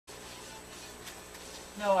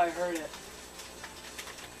No, I heard it.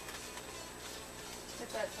 Hit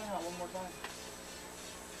that thing out one more time.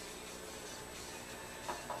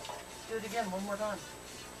 Do it again one more time.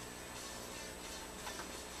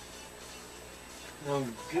 No,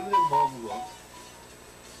 give it a bubble up.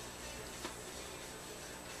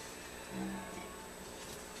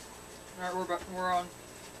 Alright, we're on.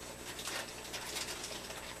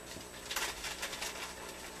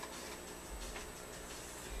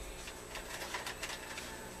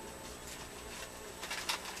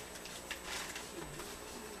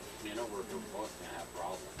 You know we're both gonna have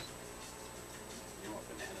problems. You know what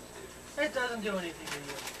bananas do? It doesn't do anything to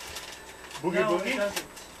you. Boogie No, boogie? it doesn't.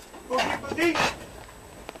 Boogie boogie?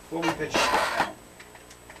 What are we pitching right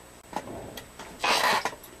now?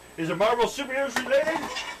 Is it Marvel superheroes related?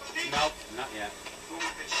 Nope, not yet.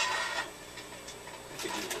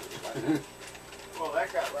 Well,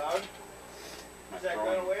 that got loud. Is that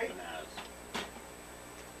gone away? Bananas.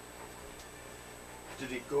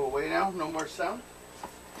 Did it go away now? No more sound?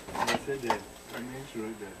 Yes, it did. I made sure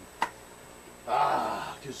it did.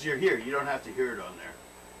 Ah, because you're here. You don't have to hear it on there.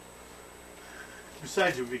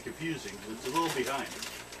 Besides, it would be confusing. It's a little behind.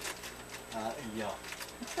 Yeah.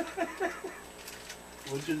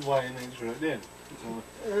 Which is why I made sure it did. So,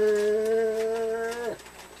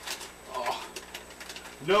 Oh.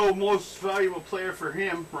 No most valuable player for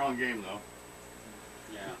him. Wrong game, though.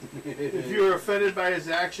 Yeah. If you're offended by his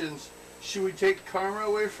actions, should we take karma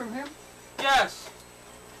away from him? Yes!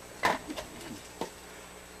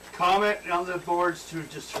 Comment on the boards to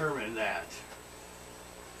determine that.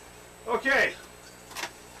 Okay.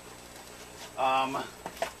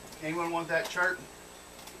 Anyone want that chart?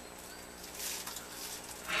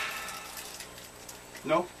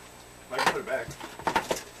 No? I can put it back.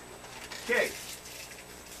 Okay.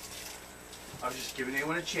 I was just giving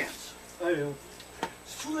anyone a chance. I do.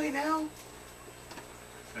 It's too late now.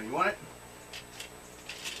 Now you want it?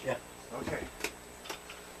 Yeah. Okay.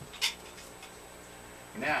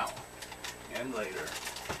 Now and later.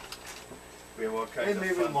 We have all kinds And of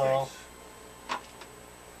maybe fun tomorrow. things.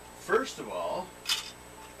 First of all,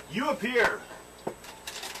 you appear.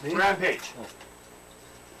 Me? Rampage. Oh.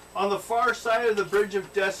 On the far side of the Bridge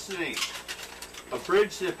of Destiny, a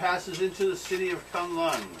bridge that passes into the city of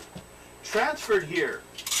Kunlun, transferred here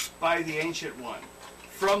by the Ancient One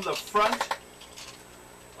from the front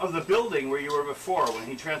of the building where you were before. When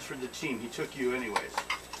he transferred the team, he took you anyways.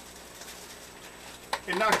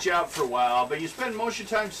 It knocked you out for a while, but you spent most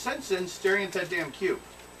of your time since then staring at that damn cube.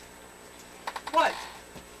 What?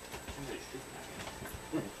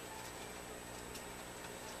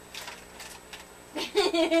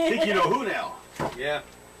 Think you know who now? Yeah.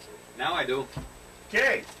 Now I do.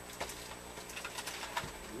 Okay.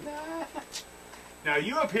 Now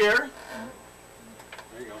you appear,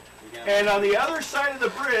 There you go. You got and it. on the other side of the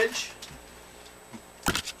bridge,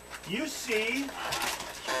 you see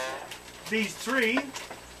these three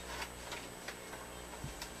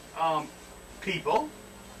people,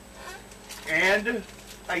 and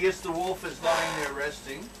I guess the wolf is lying there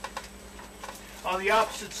resting. On the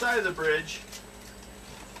opposite side of the bridge,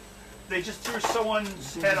 they just threw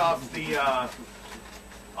someone's head off the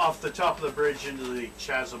top of the bridge into the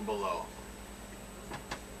chasm below.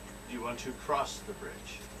 Do you want to cross the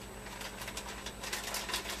bridge?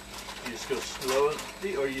 You just go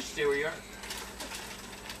slowly, or you stay where you are?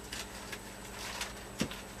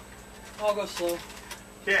 I'll go slow.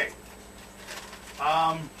 Okay.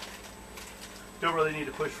 Don't really need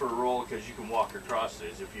to push for a roll because you can walk across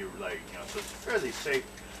this if you like, you know. So it's fairly safe,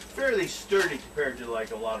 fairly sturdy compared to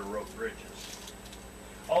like a lot of rope bridges.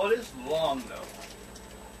 All it is long though.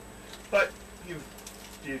 But you've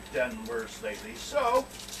done worse lately. So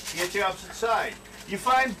you get to the opposite side. You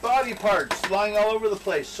find body parts lying all over the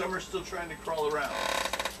place. Some are still trying to crawl around.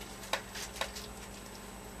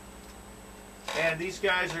 And these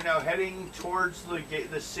guys are now heading towards the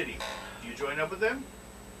city. Do you join up with them?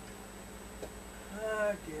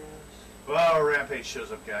 I guess. Well, Rampage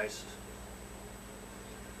shows up, guys.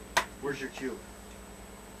 Where's your cube?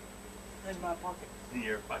 In my pocket. In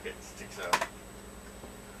your pocket. Sticks out.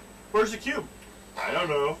 Where's the cube? I don't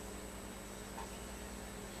know.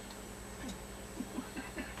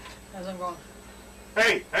 As I'm going.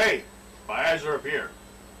 Hey, hey! My eyes are up here.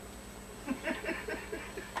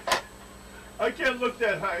 I can't look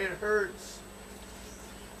that high, it hurts.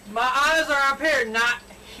 My eyes are up here, not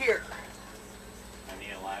here. I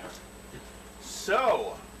need a ladder.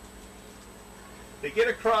 So, they get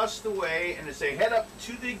across the way, and as they head up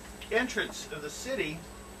to the entrance of the city,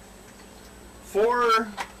 four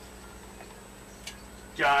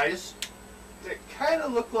guys that kind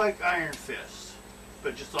of look like Iron Fist,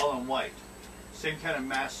 but just all in white. Same kind of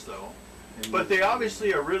mass though. But they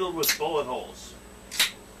obviously are riddled with bullet holes.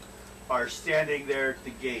 Are standing there at the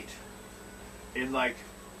gate in like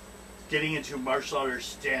getting into martial arts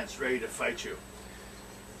stance, ready to fight you.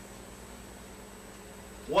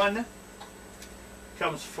 One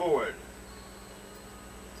comes forward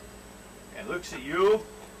and looks at you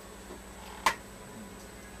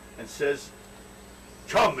and says,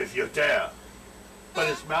 "Come if you dare." But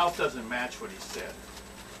his mouth doesn't match what he said.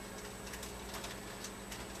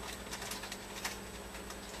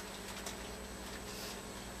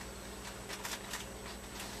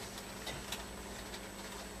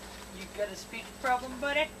 You got a speech problem,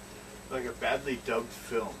 buddy? Like a badly dubbed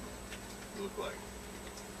film, it looked like.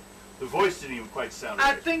 The voice didn't even quite sound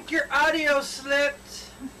I right. think your audio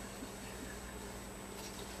slipped.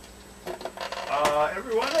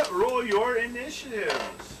 Everyone, roll your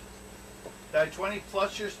initiatives. Die 20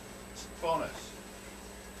 plus your bonus.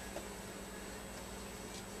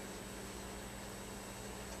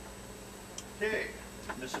 Okay,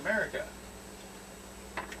 Miss America.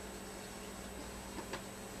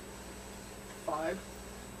 5.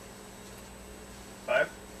 5.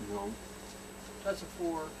 No. That's a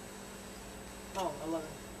 4. Oh, 11.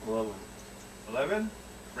 11. 11.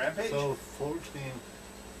 Rampage. So 14.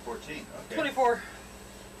 14. Okay. 24.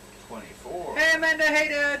 24. Hey, Amanda. Hey,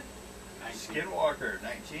 Dad. 19. Skinwalker.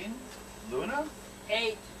 19. Luna.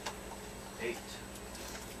 8. 8.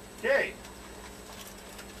 Okay.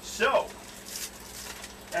 So,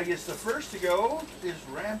 I guess the first to go is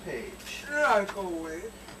Rampage. I go away.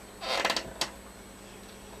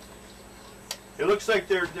 It looks like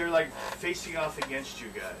they're like facing off against you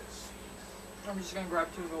guys. I'm just gonna grab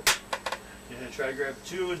 2 and go. You're gonna try to grab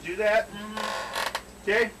 2 and do that.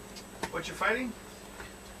 Okay. What you fighting?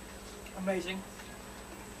 Amazing.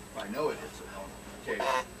 I know it is. Okay.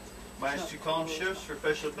 Minus 2 column shifts for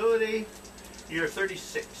special ability. You're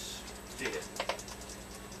 36 to hit.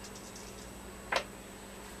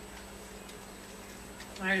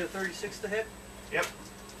 I need a 36 to hit. Yep.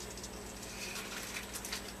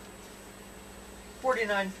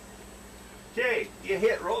 49. Okay. You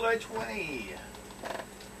hit. Roll die 20.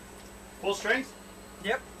 Full strength?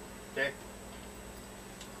 Yep. Okay.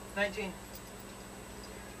 19.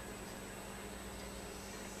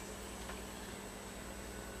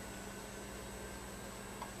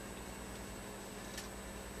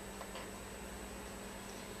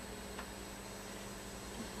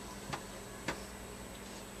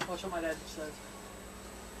 Watch what my dad says.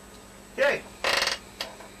 Okay.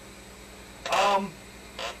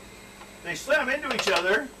 They slam into each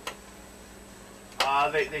other.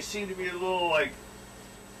 They seem to be a little like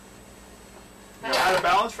out of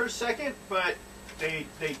balance for a second, but they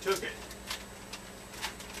took it.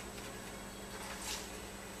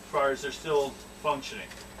 As far as they're still functioning.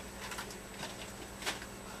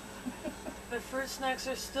 The fruit snacks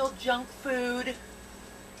are still junk food.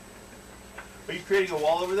 Are you creating a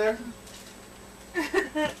wall over there?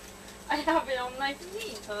 I have it on my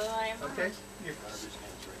feet, so I am. Okay. You're, Garbage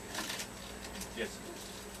cans right here. yes.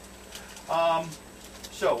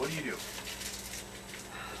 So what do?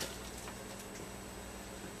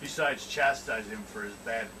 Besides chastise him for his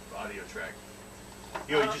bad audio track.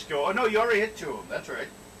 You just go, oh no, you already hit 2 of them. That's right.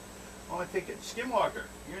 Oh, I think it's Skinwalker.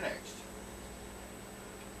 You're next.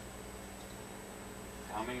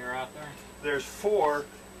 How many are out there? There's 4.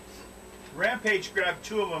 Rampage grabbed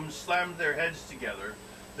 2 of them, slammed their heads together.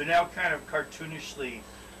 They're now kind of cartoonishly,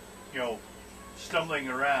 stumbling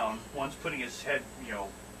around. One's putting his head,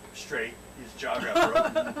 straight. His jaw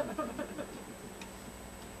got broken.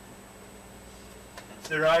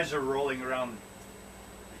 Their eyes are rolling around.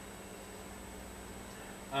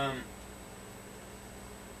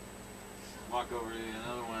 Walk over to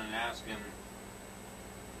another one and ask him,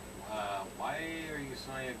 why are you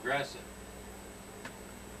so aggressive?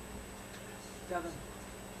 Devin.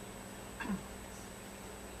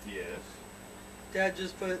 Yes. Dad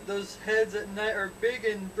just put those heads at night are big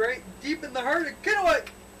and bright, deep in the heart of Kennewick.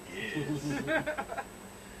 Yes.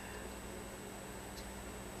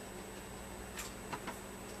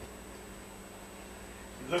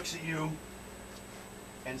 He looks at you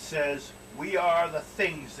and says, "We are the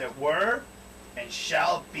things that were and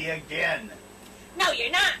shall be again." No,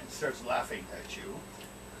 you're not. And starts laughing at you.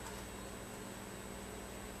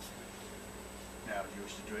 Now, do you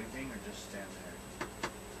wish to do anything or just stand there?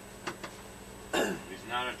 If he's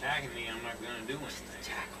not attacking me, I'm not going to do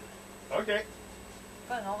anything. Okay.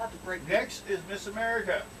 Fine, I'll have to break. Next is Miss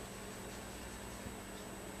America.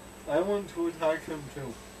 I want to attack him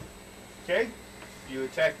too. Okay. You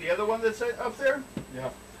attack the other one that's up there. Yeah.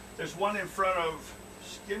 There's one in front of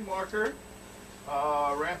Skinwalker.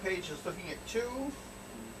 Rampage is looking at 2.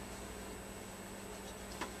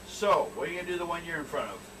 So, what are you going to do the one you're in front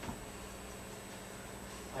of?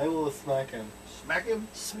 I will smack him. Smack him?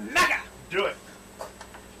 Smack Do it.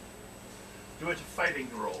 Do it to fighting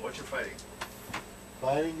roll. What's your fighting?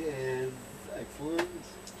 Fighting is excellent.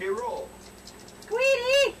 Okay, roll.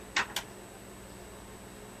 Sweetie!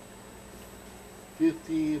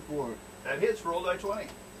 54. That hits. Roll die 20.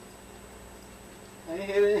 I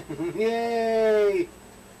hit it. Yay!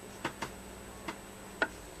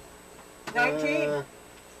 19.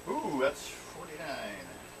 Ooh, that's 49.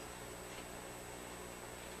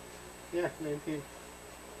 Yeah, 19.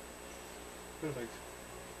 Perfect.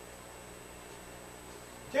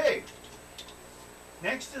 Okay.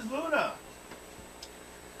 Next is Luna.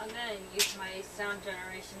 I'm gonna use my sound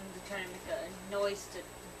generation to try to make a noise to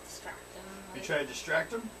distract them. You try to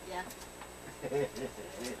distract him? Yeah.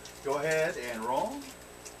 Go ahead and roll.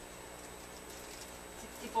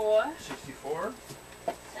 64. 64.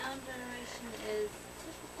 Sound generation is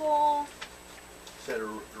typical. Set a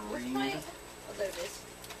What's read. my... Oh, there it is.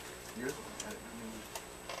 Yours?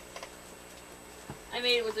 I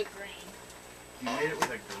made it with a green. You made it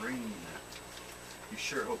with a green. You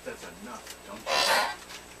sure hope that's enough, don't you?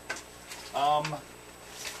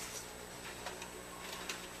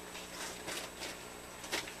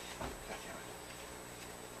 God damn it.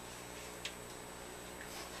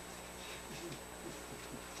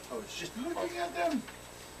 I was just looking at them.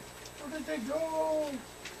 Where did they go?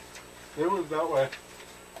 It was that way.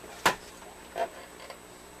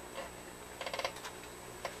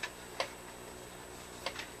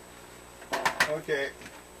 Okay.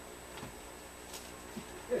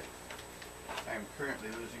 I'm currently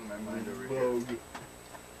losing my mind over here. Rogue.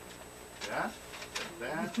 That,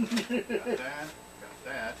 got got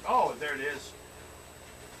that. Oh, there it is.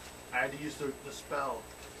 I had to use the spell.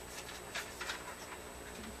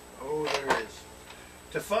 Oh, there it is.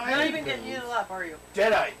 To You're find not even getting healed up, are you?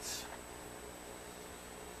 Deadites.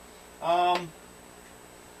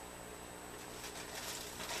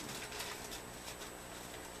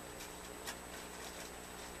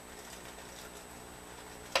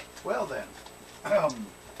 Well then,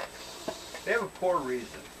 they have a poor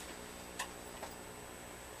reason.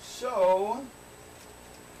 So,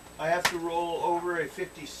 I have to roll over a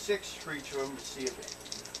 56 for each of them to see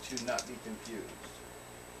if to not be confused.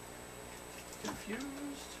 Confused?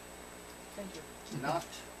 Thank you. Not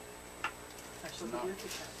Actually, No. you're too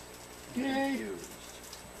fast. Yay. confused.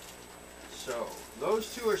 So,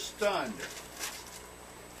 those two are stunned.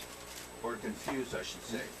 Or confused, I should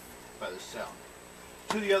say, by the sound.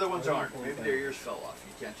 Two of the other ones aren't. Maybe their ears fell off.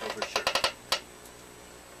 You can't tell for sure.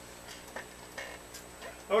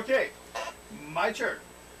 Okay, my turn.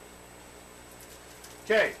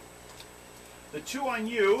 Okay, the two on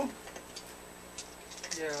you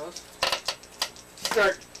Yes.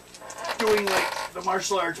 start doing like the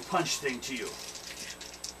martial arts punch thing to you.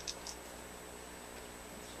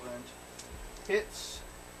 Excellent. Hits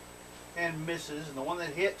and misses, and the one that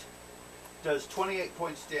hit does 28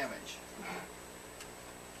 points damage.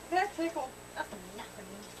 That tickle. That's nothing.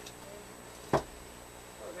 For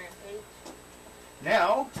Rampage.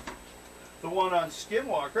 Now, the one on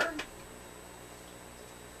Skinwalker.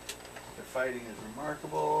 The fighting is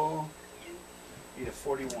remarkable. Need a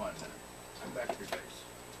 41. Come back to your dice.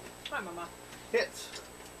 Hi, Mama. Hits.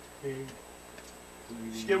 Big.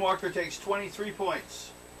 Skinwalker takes 23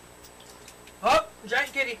 points. Oh,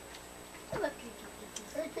 giant kitty. Look.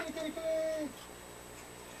 Hey, kitty, kitty, kitty.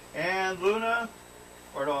 And Luna,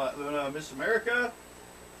 or no, Luna, Miss America,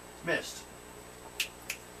 missed.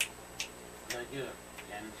 Did I get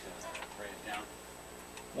a pen to write it down?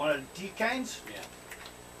 One of the D-kinds? Yeah.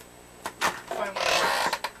 Find one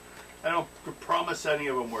that works. I don't promise any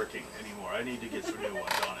of them working anymore. I need to get some new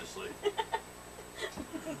ones, honestly.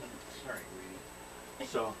 Sorry, Greedy.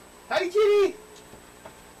 So, hi, kitty!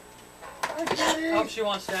 Hi, kitty! Oh, she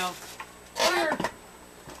wants down. Come here!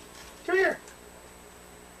 Come here!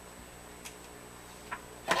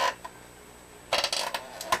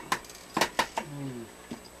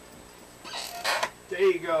 There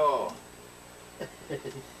you go.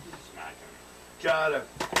 Smack him.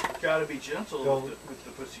 Gotta be gentle Go. with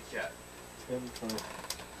the pussycat. 10, 20.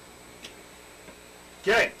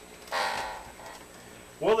 Okay.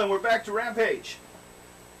 Well, then we're back to Rampage.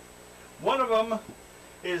 One of them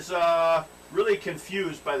is really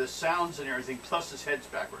confused by the sounds and everything, plus his head's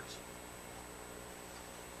backwards.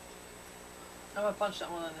 I'm gonna punch that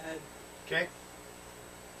one on the head. Okay.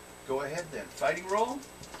 Go ahead then. Fighting roll.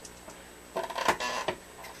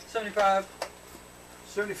 75.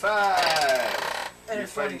 75. And You're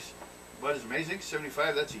it's fighting. What is amazing?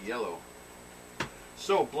 75. That's a yellow.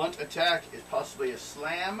 So, blunt attack is possibly a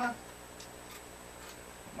slam.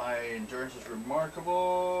 My endurance is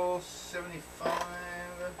remarkable. 75.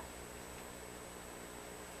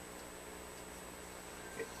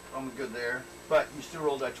 Okay, I'm good there. But you still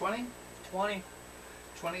rolled at 20? 20.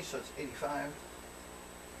 20, so it's 85.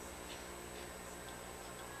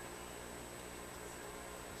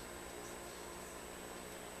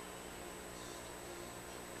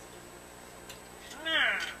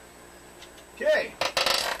 Okay.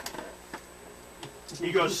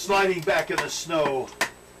 He goes sliding back in the snow.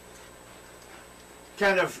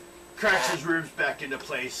 Kind of cracks his ribs back into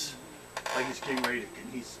place. Like he's getting ready to,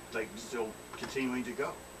 and he's like still continuing to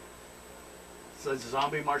go. So it's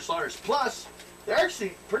zombie martial arts. Plus, they're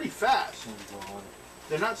actually pretty fast.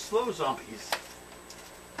 They're not slow zombies.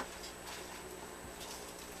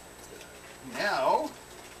 Now,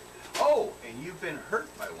 oh, and you've been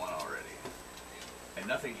hurt by one already. And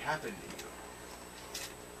nothing happened to you.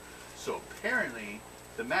 So apparently,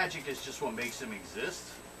 the magic is just what makes them exist.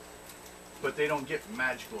 But they don't get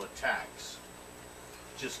magical attacks.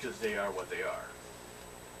 Just because they are what they are.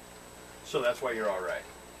 So that's why you're alright.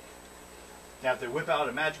 Now if they whip out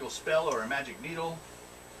a magical spell or a magic needle,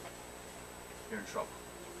 you're in trouble.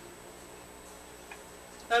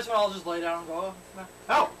 That's when I'll just lay down and go, oh,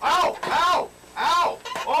 Ow! Ow! Ow! Ow!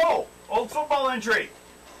 Oh! Old football injury!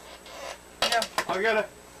 yeah. I gotta...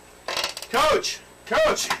 Coach!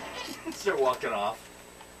 Coach! Start walking off.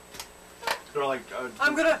 They're like...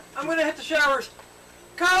 I'm gonna hit the showers.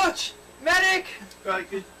 Coach! Medic!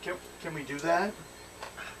 can we do that?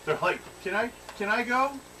 They're like, can I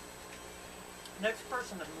go? Next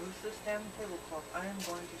person that moves this damn tablecloth, I am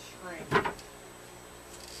going to scream.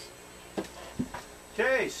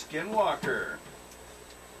 Okay, Skinwalker.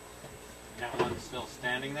 That one's still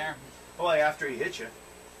standing there? Well, after he hit you.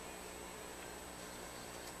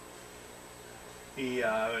 He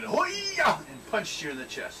went, "Hoi-ya!" and punched you in the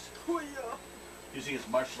chest. Hoo-yah. Using his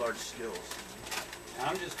martial arts skills.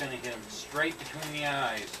 I'm just gonna hit him straight between the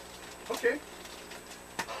eyes. Okay.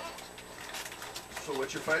 So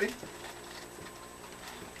what you're fighting?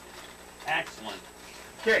 Excellent.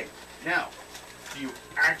 Okay, now, do you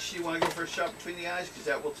actually want to go for a shot between the eyes? Because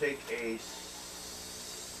that will take a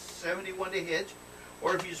 71 to hit.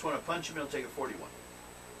 Or if you just want to punch him, it'll take a 41.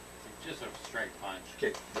 Just a straight punch.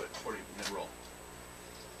 Okay, good. 40, then roll.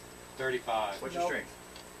 35. What's your Nope. strength?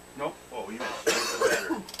 Nope. Oh, you missed.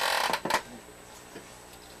 Better.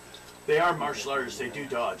 They are martial artists. They do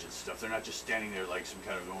dodge and stuff. They're not just standing there like some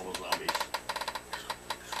kind of normal zombies.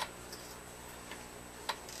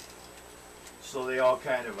 So they all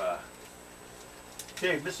kind of,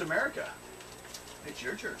 Okay, Miss America. It's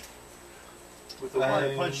your turn. With the one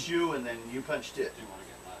that punched you and then you punched it. Do you want to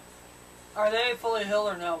get that? Are they fully healed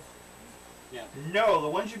or no? Yeah. No, the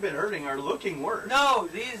ones you've been hurting are looking worse. No,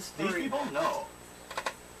 these These three. people? No.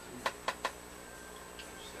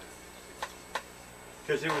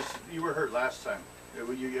 Because you were hurt last time.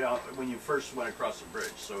 When you first went across the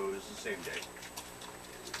bridge, so it was the same day.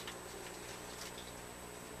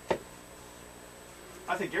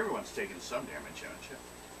 I think everyone's taking some damage, haven't you?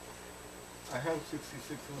 I have 66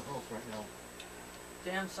 in the health right now.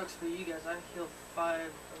 Damn, sucks for you guys. I healed 5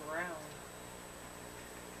 around.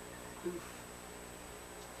 Oof.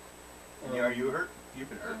 Yeah, are you hurt? You've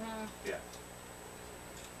been hurt. Yeah.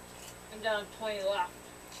 I'm down to 20 left.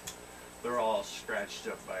 They're all scratched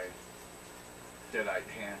up by dead-eyed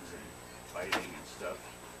hands and fighting and stuff.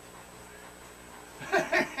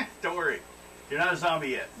 Don't worry. You're not a zombie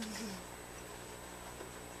yet.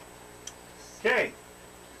 Okay.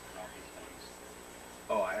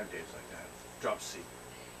 Oh, I have days like that. Drop C.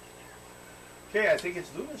 Okay, I think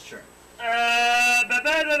it's Luna's turn. I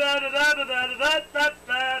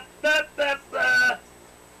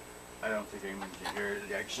don't think anyone can hear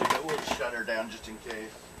it. Actually, but we'll shut her down just in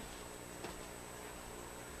case.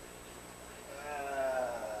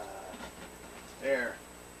 There.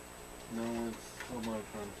 No, it's still my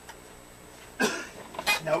turn.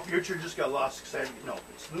 Nope, your turn just got lost because no,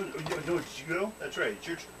 it's Luna. No, did you go? That's right, it's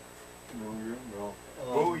your turn. No.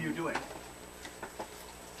 What were you doing?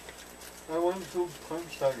 I wanted to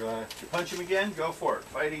punch that guy. You punch him again? Go for it.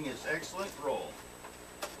 Fighting is excellent. Roll.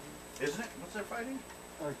 Isn't it? What's that fighting?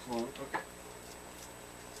 Excellent. Okay.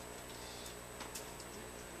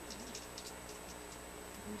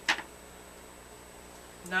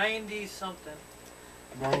 $90 something.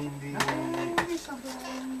 90.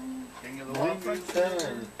 something. King of the Wild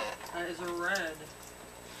 97. That is a red.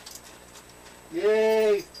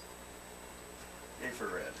 Yay! A for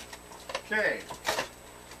red. Okay.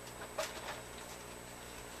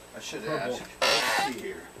 I should Purple. ask. Let's see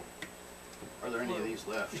here. Are there any of these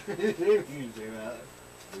left? You can say that.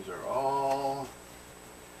 These are all.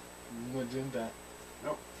 I'm not doing that.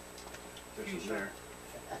 Nope. This is there.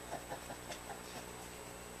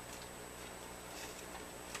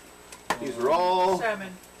 These are all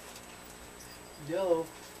Salmon. Yellow.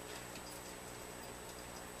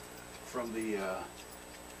 from the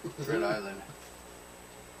Red Island.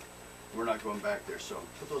 We're not going back there, so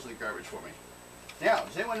put those in the garbage for me. Now,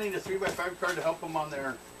 does anyone need a 3x5 card to help them on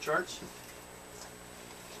their charts?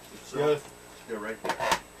 If so, Yes. they're right there.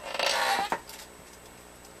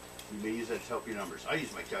 You may use that to help your numbers. I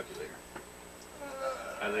use my calculator.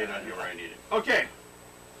 I lay it on here where I need it. Okay.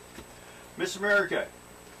 Miss America.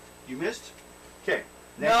 You missed? Okay.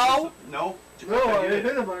 No. No? No, I You hit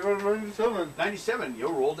did. him. I got a 97. 97.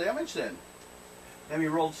 You'll roll damage then. Let me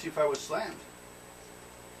roll to see if I was slammed.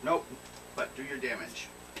 Nope. But do your damage.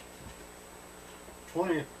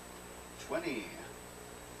 20. 20.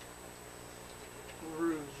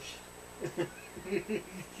 Rouge.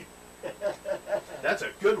 That's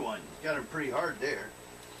a good one. Got him pretty hard there.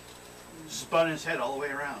 Spun his head all the way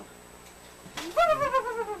around.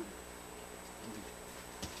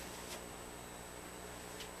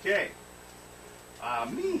 Okay.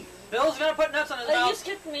 Me. Bill's gonna put nuts on his Oh, you mouth.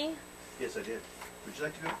 skipped me. Yes, I did. Would you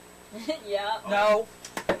like to go? Yeah. No.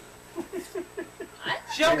 I,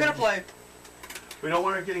 She don't gonna play. We don't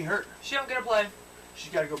want her getting hurt. She don't gonna play.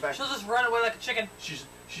 She's got to go back. She'll just run away like a chicken. She's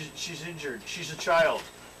injured. She's a child.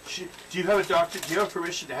 Do you have a doctor? Do you have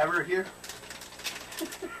permission to have her here?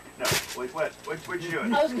 No. Wait, what? What'd you do?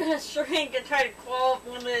 I was gonna shrink and try to claw up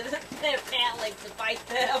one of their pant legs to bite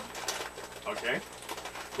them. Okay.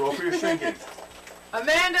 Roll for your shrinking.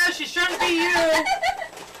 Amanda, she shouldn't be you.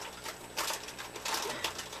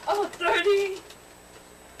 Oh, 30.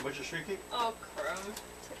 What's your shrinking? Oh, crumb.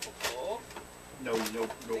 Typical. No.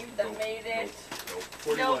 Think that made it. No.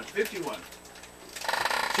 41. Nope. 51.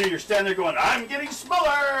 So you're standing there going, I'm getting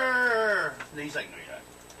smaller! And he's like, no, you're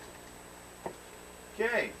not.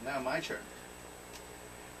 Okay, now my turn.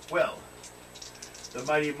 Well, the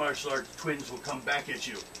mighty martial arts twins will come back at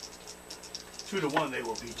you. 2-1, they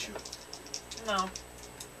will beat you. No.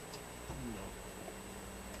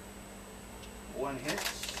 One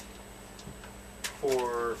hits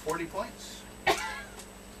for 40 points.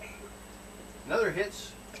 Another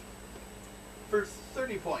hits for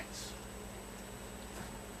 30 points.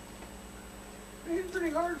 It's pretty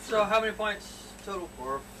hard for So how many points total?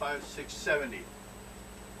 4, 5, 6, 70.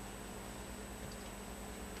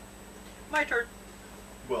 My turn.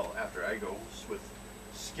 Well, after I go with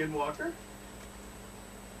Skinwalker.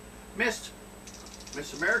 Missed.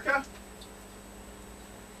 Miss America.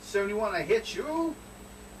 71, I hit you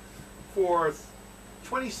for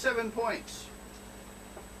 27 points.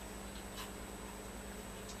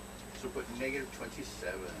 So put negative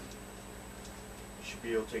 27. You should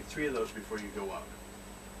be able to take 3 of those before you go up.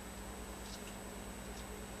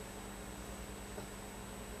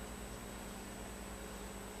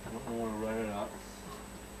 I don't want to write it out.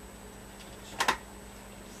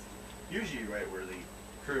 Usually, right where the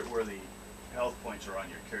health points are on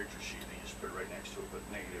your character sheet, and you just put it right next to it, but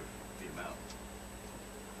negative the amount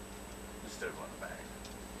instead of on the back.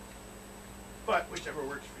 But whichever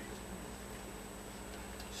works for you.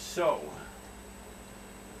 So,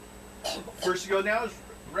 first to go now is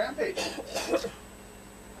Rampage.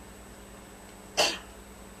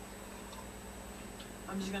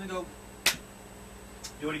 I'm just gonna go.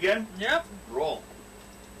 Do it again. Yep. Roll.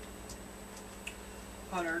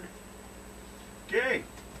 100. Okay.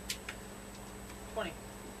 20.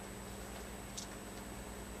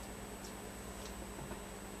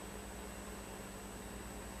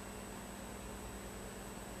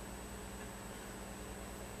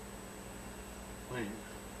 Wait.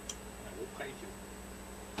 I will pay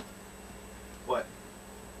you. What?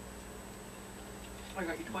 I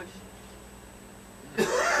got you twice.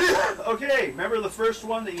 Okay. Remember the first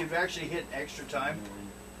one that you've actually hit extra time?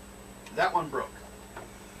 That one broke.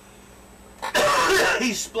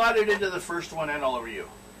 He splattered into the first one and all over you.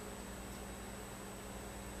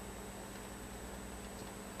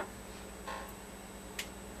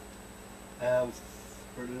 I have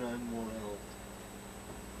 39 more health.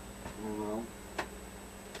 Well,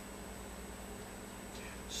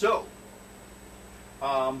 So,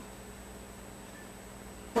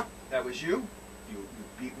 that was you. You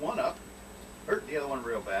beat one up, hurt the other one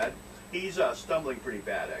real bad. He's stumbling pretty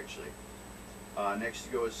bad, actually. Next to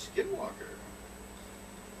go is Skinwalker.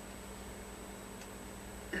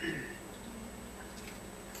 I'm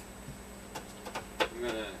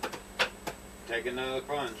gonna take another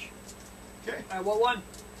punch. Okay. Alright, what one?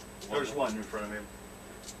 There's one in front of him.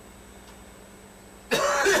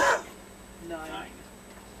 9. 9.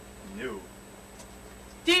 New.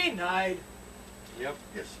 Denied. Yep.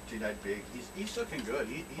 Yes, T-Night big. He's looking good.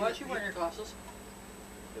 Why don't you wear your glasses?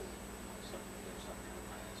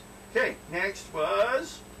 Okay, next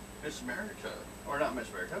was Miss America. Or not Miss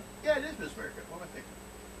America. Yeah, it is Miss America. What am I thinking?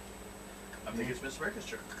 I'm thinking it's Miss America's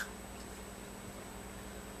turn.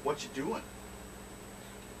 What you doing?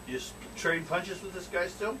 You just trading punches with this guy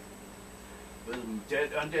still? With a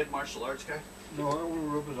undead martial arts guy? No, I want to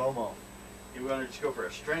rip his arm off. You want to just go for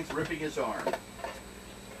a strength ripping his arm.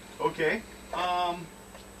 Okay.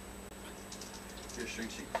 Your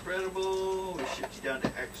strength's incredible. We shift you down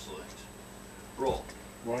to excellent. Roll.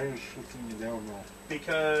 Why are you shifting me down now?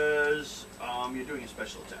 Because you're doing a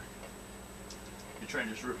special attack. You're trying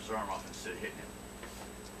to just rip his arm off instead of hitting him.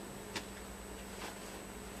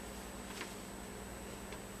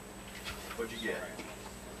 What'd you get?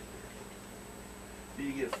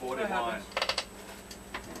 You get a 41.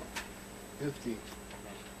 50.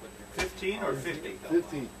 15 or 50?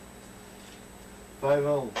 50.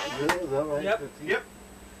 5-0. Is that right? Yep. 50? Yep.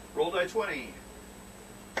 Roll die 20.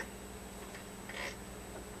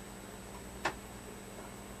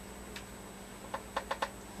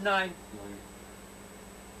 Nine.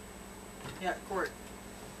 Yeah, Court.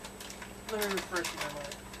 Let me refresh my memory.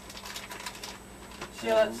 See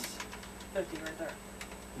how that's 50 right there.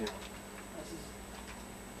 Yeah. This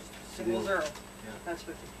is single Yeah. zero. Yeah. That's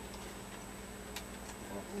 50.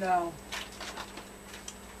 No.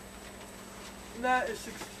 That is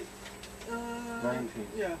 60. 19.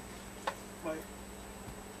 Yeah. Wait.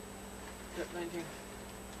 Yep, 19.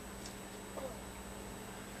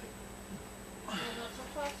 You want some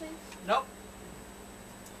frosting? Nope.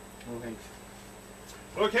 No thanks.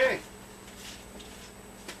 Okay.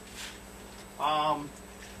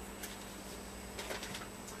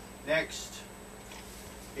 Next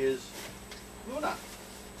is Luna.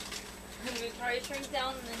 I'm gonna try to shrink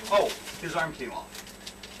down and then. Oh, his arm came off.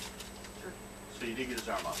 So you did get his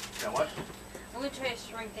arm off. Now what? I'm gonna try to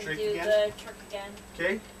shrink and Shrink do again? the trick again.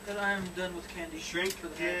 Okay. Then I'm done with candy. Shrink for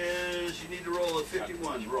the head. is, you need to roll a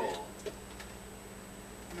 51 roll.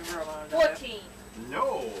 Remember, I'm on a diet. 14.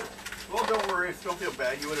 No. Well, don't worry. Don't feel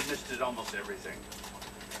bad. You would have missed it almost everything.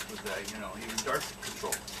 With that, you know, even dark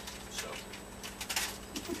control. So.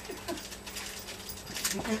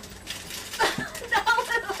 That was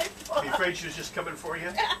my foot. Are you afraid she was just coming for you?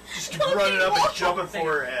 Just Don't running be up and wrong. jumping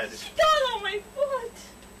for her head. She got on my foot.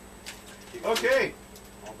 Okay.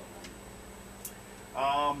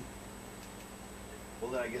 Well,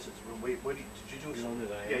 then I guess it's. Wait, what did you do? You know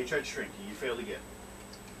that I Yeah, am. you tried to shrink. You failed again.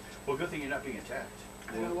 Well, good thing you're not being attacked.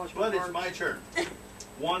 I gotta watch my But it's cards. my turn.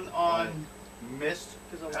 One on Mist.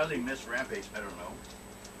 'Cause I How do they miss Rampage? I don't know.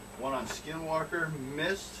 One on Skinwalker.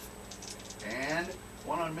 Mist. And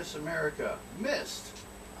one on Miss America. Missed.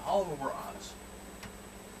 All of them were odds.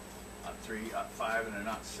 Not 3, not 5, and they're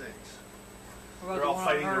not 6. What about They're the all one on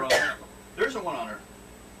fighting her? their own. There's a 1 on her.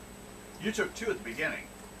 You took 2 at the beginning.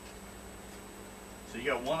 So you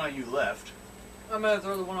got 1 on you left. I'm gonna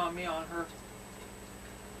throw the one on me on her.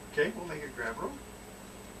 Okay, we'll make a grab roll.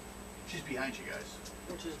 She's behind you guys.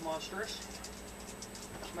 Which is monstrous.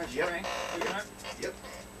 My Yep. strength. Isn't it? Yep.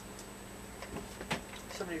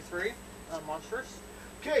 73 on monstrous.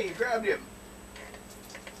 Okay, you grabbed him.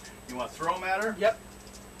 You want to throw him at her? Yep.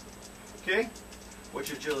 Okay. What's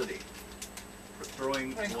your agility? For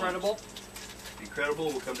throwing. Incredible. Ones.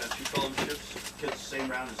 Incredible will come down 2 fellowships. Because the same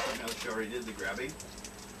round as something else you already did, the grabbing.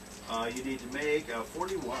 You need to make a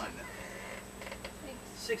 41.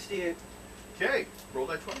 68. Okay, roll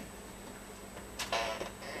that 20.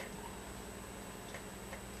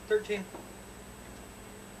 13.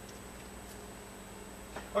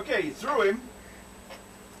 Okay, you threw him,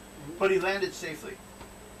 but he landed safely.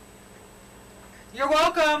 You're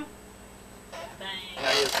welcome. Bang. Now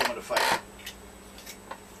he has someone to fight.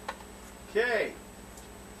 Okay.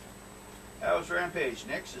 That was Rampage.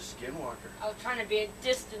 Next is Skinwalker. I was trying to be a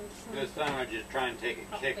distance. This time I just try and take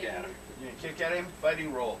a kick at him. You gonna kick at him?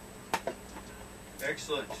 Fighting roll.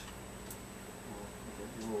 Excellent.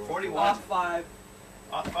 41. Off 5.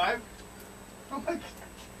 Off 5? Oh my God.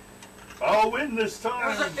 I'll win this It was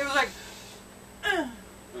time. like, it was like It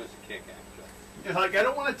was a kick, actually. You're like, I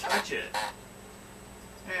don't want to touch it.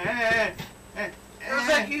 it was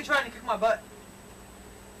like you trying to kick my butt.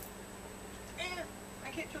 I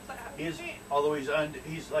can't trip that out. He's, although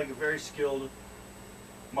he's like a very skilled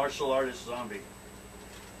martial artist zombie.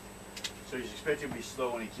 So he's expected to be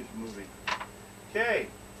slow and he keeps moving. Okay.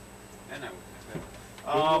 And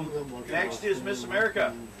Next is Miss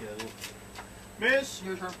America. Miss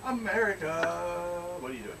Your turn. America.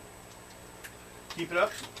 What are you doing? Keep it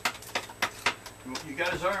up. You got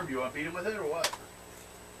his arm. Do you want to beat him with it or what?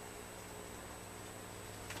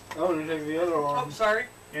 Oh, you take the other Oh, arm. sorry.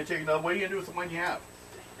 You take another. What are you gonna do with the one you have?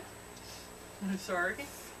 Sorry.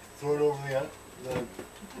 Throw it over the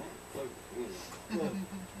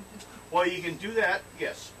Well, you can do that.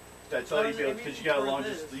 Yes, that's all you do because you got a long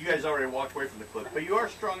distance. You guys already walked away from the cliff, but you are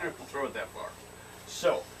strong enough to throw it that far.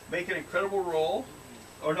 So make an incredible roll.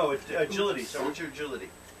 Oh no, it's agility. So what's your agility?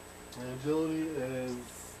 My agility is.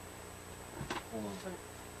 Hold on.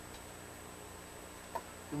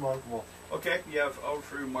 Remarkable. Okay, you have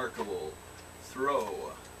ultra remarkable.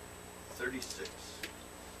 Throw 36.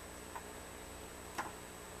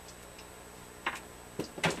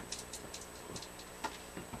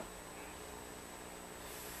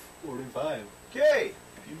 $45. Okay,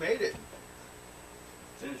 you made it.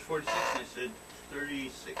 Then it's 46, and I said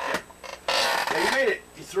 36. Yeah. Yeah, you made it.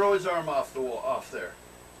 You throw his arm off the wall, off there.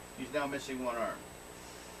 He's now missing one arm.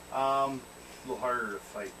 A little harder to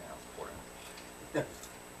fight now for him.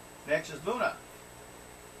 Next is Luna.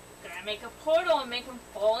 Gotta make a portal and make him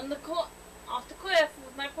fall in the off the cliff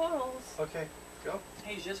with my portals. Okay, go.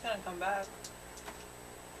 He's just gonna come back.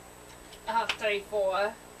 I have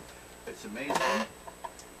 34. It's amazing.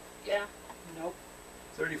 Yeah. Nope.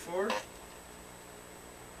 34?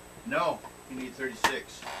 No, you need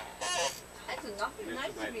 36. That's nothing Missed nice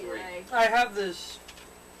it by to me 3. today. I have this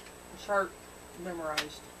chart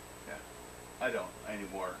memorized. I don't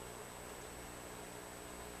anymore.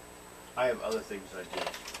 I have other things I do.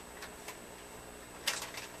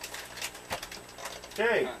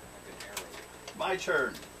 Okay, Like an arrow. my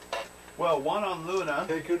turn. Well, one on Luna.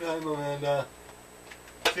 Take your time, Amanda.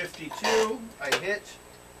 52. I hit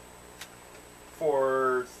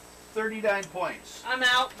for 39 points. I'm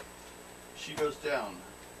out. She goes down.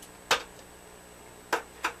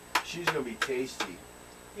 She's gonna be tasty.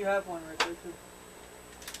 You have one right there too.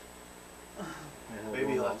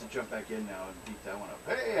 Maybe he'll have to jump back in now and beat that one up.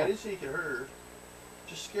 Hey, I didn't say you could hurt her.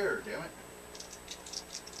 Just scare her, damn it.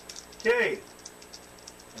 Okay.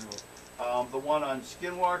 The one on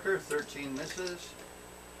Skinwalker, 13 misses.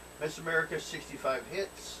 Miss America, 65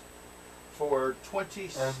 hits for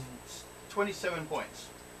 27 points.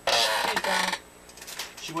 He's down.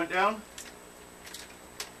 She went down.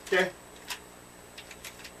 Okay.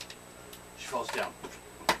 She falls down.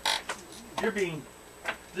 You're being...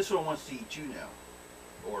 This one wants to eat you now.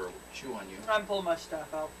 Or chew on you. I'm pulling my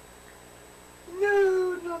staff out.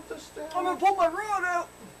 No, not the staff. I'm gonna pull my rod out.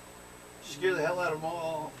 Scare the hell out of them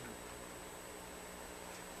all.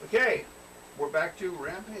 Okay. We're back to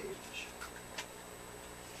Rampage.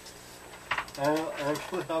 I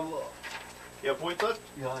actually have. You have points left?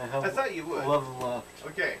 Yeah, I have. I thought you would. 11 left.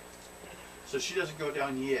 Okay. So she doesn't go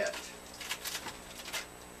down yet.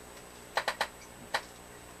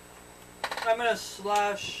 I'm gonna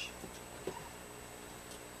slash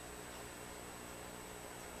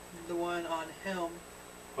the one on him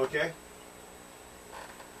Okay.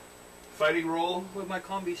 Fighting roll. with my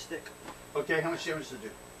combi stick. Okay, how much damage does it do?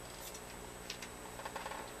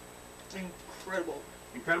 Incredible.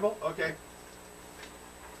 Incredible? Okay.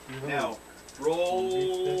 You know, Now,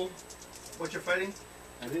 roll. What you're fighting?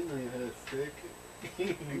 I didn't know you had a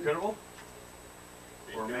stick. Incredible?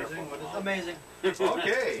 Or amazing? What is Amazing. it?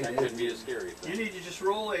 Okay. That could be a scary You thing. need to just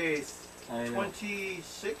roll a I know.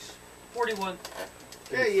 26. 41.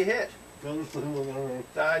 Okay, you hit. Gunslinger.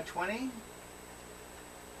 Die 20.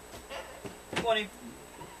 20.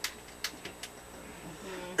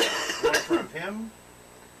 One from him.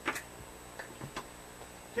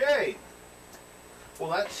 Okay. Well,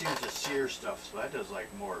 that seems to sear stuff, so that does like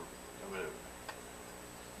more of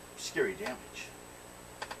a scary damage.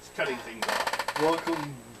 It's cutting things off.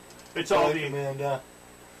 Welcome. It's all back, the Amanda.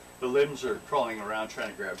 limbs are crawling around trying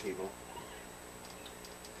to grab people.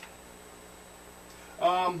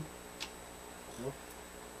 Nope.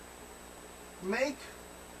 Make.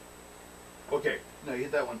 Okay, no, you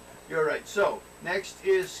hit that one. You're right. So next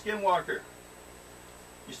is Skinwalker.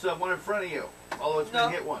 You still have one in front of you, although it's been No.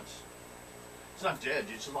 hit once. It's not dead.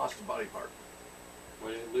 You just lost a body part.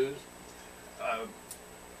 What did it lose?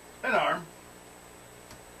 An arm.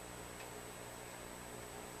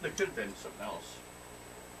 There could have been something else.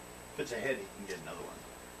 If it's a head, he can get another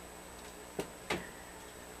one.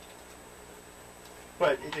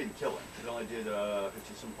 But it didn't kill him. It only did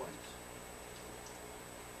 50-some points.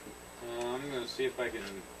 I'm going to see if I can...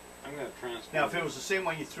 I'm going to transfer... Now, if it was the same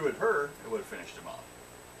one you threw at her, it would have finished him off.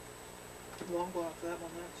 Long block that one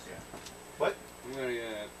next. Yeah. What? I'm going to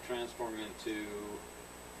transform into...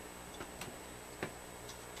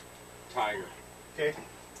 Tiger. Okay.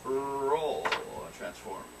 Roll.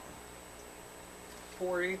 Transform.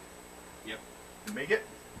 40. Yep. You make it?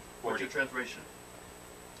 What's 40. your transformation?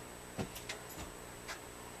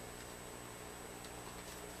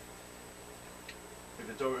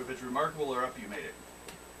 If it's remarkable or up, you made it.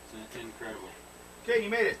 It's incredible. Okay, you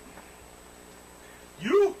made it.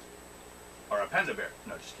 You are a panda bear.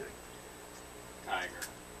 No, just kidding. Tiger.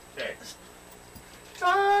 Okay.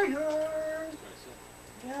 Tiger. That's what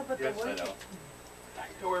I Yeah, but Yes, the I way know. said.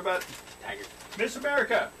 Tiger. Don't worry about it. Tiger. Miss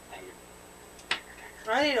America. Tiger.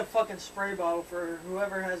 I need a fucking spray bottle for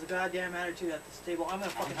whoever has a goddamn attitude at this table. I'm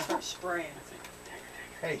gonna fucking start spraying. That's it.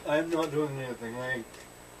 Tiger. Hey, I'm not doing anything. I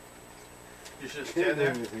you should can't stand do there.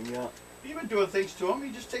 anything, yeah. You've been doing things to him.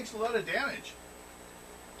 He just takes a lot of damage.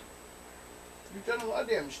 You've done a lot of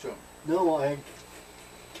damage to him. No, I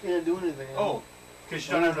can't do anything. Oh, because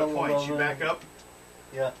you don't have enough points. You back up.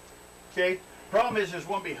 Yeah. Okay. Problem is, there's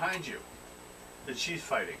one behind you that she's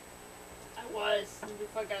fighting. I was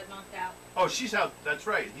before I got knocked out. Oh, she's out. That's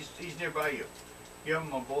right. He's nearby you. You have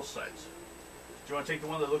him on both sides. Do you want to take the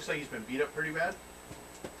one that looks like he's been beat up pretty bad?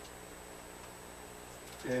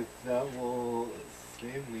 If that will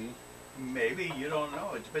save me. Maybe. You don't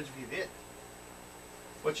know. It depends if you hit.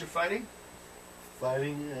 What's your fighting?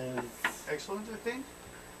 Fighting is Excellent, I think.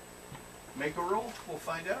 Make a roll. We'll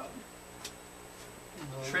find out.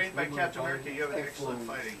 Trained by Captain America, you have an excellent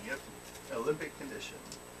fighting. Yep. Olympic condition.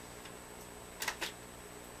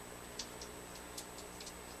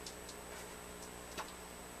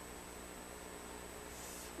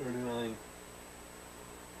 $39.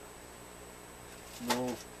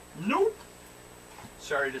 No. Nope.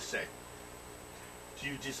 Sorry to say.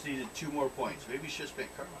 You just needed 2 more points. Maybe you should have spent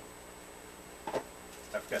karma.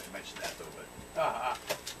 I forgot to mention that though, but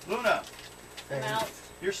Luna, I'm out.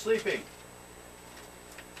 you're sleeping.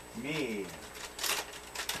 Me.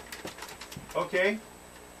 Okay.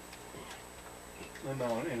 I'm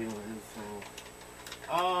out anyway,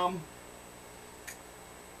 so.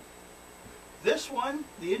 This one,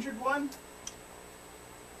 the injured one,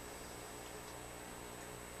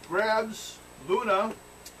 grabs Luna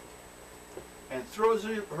and throws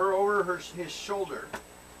her over his shoulder.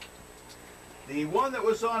 The one that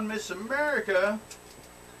was on Miss America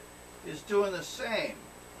is doing the same,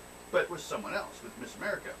 but with someone else, with Miss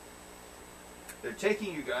America. They're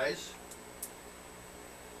taking you guys,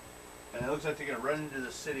 and it looks like they're going to run into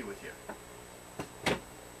the city with you.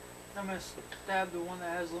 I'm gonna stab the one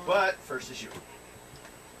that has Luna. But first is you.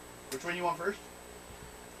 Which one you want first?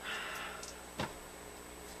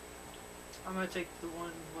 I'm gonna take the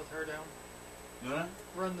one with her down. Luna?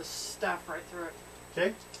 Run the staff right through it.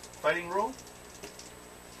 Okay. Fighting roll.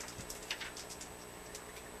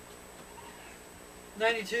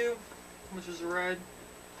 92, which is a red.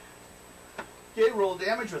 Okay, roll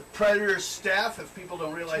damage with Predator's Staff if people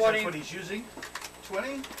don't realize 20. that's what he's using.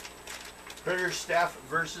 20. Predator's Staff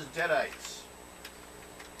versus Deadites.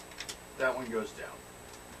 That one goes down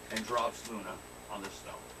and drops Luna on the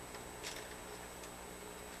snow.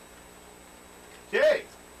 Okay.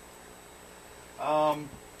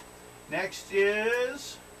 Next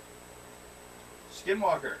is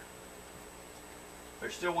Skinwalker.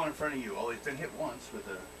 There's still one in front of you. Oh, he's been hit once with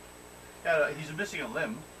a... Yeah, he's missing a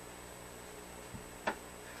limb.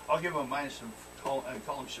 I'll give him a minus some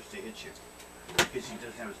column shifts to hit you because he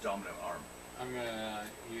doesn't have his dominant arm. I'm gonna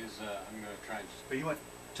use. I'm gonna try and just. But you went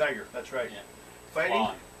Tiger. That's right. Yeah. Fighting.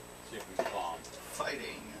 Claw him. See if we can claw him.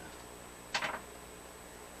 Fighting.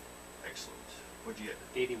 Excellent. What'd you get?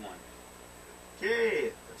 81.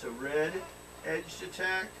 Okay, that's a red edged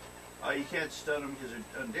attack. You can't stun them because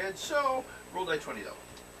they're undead. So roll die 20 though.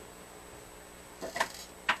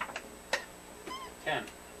 10.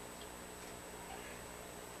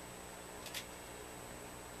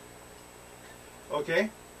 Okay.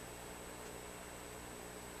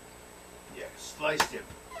 Yeah, sliced him.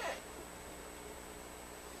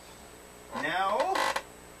 Now,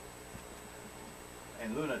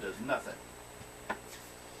 and Luna does nothing.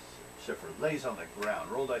 Except for lays on the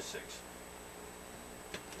ground. Roll dice 6.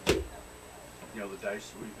 You know the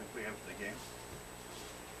dice we have for the game?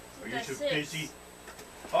 Are you Dice too 6. busy?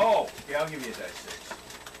 Oh, yeah, I'll give you a dice 6. I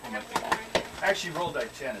What am I have thinking? one right there. Actually, roll die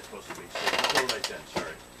 10 is supposed to be. So roll die 10,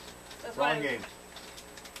 sorry. That's Wrong why. game.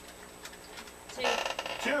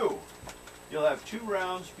 2. 2. You'll have 2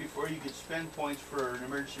 rounds before you can spend points for an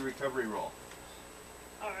emergency recovery roll.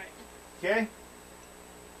 Alright. Okay?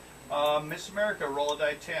 Miss America, roll a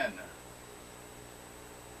die 10.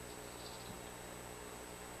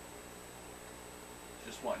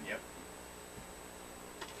 Just one, yep.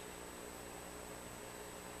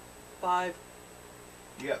 5.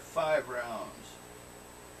 You got 5 rounds.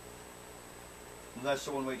 And that's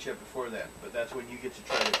the one we checked before then, but that's when you get to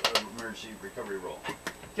try the emergency recovery roll.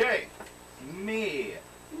 Okay, me.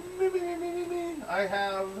 I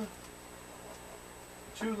have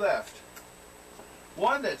 2 left.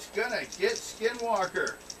 one that's gonna get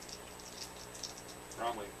Skinwalker.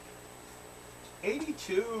 Probably.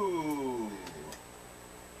 82.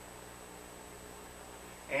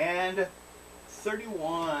 And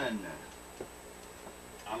 31.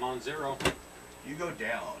 I'm on 0. You go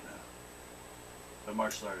down. The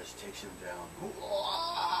martial artist takes him down.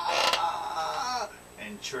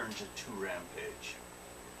 And turns it to Rampage.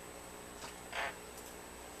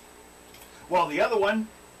 While the other one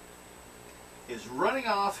is running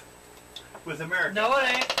off with America. No,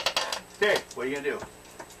 it ain't. Okay, what are you gonna do?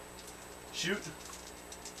 Shoot.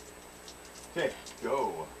 Okay,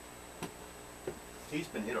 go. He's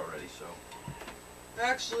been hit already, so.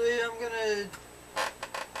 Actually, I'm gonna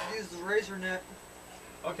use the razor net.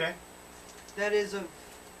 Okay. That is of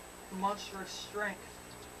monstrous strength.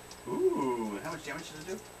 Ooh, how much damage does it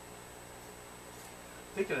do? I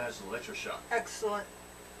think it has electroshock. Excellent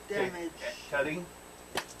Okay, damage. cutting.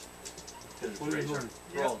 Because it's What are you razor. doing?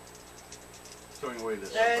 Roll. Throwing away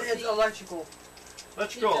this. And it's electrical.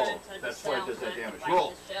 Let's You go. turn into the That's why it cell does that plant damage. to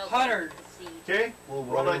Roll. find the shell 100. to see. Okay. Well,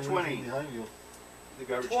 Roll why by are 20. we behind you? The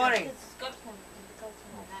garbage 20. can. It's got to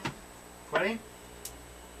 20.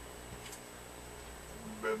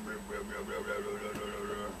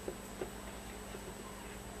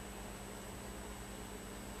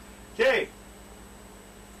 Okay.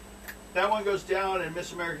 That one goes down and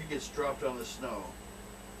Miss America gets dropped on the snow.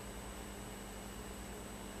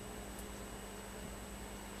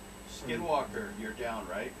 Skinwalker, you're down,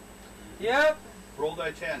 right? Yep. Roll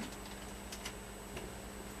die 10.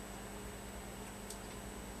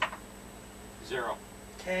 0.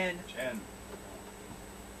 10. 10.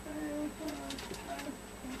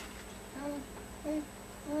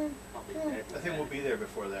 I'll be dead I think we'll be there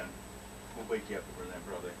before then. We'll wake you up before then,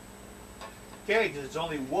 probably. Okay, because it's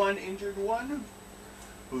only one injured one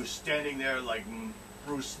who's standing there like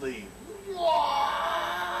Bruce Lee.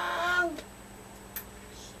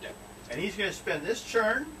 Step. And he's going to spend this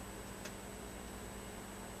turn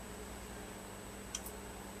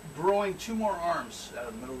growing 2 more arms out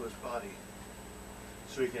of the middle of his body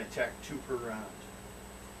so he can attack 2 per round.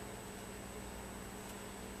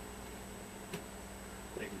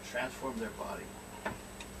 They can transform their body.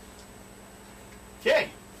 Okay.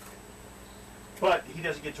 But he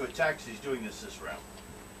doesn't get to attack because he's doing this round.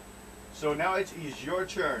 So now it's your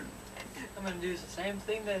turn. I'm gonna do the same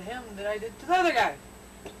thing to him that I did to the other guy.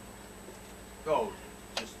 Oh,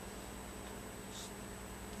 just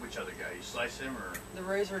which other guy? You slice him or The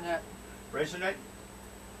razor net. razor knight?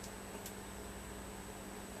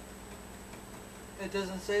 It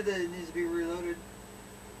doesn't say that it needs to be reloaded.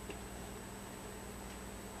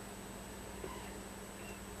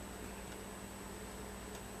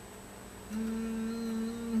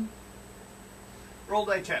 Roll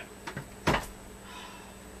die 10.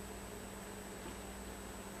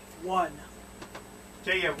 1.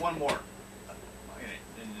 Okay, you have 1 more. And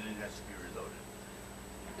it has to be reloaded.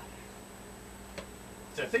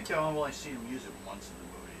 So I think I've only seen him use it once in the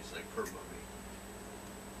movies, like per movie.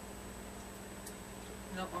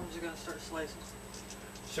 Nope, I'm just gonna start slicing.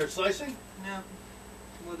 Start slicing? Yep.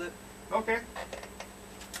 With it. Okay.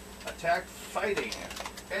 Attack fighting.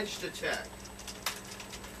 Edged attack.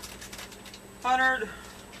 100.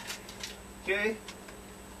 Okay.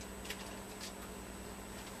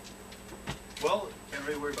 Well, can't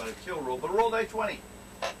really worry about a kill roll, but roll die 20.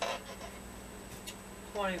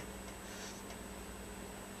 20.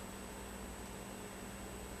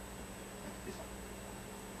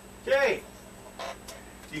 Okay.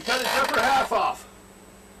 You cut its upper half off.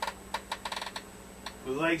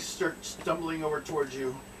 The legs start stumbling over towards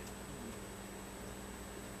you.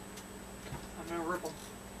 I'm gonna rip them.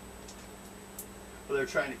 But they're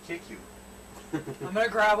trying to kick you. I'm gonna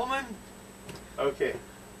grab them and Okay.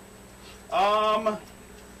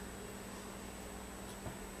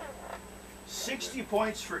 60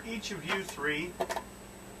 points for each of you 3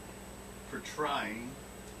 for trying.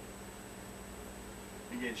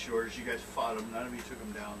 Again, Shores, you guys fought him. None of you took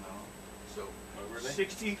him down, though. So, What were they?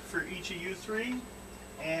 60 for each of you 3,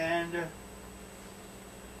 and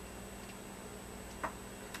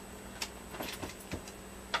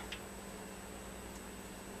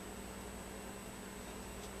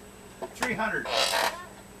 $300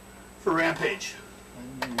 for Rampage.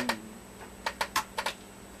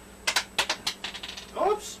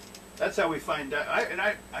 Oops! That's how we find out.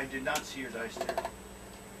 I did not see your dice there.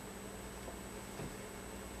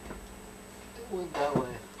 It went that way.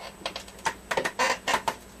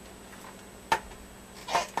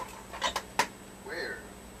 Where?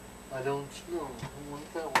 I don't know. It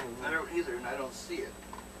went that way. I don't either, and I don't see it.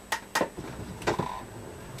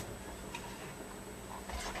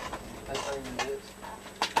 I thought you did.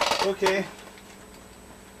 Okay.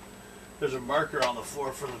 There's a marker on the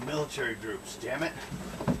floor for the military groups, damn it.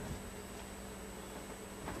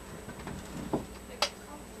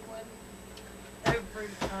 Every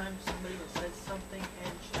time somebody says something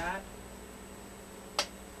in chat,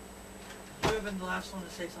 you have been the last one to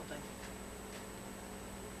say something.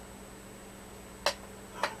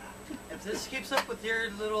 If this keeps up with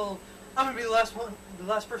your little, I'm gonna be the last one, the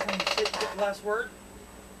last person to get the last word.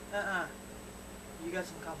 You got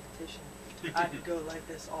some competition. I could go like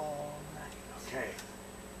this all night. Okay.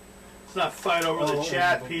 Let's not fight over the Oh,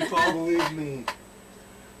 chat, people. Believe me.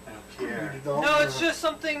 I don't care. No, it's just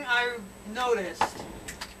something I noticed,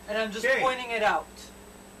 and I'm just Okay. pointing it out.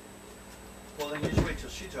 Well, then you just wait till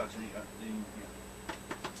she talks and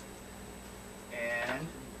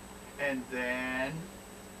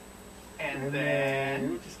and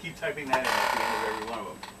then just keep typing that in at the end of every one of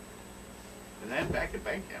them. And then back at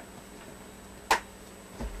bank camp.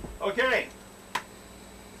 Okay.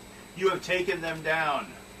 You have taken them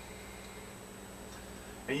down.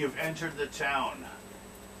 And you've entered the town.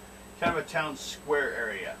 Kind of a town square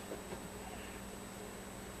area.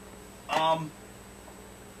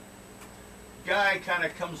 Guy kind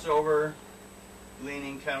of comes over,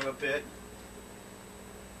 leaning kind of a bit.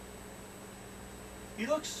 He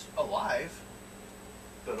looks alive,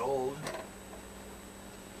 but old.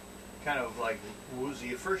 Kind of like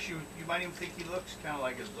woozy. At first you might even think he looks kind of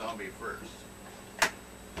like a zombie at first.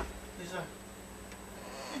 He's a...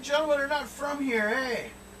 You gentlemen are not from here, eh?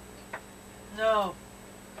 No.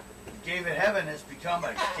 The gate of heaven has become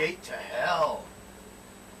a gate to hell.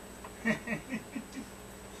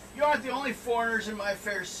 You aren't the only foreigners in my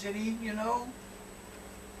fair city, you know.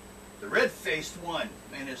 The red-faced one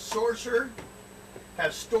and his sorcerer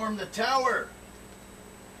have stormed the tower.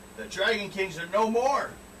 The Dragon Kings are no more.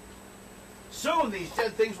 Soon these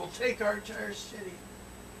dead things will take our entire city.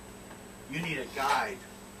 You need a guide.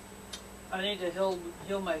 I need to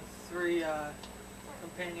heal my 3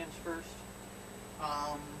 companions first.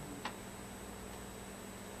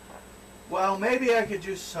 Well, maybe I could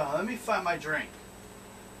do some. Let me find my drink.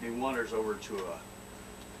 He wanders over to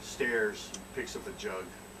stairs and picks up a jug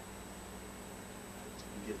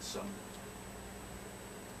and gets some.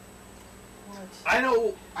 What?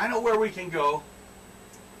 I know where we can go.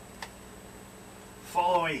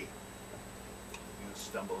 Follow me. You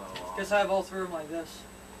stumble along. Guess I have all 3 of them like this.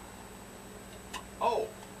 Oh,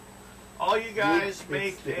 all you guys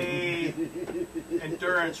make a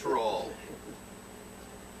endurance roll.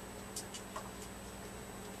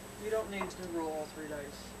 You don't need to roll all 3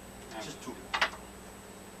 dice. Just 2.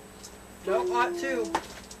 Nope, not 2.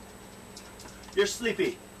 You're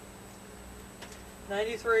sleepy.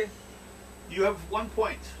 93. You have 1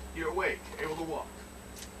 point. You're awake, able to walk.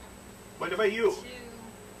 What about you? 2.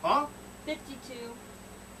 Huh? 52.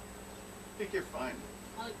 I think you're fine.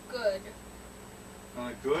 I look good.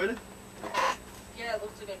 Good? Yeah, it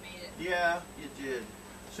looks like I made it. Yeah, you did.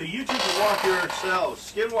 So you two can walk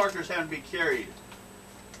yourselves. Skinwalkers have to be carried.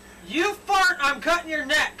 You fart, I'm cutting your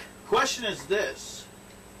neck. Question is this.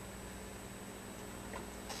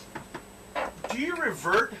 Do you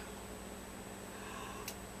revert?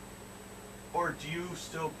 Or do you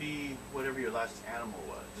still be whatever your last animal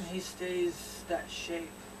was? He stays that shape.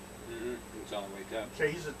 Mm-hmm. Until I wake up.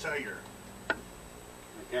 Okay, he's a tiger.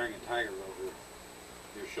 You're carrying a tiger over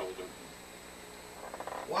your shoulder.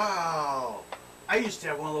 Wow. I used to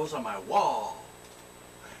have one of those on my wall.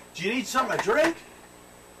 Do you need something to drink?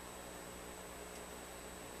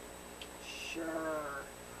 Sure.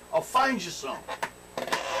 I'll find you some.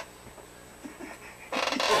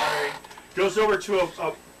 Sorry. Goes over to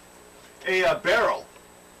a barrel.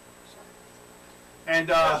 And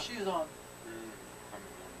Got shoes on.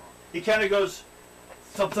 he kind of goes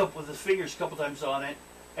thump thump with his fingers a couple times on it,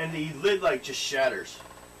 and the lid like just shatters.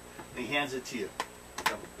 And he hands it to you.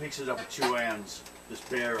 Picks it up with 2 hands, this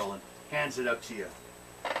barrel, and hands it up to you.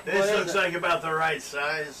 This What is looks it? like about the right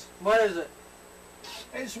size. What is it?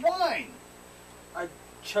 It's wine. I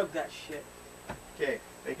chug that shit. Okay,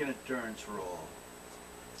 make an endurance roll.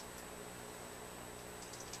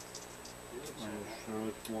 Sure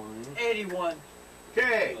it's wine. 81.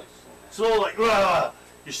 Okay, so like,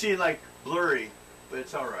 you're seeing like blurry, but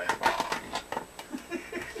it's all right.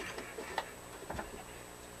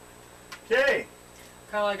 Okay.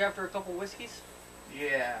 Kind of like after a couple whiskeys.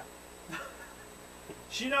 Yeah.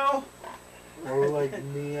 You know, Or like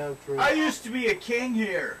me after. I used to be a king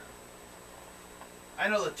here. I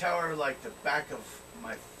know the tower like the back of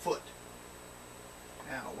my foot.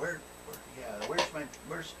 Now,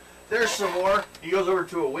 there's some more. He goes over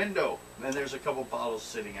to a window, and then there's a couple bottles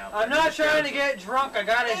sitting out there. I'm not trying to get drunk. I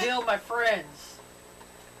gotta heal my friends.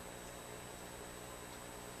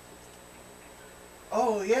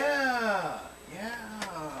 Oh, yeah.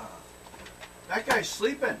 Yeah. That guy's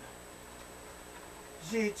sleeping.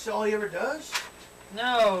 See, it's all he ever does?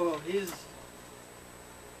 No, he's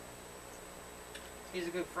a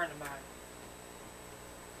good friend of mine.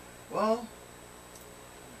 Well,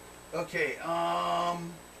 okay,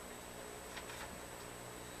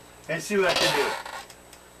 and see what I can do.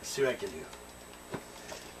 Let's see what I can do.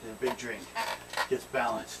 Get a big drink. Gets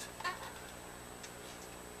balanced.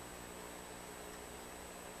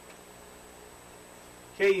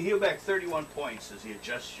 Okay, you heal back 31 points as he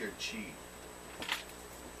adjusts your chi.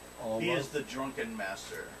 He is the drunken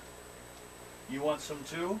master. You want some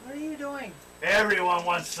too? What are you doing? Everyone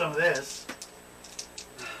wants some of this.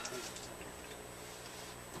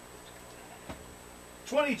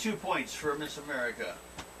 22 points for Miss America.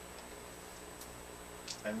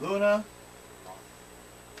 And Luna.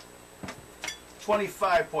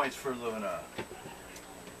 25 points for Luna.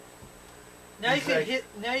 Now you He's can like- hit.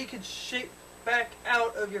 Now you can shape back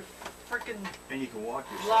out of your freaking And you can walk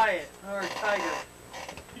yourself. lion or tiger,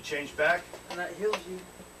 You change back. and that heals you.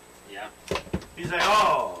 Yeah. He's like,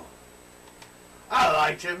 oh, I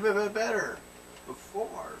liked him a bit better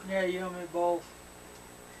before. Yeah, you and me both.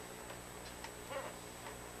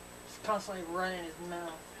 He's constantly running his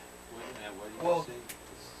mouth. What did Well- you say?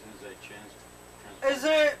 As soon as I changed. Is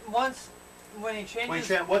there once when he changes?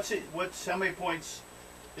 What's how many points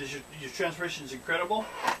is your transformation's incredible?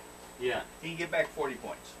 Yeah. He can get back 40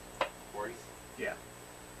 points. 40? Yeah.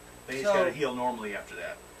 Then he's So- got to heal normally after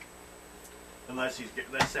that. Unless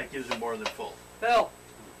that gives him more than full. Bill,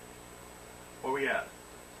 What we at?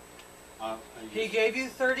 he gave you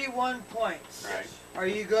 31 points. Right. Are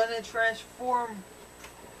you gonna transform,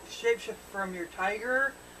 shapeshift from your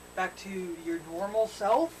tiger back to your normal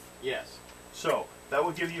self? Yes. So that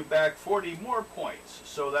would give you back 40 more points.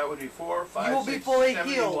 So that would be 4, 5, You will be 6, fully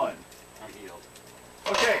 71. I'm healed.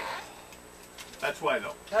 Okay. That's why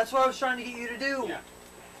though. That's what I was trying to get you to do. Yeah.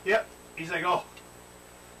 Yep. He's like, oh,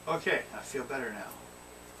 okay, I feel better now.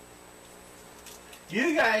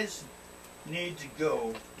 You guys need to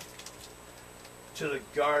go to the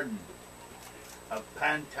garden of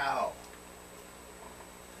Pantao.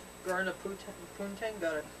 Garna Puntang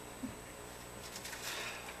got it.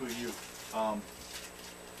 Who you,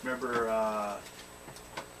 remember, in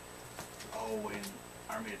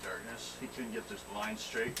Army of Darkness, he couldn't get this line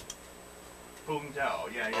straight.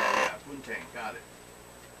 Pungtao, yeah, Puntang, got it.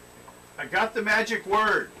 I got the magic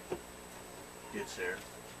word. Gets there.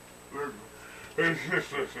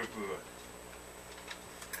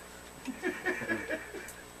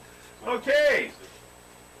 Okay.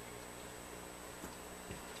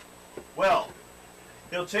 Well,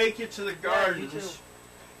 he'll take you to the Yeah, you gardens, too.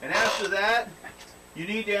 and after that, you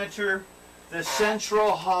need to enter the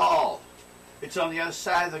central hall. It's on the other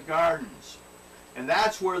side of the gardens, and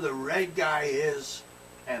that's where the red guy is,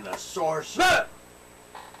 and the sorcerer,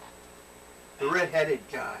 the red-headed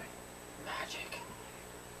guy. Magic.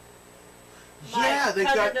 Yeah, My they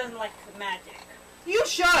cousin got doesn't like magic. You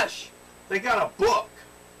shush! they got a book.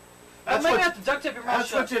 I That's might what have to duct tape your mouth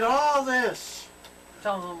that's what shut. did all this.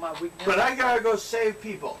 Telling them my weakness. But I gotta go save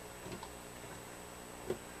people.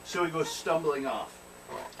 So he goes stumbling off.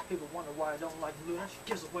 People wonder why I don't like Luna. She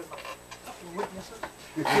gives away my fucking weaknesses.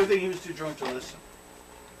 Good thing he was too drunk to listen.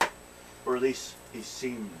 Or at least he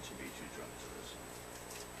seemed to be too drunk to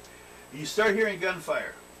listen. You start hearing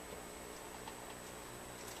gunfire.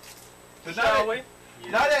 But Shall we?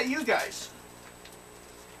 not at you guys.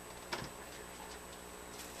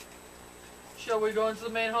 Shall we go into the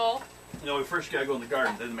main hall? No, we first gotta go in the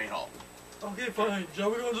garden, then the main hall. Okay, fine.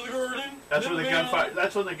 Shall we go into the garden? That's Then where the main hall? gunfire.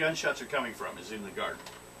 That's where the gunshots are coming from. Is in the garden.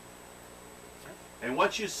 And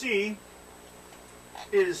what you see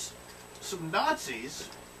is some Nazis,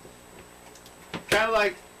 kind of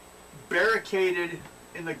like barricaded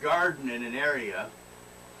in the garden in an area,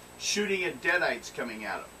 shooting at deadites coming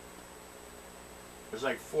at them. There's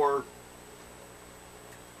like 4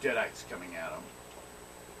 deadites coming at them.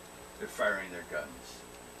 They're firing their guns.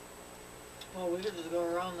 Well, we could just go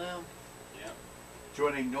around them. Yeah. Do you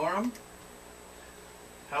want to ignore them?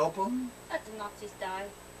 Help them? Let the Nazis die.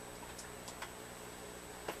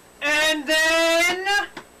 And then...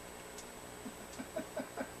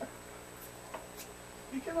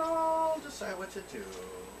 You can all decide what to do.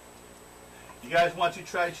 You guys want to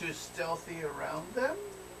try to stealthy around them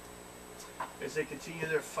as they continue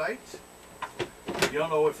their fight? You don't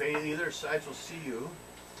know if either sides will see you.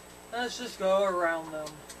 Let's just go around them.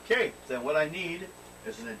 Okay, then what I need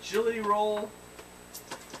is an agility roll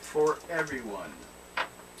for everyone.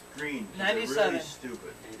 Green, 'cause they're 97. really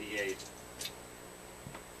stupid. 88.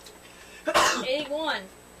 81.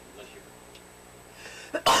 Unless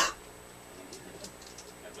God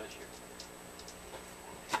bless you.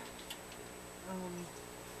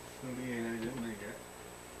 38, I didn't make it.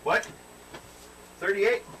 What?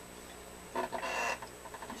 38? You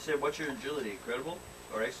said what's your agility? Incredible?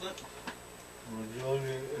 Or excellent? My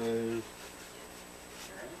agility is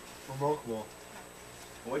remarkable.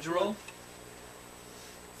 What'd you roll?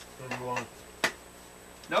 31.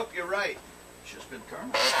 Nope, you're right. Should have been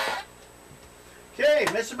karma. Okay,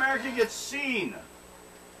 Miss America gets seen.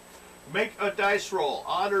 Make a dice roll,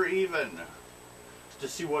 odd or even, to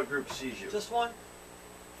see what group sees you. Just one?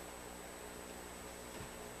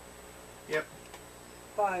 Yep.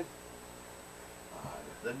 5.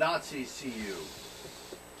 The Nazis see you.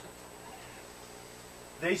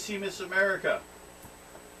 They see Miss America.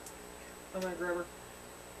 I'm gonna grab her.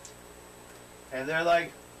 And they're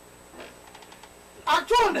like,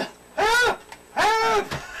 Achtung! Help!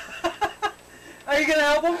 Help! Are you gonna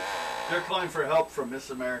help him? They're calling for help from Miss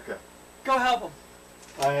America. Go help him.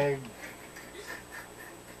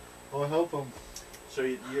 I'll help him. So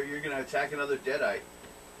you're going to attack another Deadite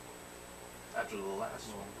after the last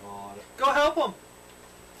one. Oh God. Go help him.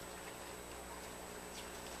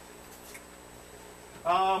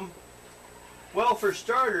 Well, for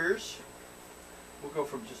starters, we'll go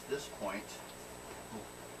from just this point.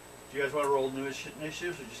 Do you guys want to roll new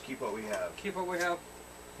initiatives or just keep what we have? Keep what we have.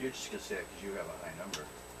 You're just going to say it because you have a high number.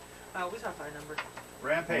 I always have high number.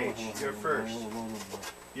 Rampage, you're first.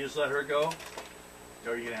 You just let her go?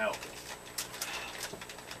 Or are you going to help?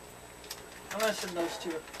 I'm gonna send those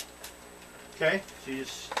two. Okay, so you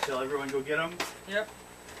just tell everyone go get them, Yep.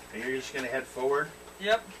 and you're just going to head forward.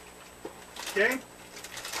 Yep. Okay?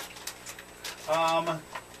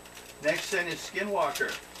 Next then is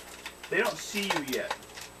Skinwalker. They don't see you yet.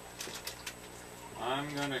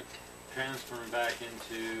 I'm gonna transfer him back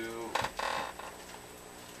into.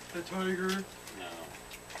 The tiger. No.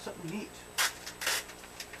 Something neat.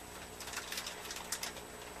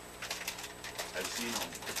 I've seen him.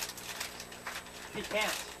 He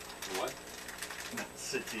can't. What?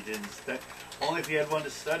 Since he didn't study. Only if he had one to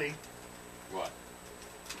study. What?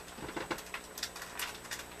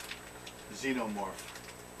 Xenomorph.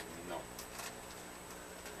 No.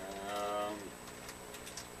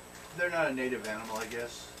 They're not a native animal, I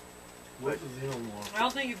guess. What's the xenomorph? I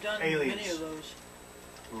don't think you've done Aliens. many of those.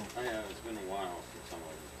 I have. It's been a while since some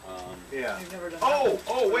of them. Yeah. You've never done Oh, that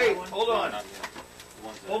oh, wait, one? hold on. Not yet. The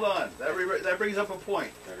ones that- Hold on. That brings up a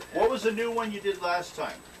point. What was the new one you did last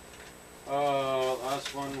time?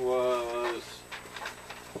 Last one was.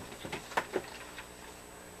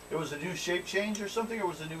 It was a new shape change or something, or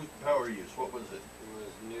was it a new power use? What was it? It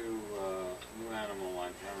was new animal. I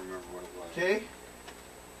can't remember what it was. Okay.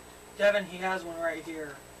 Devin, he has one right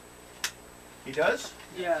here. He does?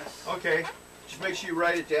 Yes. Okay. Just make sure you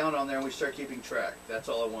write it down on there and we start keeping track. That's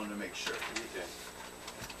all I wanted to make sure.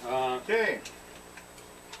 Okay. Okay.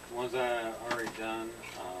 The ones I already done.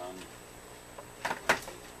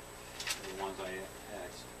 The ones I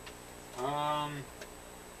asked.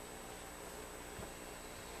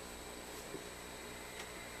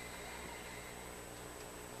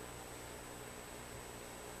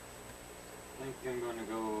 I think I'm going to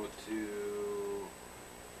go to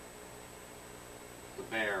the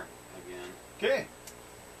bear again. Okay.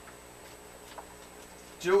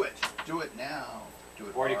 Do it. Do it now. Do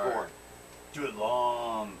it 44. hard. Do it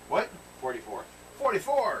long. What? 44.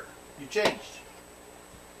 44. You changed.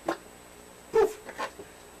 Poof.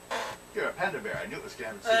 You're a panda bear. I knew it was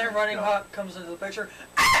going to And then Running no. Hawk comes into the picture.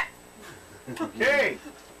 Okay.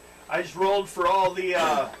 I just rolled for all the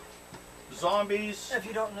zombies If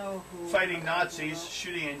you don't know who fighting Nazis,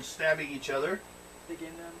 shooting and stabbing each other. the game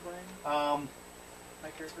that I'm playing, my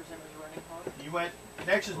character's name is Running Hawk. You went.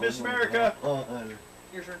 Next is Miss America.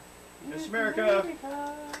 Your turn. Miss America.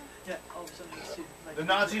 Yeah, all of a sudden these two. my The character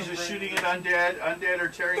Nazis are comes shooting running. at undead. Undead are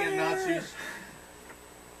tearing at Nazis.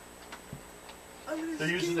 I'm gonna They're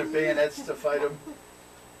using skin their you. bayonets to fight them.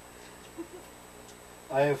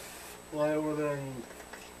 I fly over there and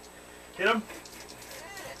Hit them.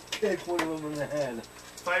 kick one of them in the head.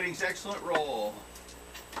 Fighting's excellent roll.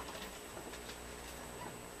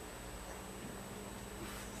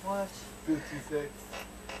 What? 56.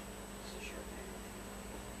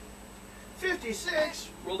 56.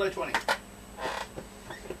 Roll die 20.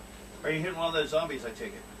 Are you hitting one of those zombies? I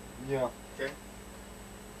take it. Yeah. Okay.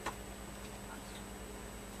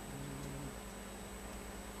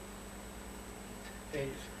 Eight.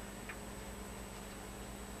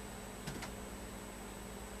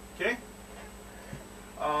 Okay.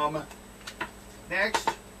 Next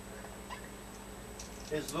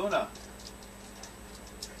is Luna.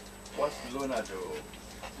 What's Luna do?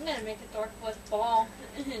 I'm gonna make a dark wood ball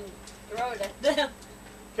and throw it at them.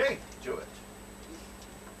 Okay, do it.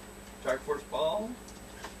 Dark Force Ball.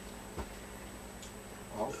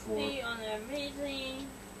 All four. See on the amazing.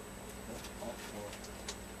 All four.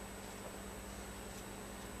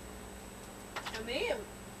 I mean,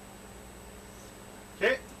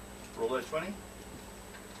 Okay, roll that 20.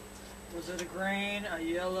 Was it a green, a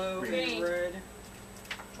yellow, Green. a red?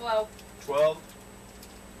 12. 12.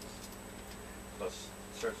 Plus,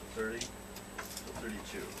 starts with 30. So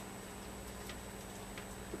 32.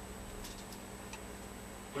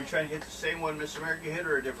 We trying to hit the same one Miss America hit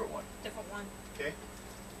or a different one? Different one. Okay.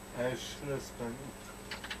 I should have spent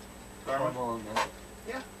Karma? time on that.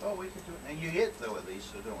 Yeah, oh, we can do it. And you hit, though, at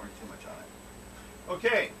least, so don't worry too much on it.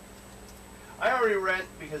 Okay. I already ran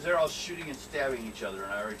because they're all shooting and stabbing each other,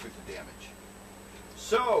 and I already took the damage.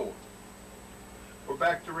 So, we're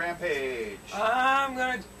back to Rampage. I'm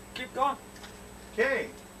gonna keep going. Okay.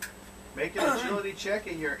 Make an agility check,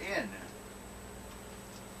 and you're in.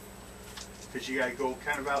 Because you got to go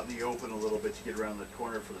kind of out in the open a little bit to get around the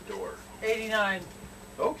corner for the door. 89.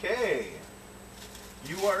 Okay.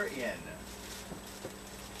 You are in.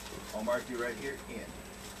 I'll mark you right here, in.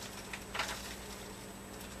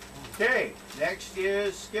 Okay, next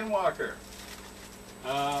is Skinwalker.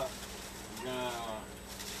 I'm gonna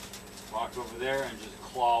walk over there and just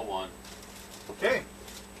claw one. Okay,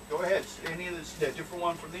 go ahead. Any of this, a different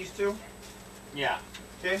one from these two? Yeah.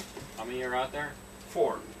 Okay, How many are out there?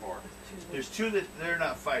 4. 4. There's 2 that they're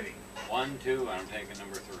not fighting. 1, 2, I'm taking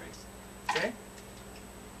number 3. Okay?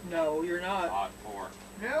 No, you're not. Odd 4.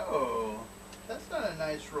 No, that's not a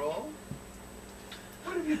nice roll.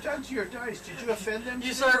 What have you done to your dice? Did you offend them?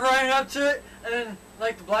 You start running up to it, and then,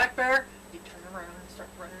 like the black bear, you turn around and start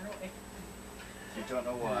running away. You don't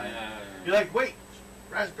know why. You're like, wait,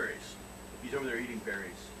 raspberries. He's over there eating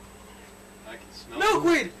berries. I can smell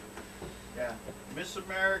Milkweed! Yeah. Miss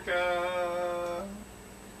America.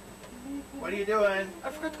 What are you doing? I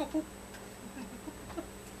forgot to go poop.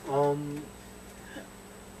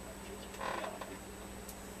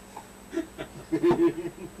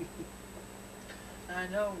 I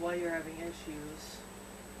know why you're having issues.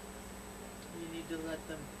 You need to let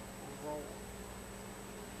them roll.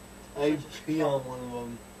 I pee on one of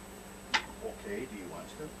them. Okay, do you want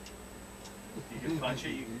to? You can punch it,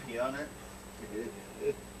 you can pee on it.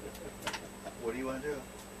 What do you want to do?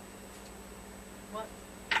 What?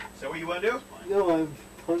 Is that what you want to do? No, I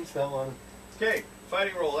punched that one. Okay,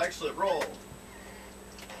 fighting roll, excellent roll.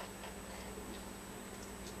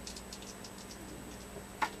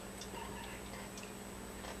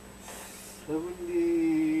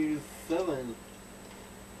 $77.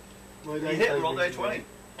 My You dice hit, have roll die been 20.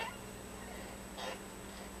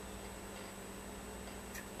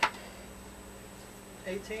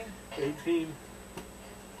 18? 18.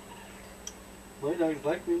 My dice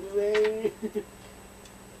like me today.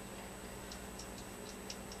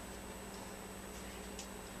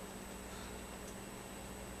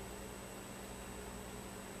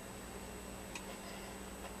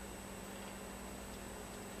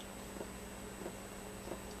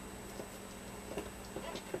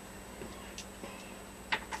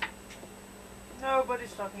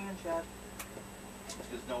 Nobody's talking in chat.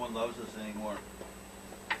 Because no one loves us anymore.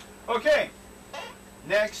 Okay,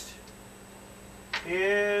 next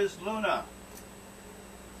is Luna.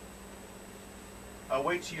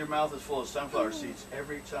 Wait till your mouth is full of sunflower seeds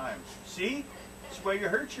every time. See? That's why you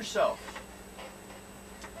hurt yourself.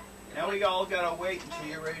 Now we all gotta wait until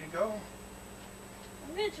you're ready to go.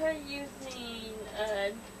 I'm gonna try using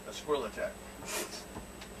A squirrel attack.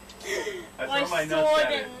 I my throw my nuts sword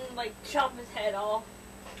at it. and like chop his head off.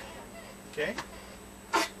 Okay?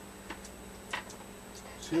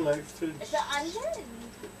 She likes to. It's an undead.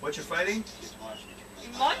 What you're fighting? Just watching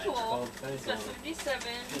it. Module. Oh, thank It's got God. 77.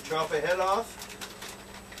 You chop a head off?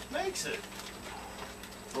 Makes it.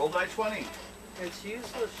 Roll die 20. It's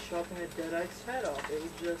useless chopping a deadites head off. It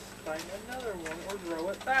would just find another one or throw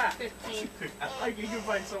it back. 15. I like you can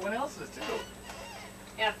find someone else's too.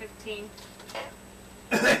 Yeah, 15.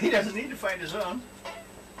 He doesn't need to find his own.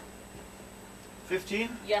 15?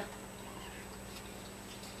 Yeah.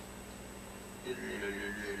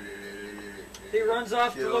 He runs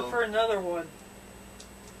off to Kill. look for another one.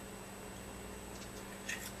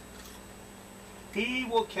 He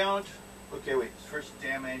will count. Okay, wait. First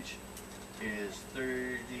damage is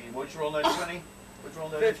 30. What'd you roll that 20? What'd you roll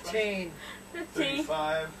that 20? 15. 15.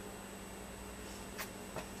 35.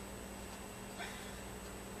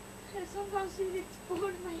 Sometimes it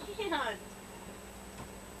exploded my hand.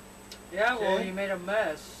 Yeah, well, Okay. you made a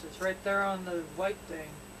mess. It's right there on the white thing.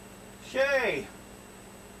 Okay.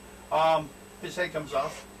 His head comes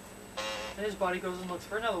off. And his body goes and looks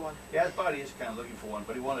for another one. Yeah, his body is kind of looking for one,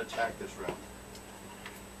 but he won't attack this round.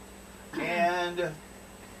 And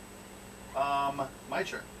my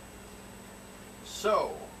turn.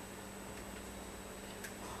 So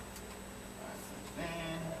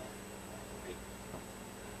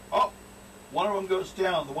oh, one of them goes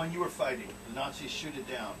down. The one you were fighting. The Nazis shoot it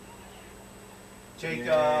down. Take Yay.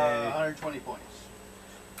 120 points.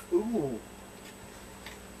 Ooh.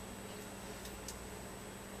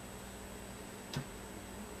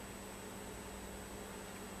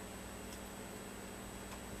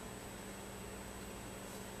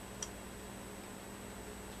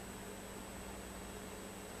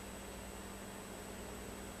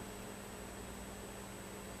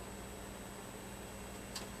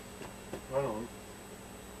 Right on.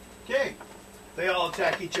 Okay, they all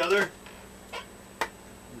attack each other.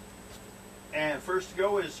 And first to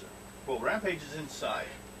go is, well, Rampage is inside.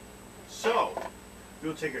 So,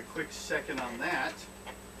 we'll take a quick second on that.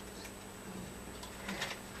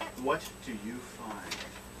 What do you find?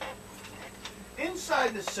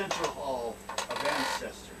 Inside the central hall of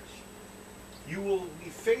ancestors, you will be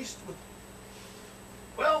faced with,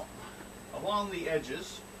 well, along the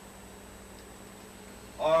edges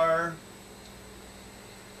are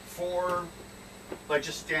four, like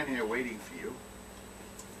just standing there waiting for you,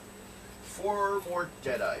 4 more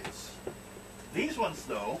Deadites. These ones,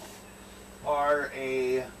 though, are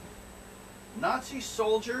a Nazi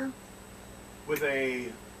soldier with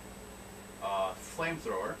a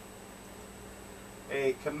flamethrower,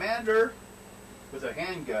 a commander with a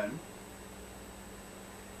handgun,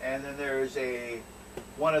 and then there's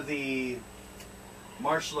one of the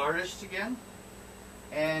martial artists again,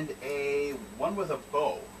 and one with a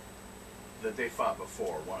bow that they fought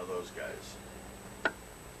before, one of those guys.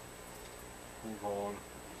 Move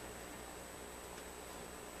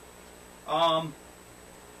on.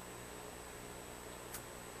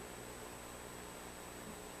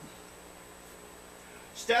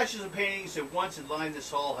 Statues and paintings that once had lined this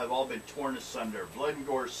hall have all been torn asunder. Blood and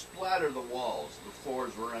gore splatter the walls. The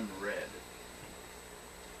floors were unread.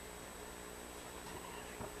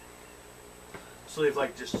 So they've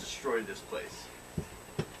like just destroyed this place.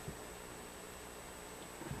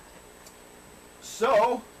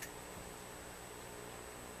 So,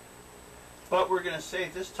 but we're going to say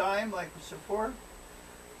this time, like we said before,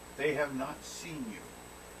 they have not seen you.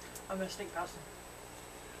 I'm gonna sneak past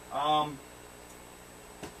him.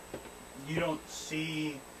 You don't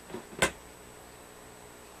see.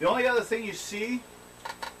 The only other thing you see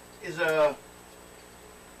is a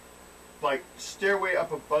like stairway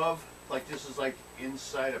up above. Like this is like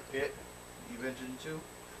inside a pit you've entered into.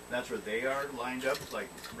 That's where they are lined up, like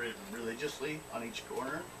religiously on each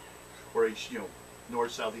corner, or each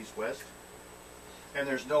north, south, east, west. And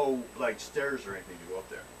there's no like stairs or anything to go up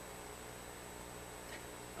there.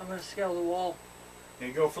 I'm gonna scale the wall.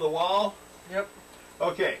 You go for the wall. Yep.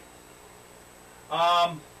 Okay.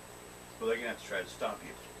 Well, they're gonna have to try to stop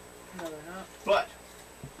you. No, they're not. But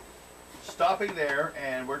stopping there,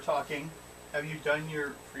 and we're talking. Have you done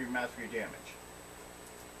your math for your damage?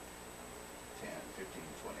 10, 15,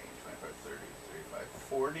 20, 25, 30, 35,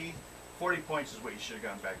 40. 40 points is what you should have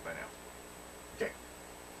gotten back by now. Okay.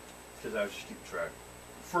 Because I was just keeping track.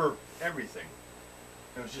 For everything.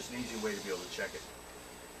 It was just an easy way to be able to check it.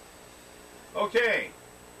 Okay.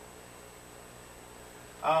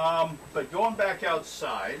 But going back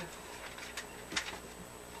outside,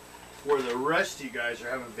 where the rest of you guys are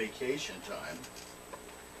having vacation time.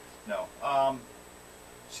 No.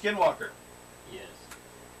 Skinwalker. Yes.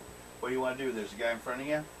 What do you want to do? There's a guy in front of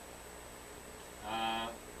you.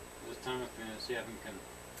 This time I'm going to see if I can.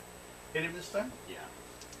 Hit him this time? Yeah.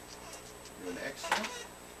 Do an excellent.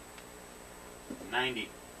 90.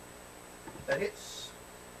 That hits.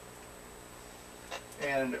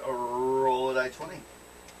 And a roll a die 20.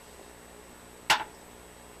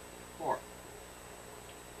 4.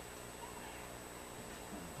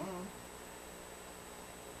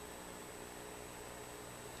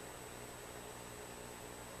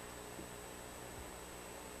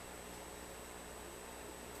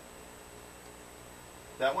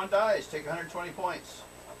 That one dies. Take 120 points.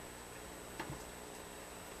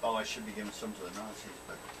 Oh, I should be giving some to the Nazis,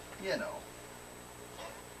 but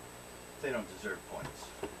they don't deserve points.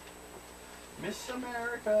 Miss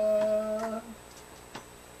America.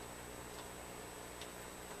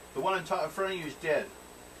 The one in front of you is dead.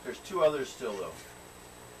 There's 2 others still, though,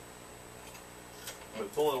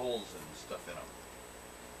 with bullet holes and stuff in them.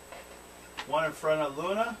 One in front of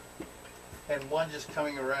Luna, and one just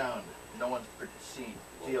coming around. No one's seen.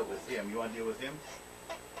 Deal with him. You want to deal with him?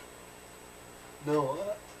 No,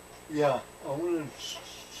 Yeah, I'm gonna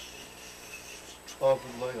chop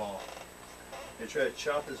his leg off. You try to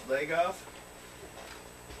chop his leg off?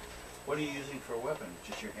 What are you using for a weapon?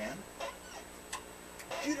 Just your hand?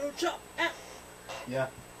 Judo chop. Ah. Yeah.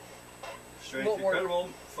 Strength Won't work. incredible.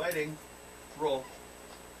 Fighting. Roll.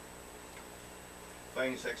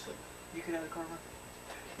 Fighting is excellent. You can have the karma.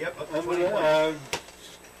 Yep, up to I'm 20 gonna points.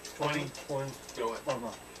 add 20. 20 points. Do it. Oh,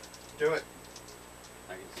 no. Do it.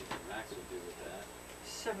 I can see what Max would do with that.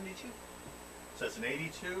 72. So that's an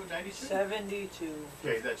 82, 92? 72.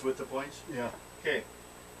 Okay, that's with the points? Yeah. Okay.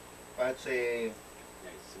 I'd say Yeah, I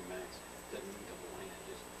can see Max doesn't need double land,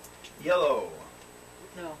 just yellow.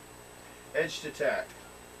 No. Edged attack.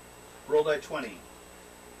 Roll die 20.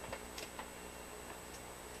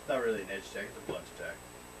 Not really an edge attack, it's a blunt attack.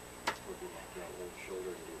 would be like your old shoulder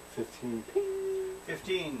and do 15.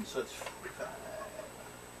 15, so it's 45.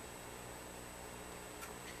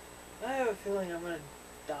 I have a feeling I'm gonna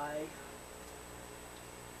die.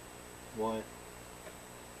 Why?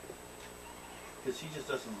 Because he just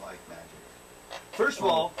doesn't like magic. First of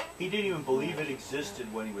all, he didn't even believe it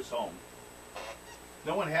existed when he was home.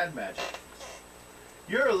 No one had magic.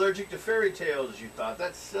 You're allergic to fairy tales, you thought.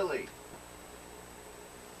 That's silly.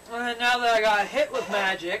 And then now that I got hit with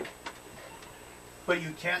magic, But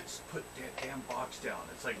you can't put that damn box down.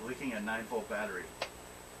 It's like licking a 9-volt battery.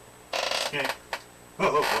 Okay.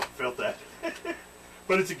 Oh, felt that.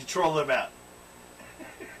 But it's a control amount.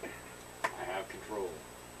 I have control.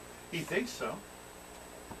 He thinks so.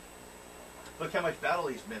 Look how much battle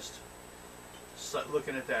he's missed.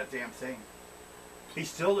 Looking at that damn thing. He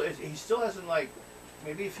still hasn't, like,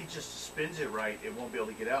 maybe if he just spins it right, it won't be able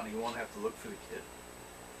to get out and he won't have to look for the kid.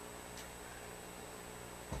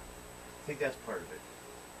 I think that's part of it.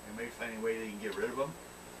 And maybe find a way that you can get rid of him.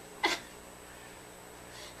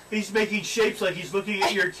 He's making shapes like he's looking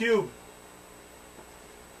at your cube.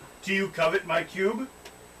 Do you covet my cube?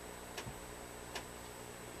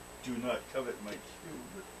 Do not covet my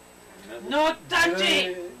cube. no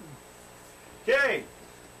touchy! Okay,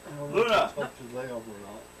 I don't know Luna. if I chopped his leg off or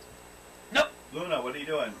not. Nope. Luna, what are you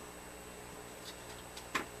doing?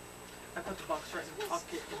 I put the box right in the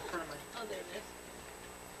pocket in front of me. Oh, there it is.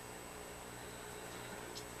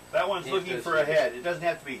 That one's Can't looking touch for a his. head. It doesn't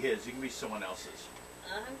have to be his. It can be someone else's.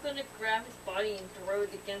 I'm gonna grab his body and throw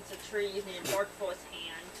it against a tree using a Dark Force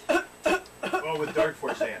hand. Oh, with Dark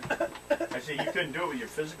Force hand. I say you couldn't do it with your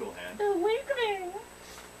physical hand. The weakling!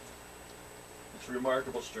 It's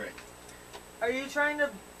remarkable strength. Are you trying to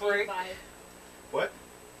break? 85. What?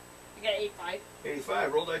 I got 85.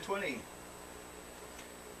 85. Roll die 20.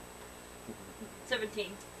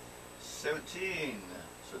 17. 17.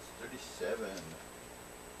 So it's 37.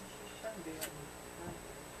 Shouldn't be on-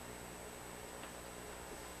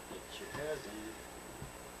 Get your head in.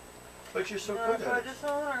 But you're so No, good if at I it.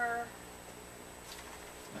 dishonor.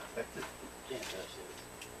 Can't touch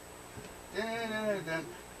this. Dun, dun,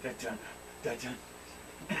 dun, dun,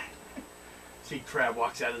 dun. See, Crab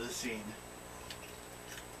walks out of the scene.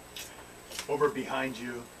 Over behind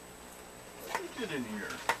you. Get in here.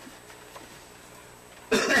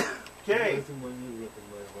 Okay. I think my knee ripping,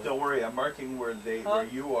 by the way. Don't worry, I'm marking where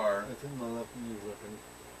you are I think my left knee ripping.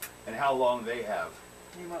 and how long they have.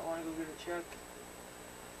 You might want to go get a check.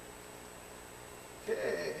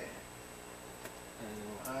 Okay.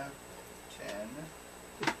 I 5,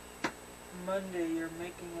 10. Monday, you're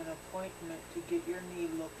making an appointment to get your knee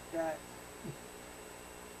looked at.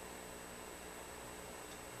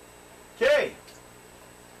 Okay.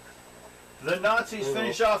 The Nazis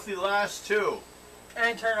finish off the last two.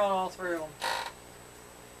 And turn on all three of them.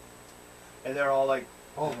 And they're all like,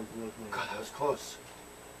 know. oh, God, that was close.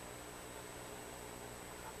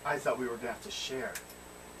 I thought we were going to have to share.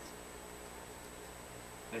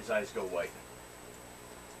 And his eyes go white.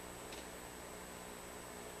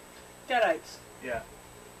 Deadites. Yeah.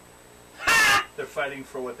 They're fighting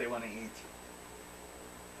for what they want to eat.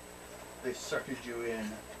 They suckered you in.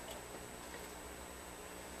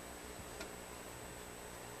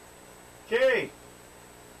 Okay.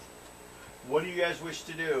 What do you guys wish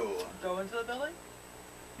to do? Go into the building?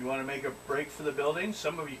 You want to make a break for the building?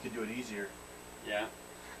 Some of you could do it easier. Yeah.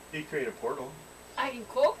 You create a portal. I can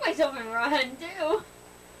cloak myself and run too.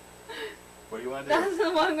 What do you want to do? That's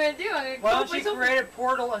what I'm gonna do. I'm gonna Why cloak don't you myself. create a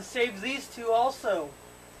portal and save these two also?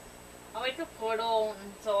 I'll make a portal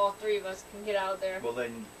so all three of us can get out of there. Well,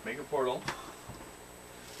 then make a portal.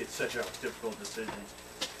 It's such a difficult decision.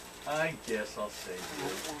 I guess I'll save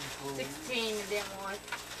you. 16, you damn one.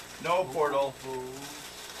 No portal.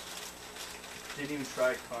 Didn't even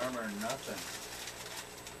try karma or nothing.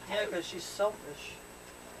 Yeah, because she's selfish.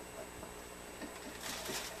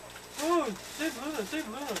 Ooh, save Luna, save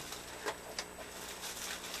Luna.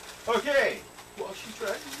 Okay. Well, she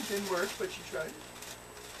tried. It didn't work, but she tried.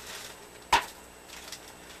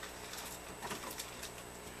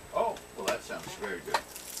 Oh, well, that sounds very good.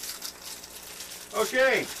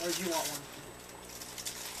 Okay. Or do you want one?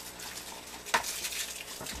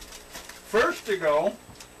 First to go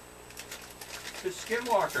is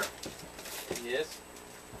Skinwalker. Yes.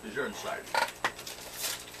 Because you're inside.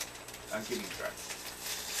 I'm keeping track.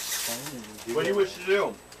 Fine. What do you wish to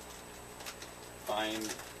do?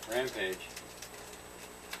 Find Rampage.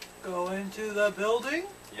 Go into the building?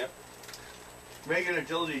 Yep. Make an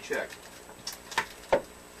agility check.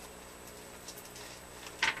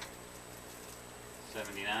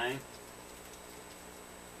 79.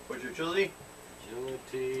 What's your agility?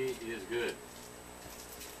 Agility is good.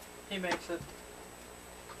 He makes it.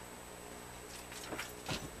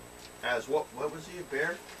 As what was he, a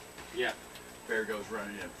bear? Yeah. Bear goes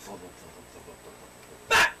running in.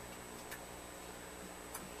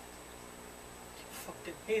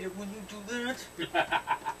 Fucking hate it when you do that.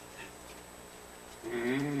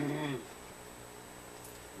 Remember?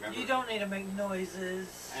 You don't need to make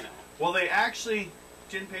noises. I know. Well, they actually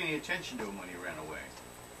didn't pay any attention to him when he ran away.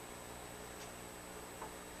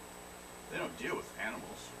 They don't deal with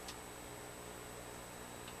animals.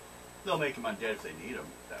 They'll make him undead if they need him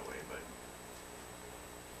that way, but...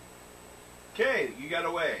 Okay, you got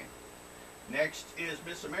away. Next is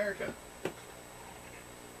Miss America.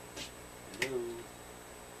 Hello.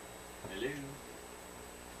 Hello.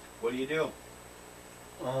 What do you do?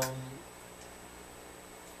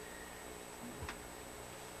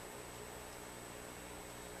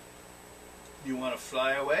 You want to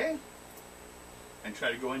fly away and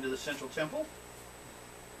try to go into the central temple?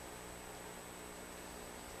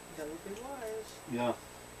 That would be wise. Yeah.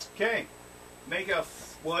 Okay. Make a...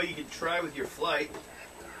 well, you can try with your flight.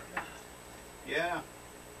 Yeah.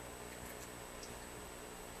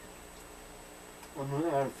 I'm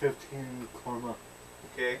gonna add 15 karma.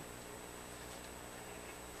 Okay.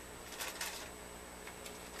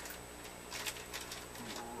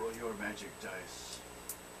 Roll your magic dice.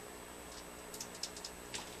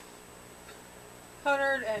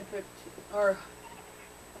 150 or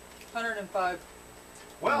 105.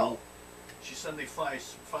 Well, she suddenly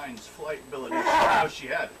finds flight ability she didn't know she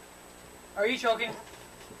had. Are you choking?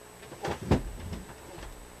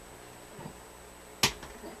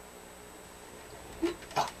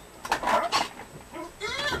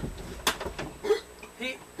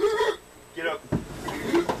 Pete, Get up.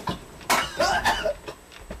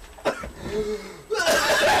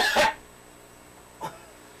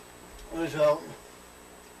 Watch out.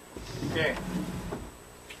 Okay.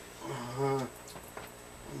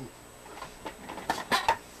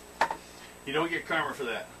 You don't get karma for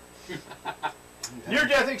that.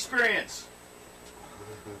 Near-death experience.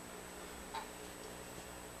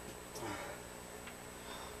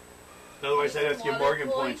 Otherwise, I'd have to give Morgan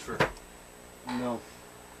points for... No.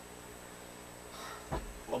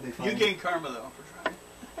 I'll be fine. You gain karma, though, for trying.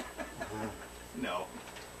 No.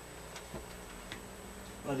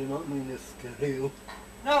 I do not mean to scare you.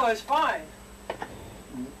 no, it's fine.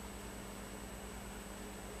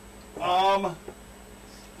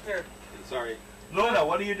 Here. I'm sorry. Luna,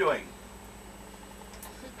 what are you doing?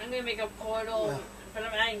 I'm gonna make a portal, but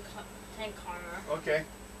I'm adding 10 karma. Okay.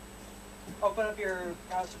 Open up your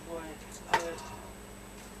passive point.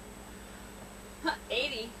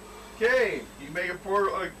 80. Okay, you make a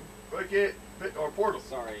portal, okay, or portal.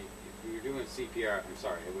 Sorry. If you're doing CPR, I'm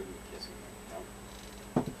sorry. I wouldn't be kissing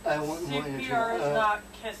you. No. I want more intro. CPR is not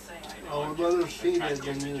kissing. I I know. would rather see trying that to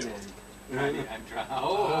than get you the then. joke. I'm trying.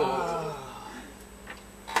 Oh.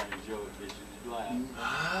 Trying to show a vision to laugh.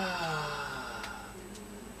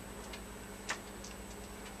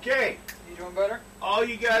 Okay, You doing better? all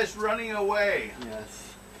you guys running away.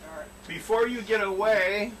 Yes. Alright. Before you get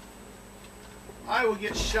away, I will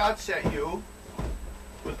get shots at you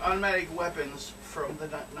with automatic weapons from the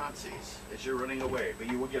Nazis as you're running away, but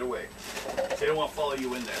you will get away. They don't want to follow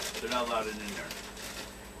you in there. They're not allowed in there.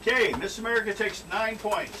 Okay, Miss America takes 9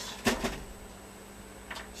 points.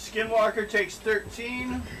 Skinwalker takes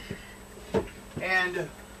 13. And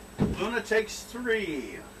Luna takes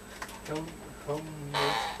 3. How much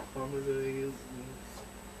karma did I use?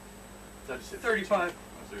 That is it. 35. Oh,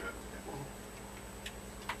 35, okay.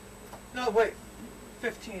 No, wait.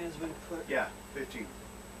 15 is what you put. Yeah, 15.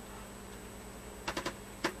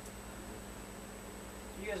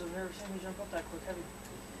 You guys have never seen me jump up that quick, have you?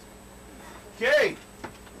 Okay,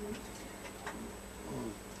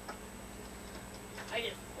 I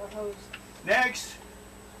get 4 hoes. next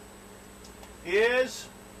is...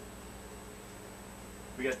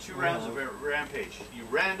 we got 2 rounds of a rampage. You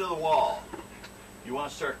ran to the wall. You want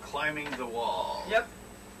to start climbing the wall. Yep.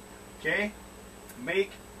 Okay?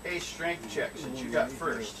 Make a strength check since you got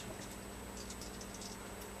first.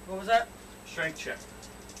 What was that? Strength check.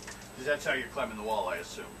 Because that's how you're climbing the wall, I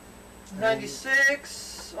assume.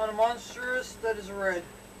 96 on a monstrous. That is a red.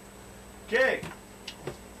 Okay.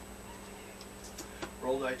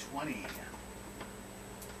 Roll die 20.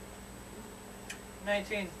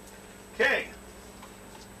 19. Okay.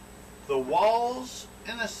 The walls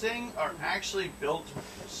in this thing are actually built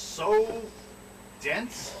so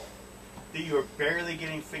dense that you are barely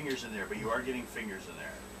getting fingers in there, but you are getting fingers in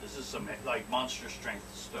there. This is some like monster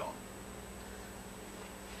strength stone.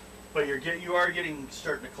 But you are getting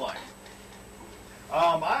starting to climb.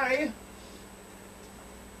 I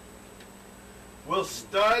will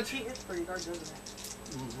start. He hits pretty hard, doesn't it?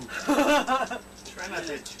 Try not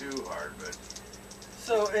to hit too hard, but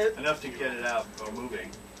So it enough to get it out or moving.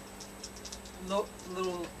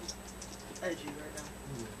 little edgy right now.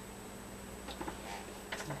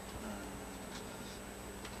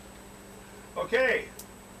 Okay.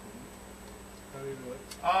 How do you do it?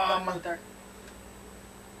 Right there.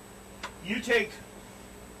 You take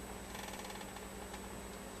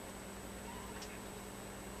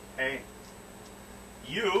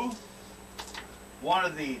one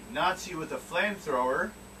of the Nazi with a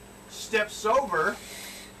flamethrower steps over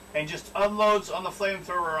and just unloads on the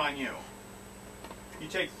flamethrower on you. You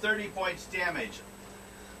take 30 points damage.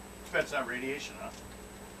 Depends on radiation, huh?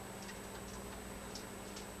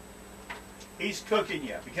 He's cooking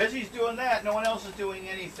you. Because he's doing that, no one else is doing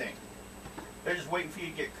anything. They're just waiting for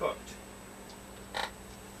you to get cooked.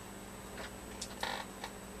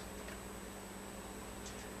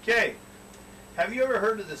 Okay. Have you ever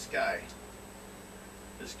heard of this guy?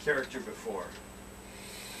 This character before?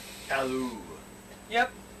 Kalu.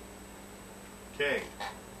 Yep. Okay.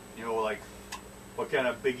 You know, like, what kind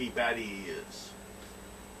of biggie baddie he is.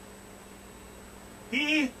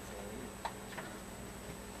 He,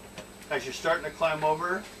 as you're starting to climb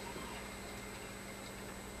over,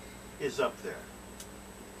 is up there.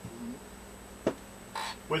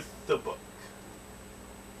 With the book.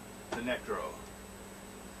 The Necro.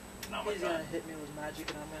 He's gonna hit me with magic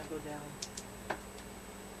and I'm gonna go down.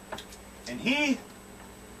 And he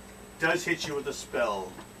does hit you with a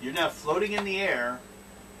spell. You're now floating in the air,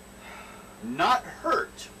 not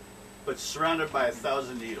hurt, but surrounded by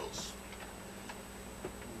 1,000 needles.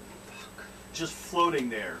 Just floating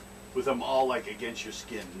there with them all like against your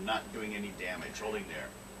skin, not doing any damage, holding there.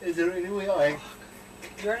 Is there any way I...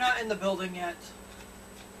 You're not in the building yet.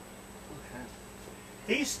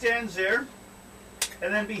 Okay. He stands there,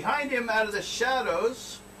 and then behind him, out of the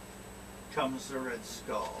shadows, comes the Red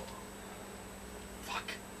Skull. Fuck.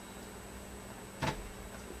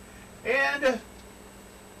 And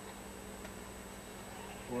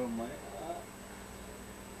Where am I?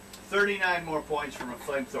 39 more points from a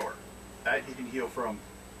flamethrower. That he can heal from.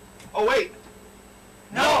 Oh, wait!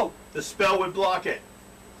 No! The spell would block it.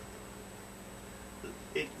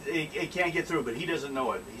 It can't get through, but he doesn't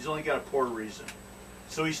know it. He's only got a poor reason.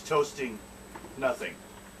 So he's toasting nothing.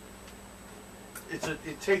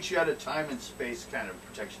 It takes you out of time and space kind of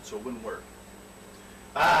protection, so it wouldn't work.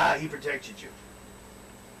 Ah, he protected you.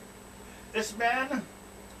 This man,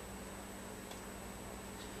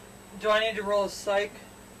 Do I need to roll a psych?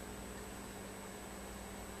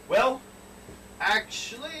 well,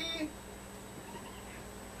 actually,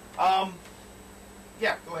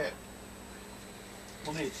 yeah, go ahead.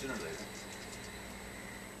 We'll need it sooner or later.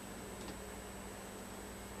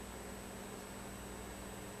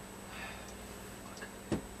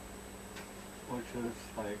 Which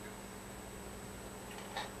is like...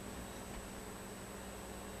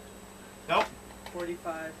 Nope.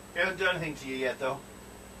 45. Haven't done anything to you yet, though.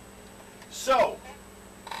 So,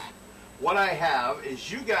 what I have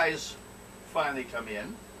is you guys finally come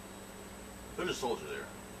in. There's a soldier there.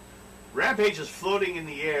 Rampage is floating in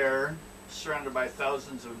the air, surrounded by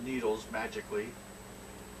thousands of needles magically.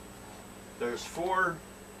 There's 4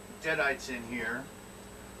 deadites in here.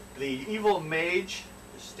 The evil mage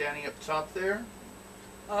is standing up top there.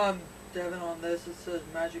 Devin, on this it says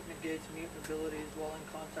magic negates mutant abilities while in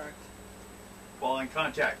contact. While in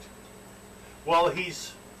contact. Well,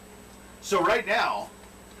 he's... So right now,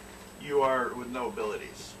 you are with no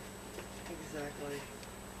abilities. Exactly.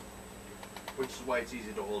 Which is why it's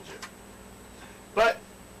easy to hold you. But,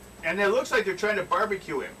 and it looks like they're trying to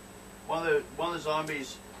barbecue him. One of the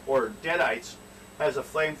zombies, or deadites, has a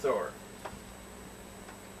flamethrower.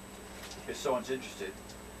 If someone's interested.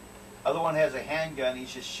 Other one has a handgun.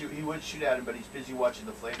 He would shoot at him, but he's busy watching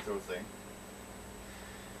the flamethrower thing.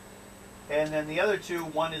 And then the other 2,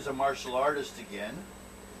 one is a martial artist again.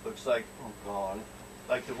 Looks like Oh God.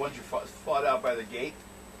 the ones you fought out by the gate,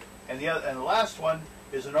 and the last one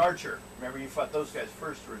is an archer. Remember, you fought those guys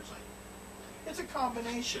first originally. It's a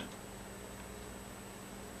combination.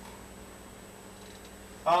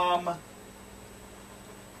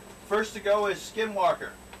 First to go is Skinwalker.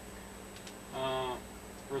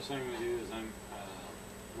 First thing we do is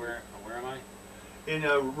where am I? In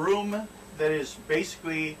a room that is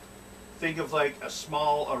basically, think of like a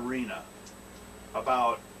small arena,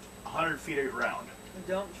 about 100 feet around. And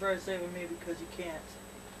don't try saving me because you can't.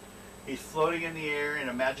 He's floating in the air in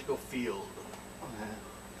a magical field. Okay.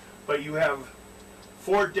 But you have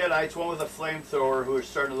 4 deadites, one with a flamethrower, who are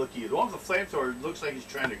starting to look at you. The one with the flamethrower looks like he's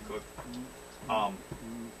trying to cook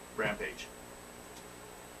Rampage.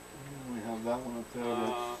 We have that one up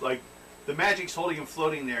there. Like, the magic's holding him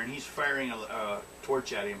floating there, and he's firing a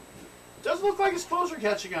torch at him. Doesn't look like his clothes are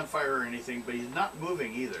catching on fire or anything, but he's not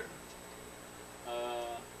moving either.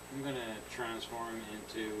 I'm gonna transform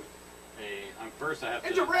into a. First, I have to.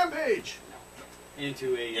 Into Rampage! No,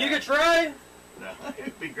 into a. You could try. No,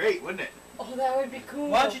 it'd be great, wouldn't it? Oh, that would be cool.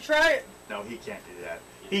 Why don't you try it? No, he can't do that.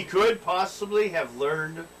 He could possibly have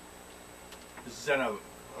learned Xeno,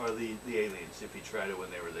 or the aliens, if he tried it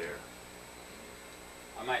when they were there.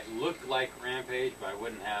 I might look like Rampage, but I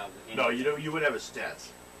wouldn't have. Any No, you don't. You would have his stats.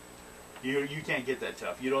 You can't get that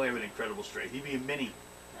tough. You'd only have an incredible strength. He'd be a mini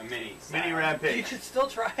mini You Rampage. could still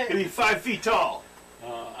try He'd be it. 5 feet tall.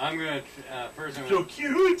 I'm gonna first. I'm So gonna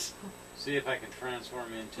cute. see if I can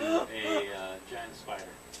transform into a giant spider.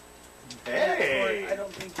 Hey, I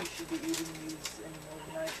don't think you should be eating these anymore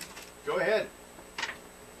tonight. go ahead.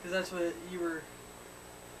 Because that's what you were.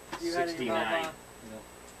 You had in your 69. mouth.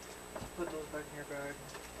 Put those back in your bag.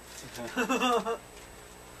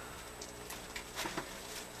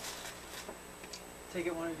 Take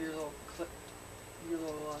it, one of your little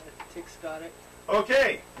ticks got it.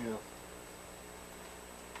 Okay, Yeah.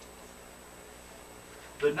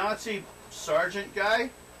 the Nazi sergeant guy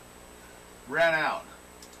ran out.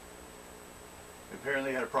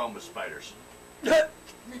 Apparently had a problem with spiders. I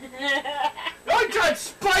got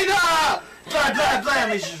spider! Blah, blah, blah,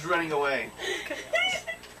 and he's just running away.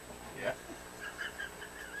 Yeah.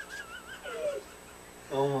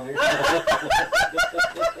 Oh my God.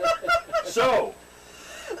 So,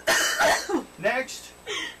 next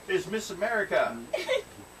is Miss America.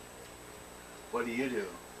 What do you do?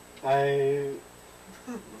 I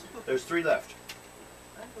There's 3 left.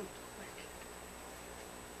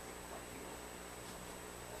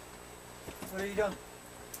 What are you doing?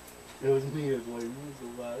 it was me as well. It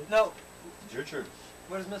was a lot. No. It's your turn.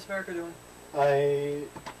 What is Miss America doing? I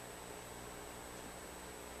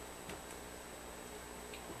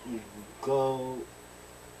go.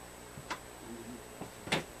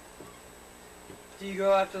 Do you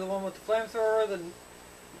go after the one with the flamethrower, the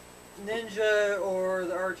ninja, or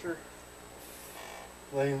the archer?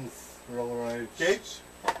 Lanes roll right. Okay.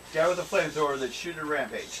 Guy with a flamethrower that's shooting a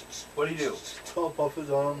Rampage. What do you do? Chop off his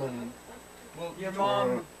arm and. Well, Your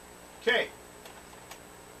mom. Okay.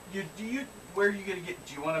 Where are you gonna get?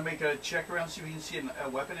 Do you want to make a check around, see if you can see a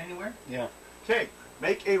weapon anywhere? Yeah. Okay.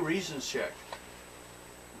 Make a reasons check.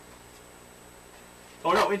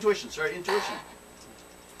 Oh no, intuition. Sorry, intuition.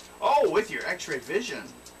 Oh, with your X-ray vision.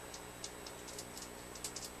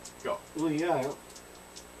 Go. Well, yeah.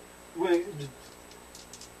 Wait.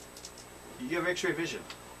 You have X-ray vision.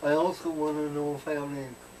 I also want to know if I have any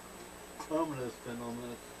commoners been on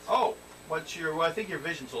that. Oh, what's your? Well, I think your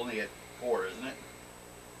vision's only at 4, isn't it?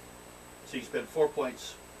 So you spend 4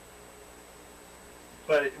 points.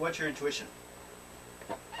 But what's your intuition?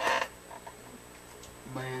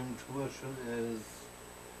 My intuition is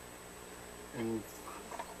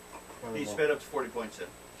incredible. You sped up to 40 points then.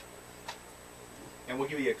 And we'll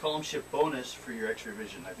give you a column shift bonus for your X-ray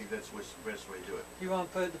vision. I think that's the best way to do it. You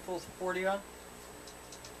want to put the full 40 on?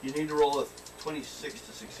 You need to roll a 26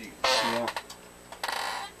 to succeed. Yeah.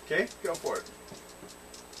 Okay, go for it.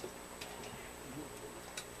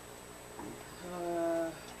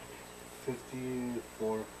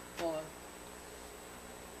 54. Hold on.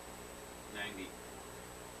 90.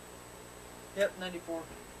 Yep, 94.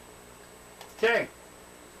 Okay.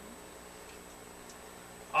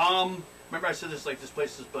 Remember I said this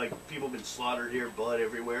place is like people have been slaughtered here, blood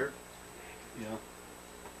everywhere. Yeah.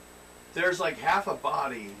 There's like half a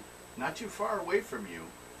body, not too far away from you,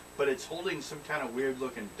 but it's holding some kind of weird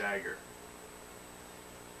looking dagger.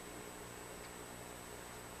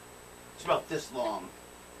 It's about this long.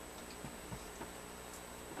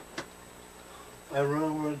 I run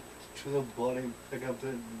over to the body, pick up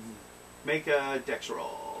the. Make a dex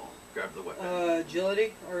roll. Grab the weapon.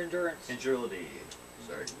 Agility or endurance? Agility.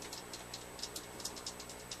 Sorry.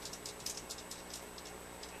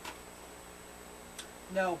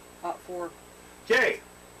 No, not 4. Okay.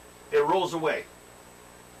 It rolls away.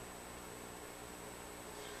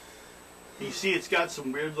 You see it's got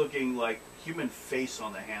some weird looking like human face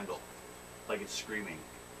on the handle. Like it's screaming.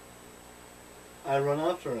 I run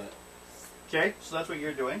after it. Okay, so that's what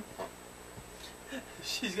you're doing.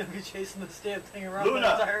 She's gonna be chasing this damn thing around Luna.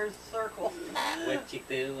 the entire circle. What you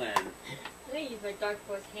doing? I think use my Dark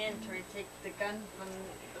Force hand to take the gun from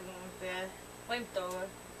the flamethrower.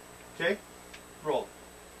 Okay, roll.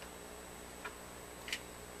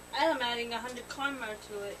 I'm adding 100 karma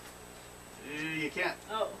to it. You can't.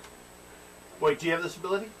 Oh, Wait, do you have this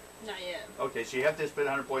ability? not yet. Okay, so you have to spend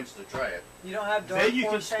 100 points to try it. You don't have dark Then you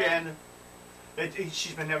can force hand? spend.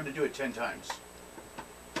 She's been having to do it 10 times.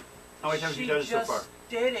 How many times have She you done it so just far?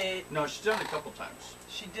 did it. No, she's done it a couple times.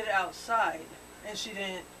 She did it outside, and she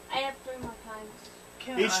didn't. I have 3 more times.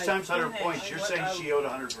 Can Each I time's 100 finish points. You're what saying I- she owed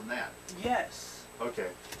 100 from that. Yes. Okay.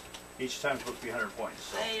 Each time's supposed to be 100 points.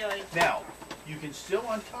 So. I Now, you can still,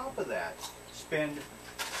 on top of that, spend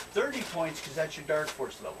 30 points because that's your Dark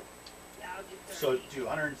Force level. I'll do 30. So do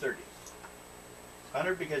 130.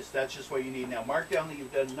 100 because that's just what you need. Now, mark down that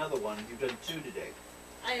you've done another one. You've done 2 today.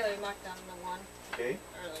 I already marked down the 1 Okay?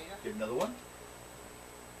 earlier. Get another one.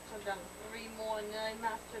 So I've done 3 more and then I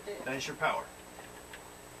mastered it. That's your power.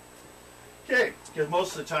 Okay, because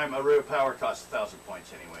most of the time a real power costs 1,000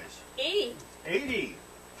 points anyways. 80. 80.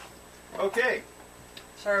 Okay.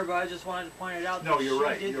 Sorry, but I just wanted to point it out. No, that you're she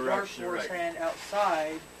right. Did You're the dark actually force right. hand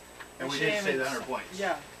outside. And we she didn't say aimed the it- 100 points.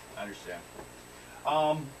 Yeah. I understand.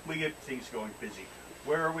 We get things going busy.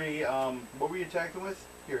 Where are we, what were you attacking with?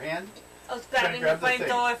 Your hand? I was Try to grabbing the grab the thing.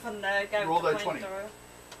 flamethrower from the guy Roll with that the 20. flamethrower.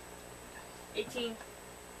 18.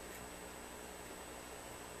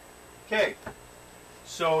 Okay.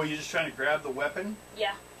 So you're just trying to grab the weapon?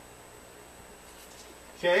 Yeah.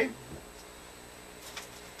 Okay.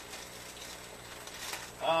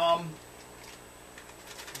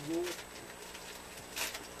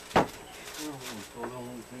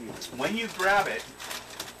 When you grab it,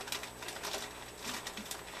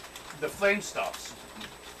 the flame stops,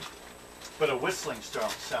 but a whistling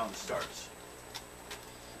sound starts.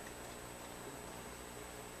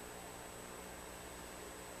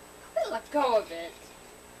 Let go of it.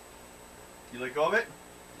 You let go of it?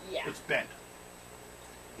 Yeah. It's bent.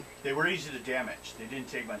 They were easy to damage. They didn't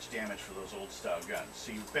take much damage for those old style guns.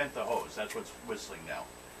 So you bent the hose. That's what's whistling now.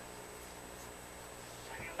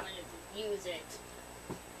 I wanted to use it.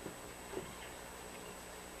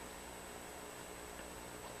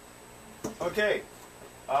 Okay.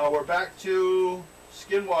 We're back to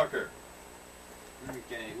Skinwalker.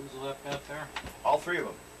 Okay, who's left out there? All 3 of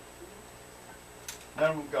them.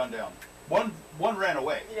 None of them gone down. One ran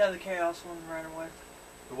away. Yeah, the chaos one ran away.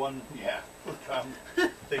 The one, yeah.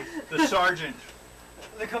 The sergeant,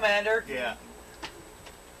 The commander. yeah.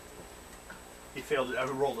 He failed. I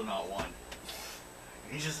rolled a not 1.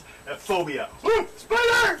 He's just a phobia. Ooh,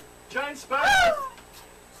 spider! Giant spider!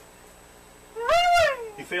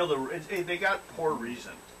 He failed. They got poor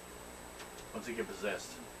reason once they get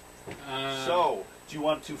possessed. So, do you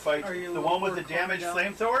want to fight Are you the one with the looking for damaged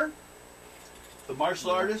calming flamethrower, the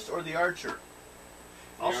martial artist, or the archer?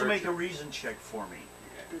 The Also, make a archer. reason check for me.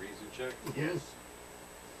 You got a reason check? Yes.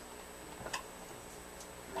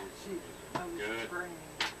 Gee, I was Good. spraying.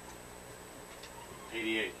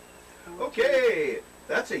 88. Okay,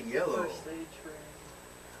 that's a yellow. First stage training.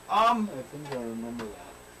 I think I remember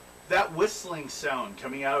that. That whistling sound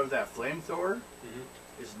coming out of that flamethrower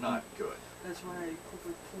Mm-hmm. is not good. That's why I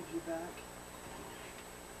quickly pulled you back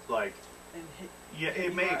Like, and hit. yeah, hit it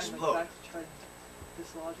you may right in the explode. back to try to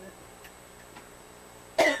dislodge it.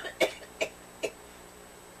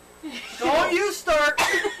 Don't you start!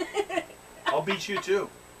 I'll beat you too.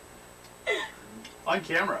 On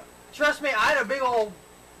camera. Trust me, I had a big old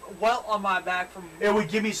welt on my back from. It would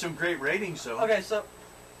give me some great ratings, though. Okay, so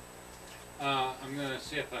I'm gonna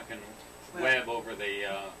see if I can Well, web over the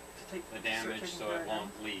to take damage start so taking it care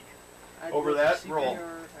won't of leak. that, I'd Over do that, CPR, roll. I'd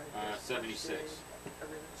do first 76. aid,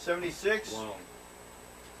 everything. 76. Wow.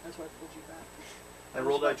 That's why I pulled you back. I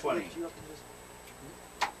rolled was that about to 20. lift you up and just-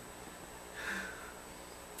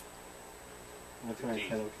 That's when I 15.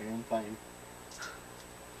 said, okay, I'm fine.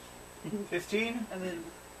 15. And then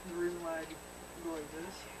the reason why I go like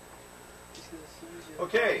this is because as soon as your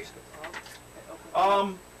Okay. arms go up, it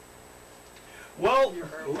opens Well, up your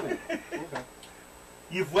Ooh, arm. okay.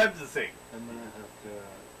 you've webbed the thing. And then I have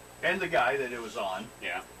And the guy that it was on.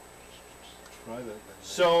 Yeah. to try that. then.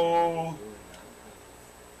 So-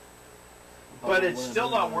 But Oh, it's when still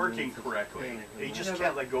I'm not doing working it, correctly. apparently You not. just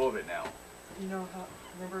can't let go of it now. You know how?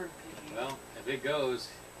 Remember in PE? Well, if it goes,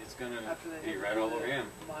 it's It's gonna after they be hit right all over him.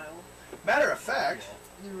 mile. Matter of fact,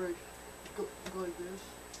 You're like, go like this.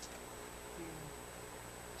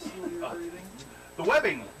 And slow your breathing. the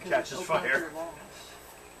webbing 'Cause catches it'll open up fire. your lungs.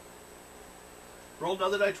 Roll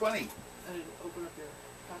another die 20. And it'll open up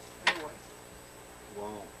your airway.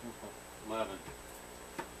 Wow. 11.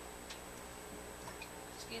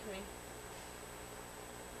 Excuse me.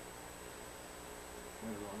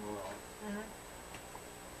 Mm-hmm.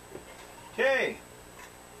 Okay.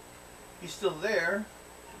 He's still there,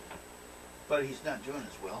 but he's not doing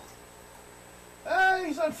as well.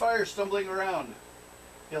 He's on fire, stumbling around.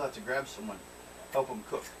 He'll have to grab someone, help him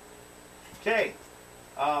cook. Okay.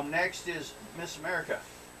 Next is Miss America.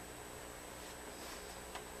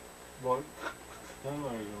 What? There we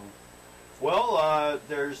go. Well,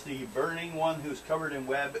 there's the burning one who's covered in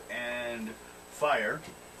web and fire.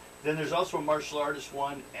 Then there's also a martial artist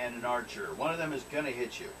one and an archer. One of them is going to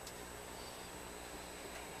hit you. As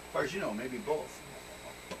far as you know, maybe both.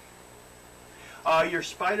 Your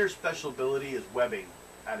spider's special ability is webbing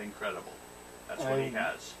at incredible. That's what he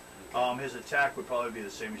has. His attack would probably be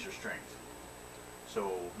the same as your strength.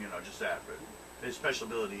 So, you know, just that. But his special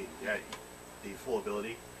ability, the full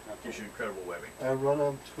ability, gives you incredible webbing. I run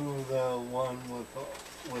up to the one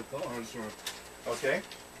with the archer Okay?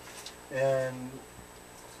 and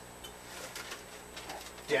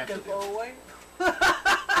Dance Get with him. blow away.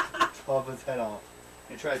 chop his head off.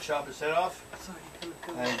 You try to chop his head off? So you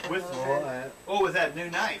can I With- Oh, with that new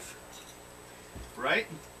knife. Right?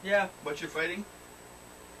 yeah. What you're fighting?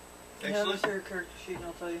 Yeah, Excellent. let's hear your character sheet and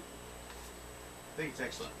I'll tell you. I think it's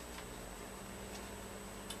excellent.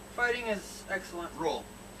 Fighting is excellent. Roll.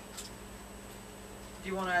 Do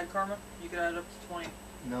you want to add karma? You can add up to 20.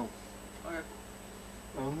 No. Okay.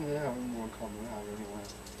 I'm gonna have more coming out anyway.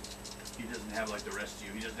 He doesn't have like the rest of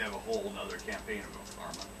you. He doesn't have a whole nother campaign of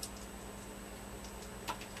karma.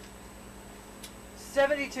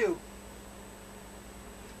 72.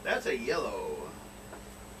 That's a yellow.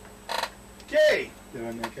 Okay. Did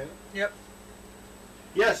I make it? Yep.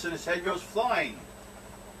 Yes, and his head goes flying.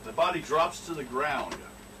 The body drops to the ground.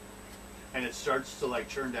 And it starts to like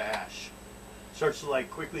turn to ash. Starts to like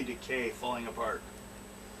quickly decay, falling apart.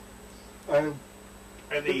 I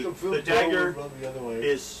And took a few the dagger blows, run the other way.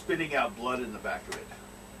 is spitting out blood in the back of it.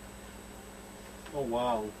 Oh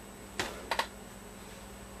wow.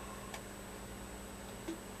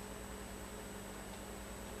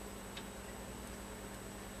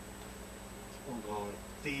 Oh god.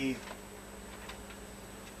 The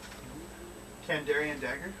Kandarian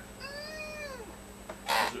dagger?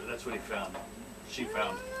 That's what he found. She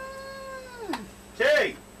found.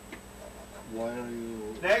 Okay, Why are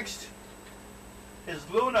you? next is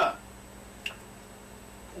Luna.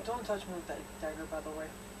 Don't touch me with that dagger, by the way.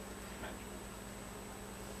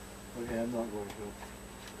 Okay, I'm not going to.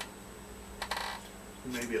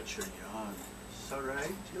 Maybe I'll turn you on. Is that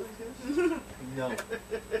right? Do you like this? No.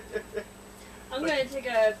 I'm gonna take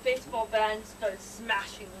a baseball bat and start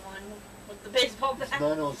smashing one with the baseball It's bat.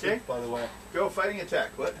 906, Okay. by the way. Go, fighting attack.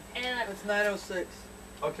 What? And It's 906.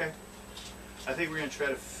 Okay. I think we're going to try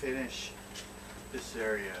to finish this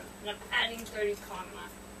area. I'm adding 30 karma.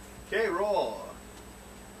 Okay, roll.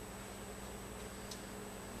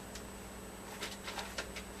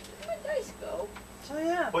 Where'd my dice go? So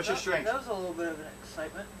yeah. What's your that- strength? That was a little bit of an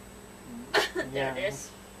excitement. There it is.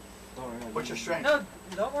 Sorry, I What's your didn't- strength? No,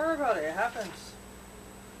 don't worry about it. It happens.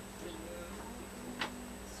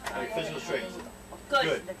 Like physical strength. Good.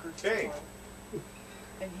 Good. Snickers Okay. toy.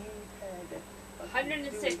 And he had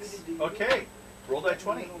 106. Okay, roll die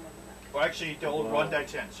 20. Well, actually, don't run die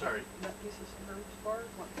 10. Sorry. That piece of cigarette bar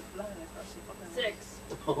went flying across the fucking 6.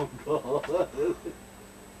 Oh god.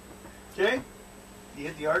 Okay, you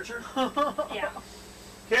hit the archer. Yeah.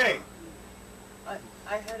 Okay, I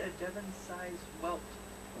had a Devon-sized welt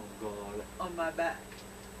Oh god. on my back.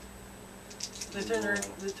 They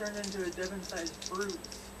turned into a Devon-sized bruise.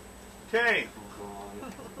 okay.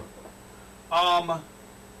 Oh god.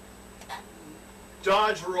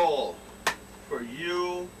 Dodge roll for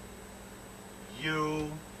you,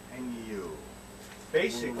 and you.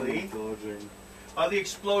 Basically, What are you dodging? the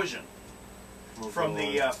explosion Oh from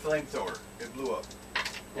the god. flamethrower. It blew up.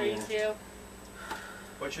 32.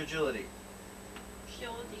 What's your agility?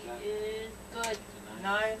 Agility is good.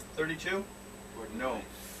 9, 32? No.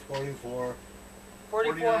 44. 44,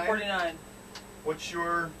 49? 49. What's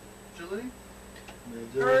your agility?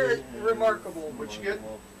 Very remarkable. What you get?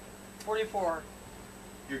 44.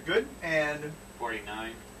 You're good, and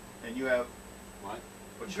 49. you have What?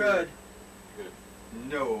 what's Good. Good.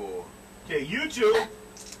 your no. Okay, you two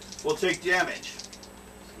will take damage. It's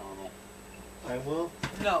normal. I will.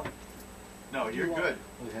 No. No, you're You good.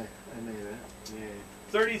 Okay, I made it. Yay.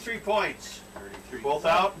 33 points. 33. Both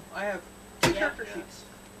out? I have 2 Yeah. character Yeah. sheets.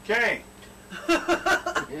 Okay.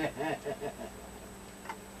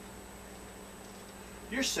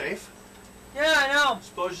 You're safe. Yeah, I know.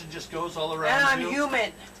 Explosion just goes all around And I'm you.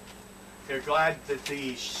 human. You're glad that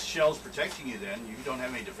the shell's protecting you then. You don't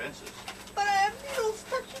have any defenses. But I have needles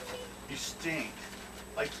touching me. You stink.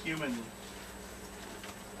 Like human.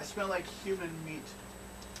 I smell like human meat.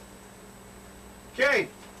 Okay.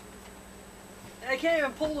 And I can't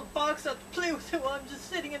even pull the box out to play with it while I'm just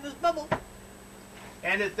sitting in this bubble.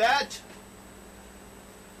 And at that,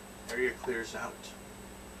 area clears out.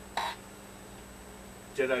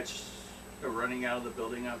 Deadites are running out of the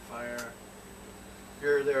building on fire.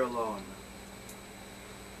 You're there alone.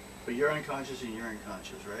 But you're unconscious and you're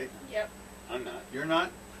unconscious, right? Yep. I'm not. You're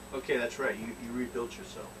not? Okay, that's right. You rebuilt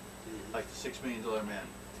yourself. Like the $6 million man.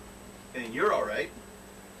 And you're alright.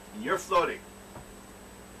 And you're floating.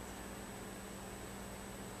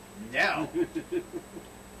 Now,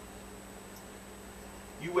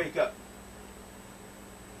 you wake up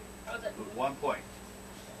How was it? with 1 point.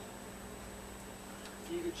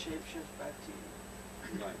 You could shapeshift back to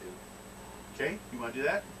you. No, I do. Okay? You want to do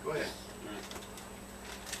that? Go ahead.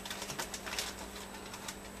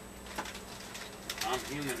 I'm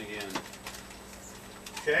human again.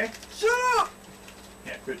 Okay? Shut up!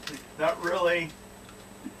 Yeah, good. Not really.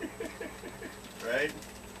 Right?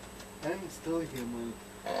 I'm still human.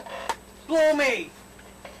 Blow me!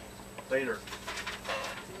 Later.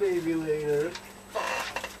 Maybe later.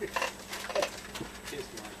 Kiss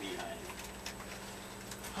my behind.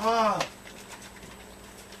 Ah.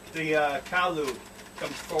 The Kalu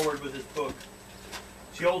comes forward with his book.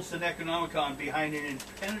 She holds the Necronomicon behind an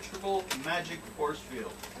impenetrable magic force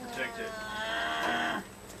field. Protected.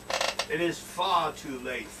 It is far too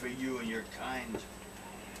late for you and your kind.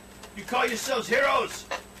 You call yourselves heroes.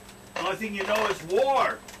 The only thing you know is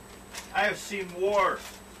war. I have seen war.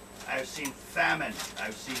 I have seen famine. I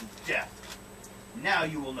have seen death. Now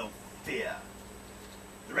you will know fear.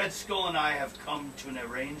 The Red Skull and I have come to an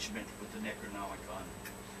arrangement with the Necronomicon.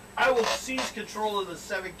 I will seize control of the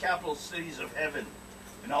 7 capital cities of heaven,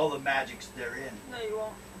 and all the magics therein No, you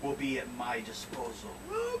won't. will be at my disposal.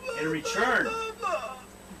 In return,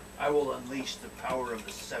 I will unleash the power of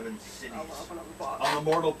the 7 cities I'll open up the box. on the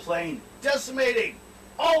mortal plane, decimating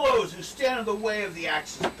all those who stand in the way of the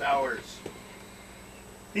Axis powers.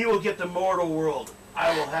 He will get the mortal world.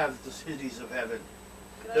 I will have the cities of heaven.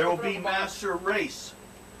 Can I There will open up be the box? master race,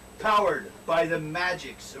 powered by the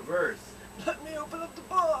magics of Earth, Let me open up the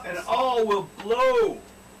box. and all will blow.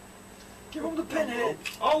 Give him the pinhead.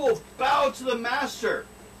 All will bow to the master.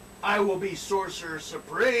 I will be sorcerer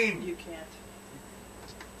supreme. You can't.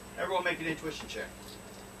 Everyone make an intuition check.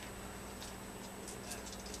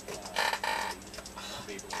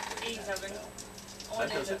 87. That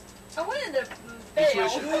does it. I wanted to fail.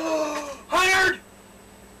 Intuition. 100!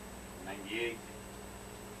 98.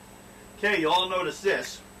 Okay, you all notice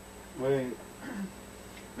this. Wait.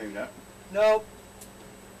 Maybe not. Nope.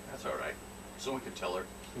 That's all right. Someone could tell her.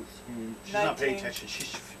 16. She's not paying 19. attention. She's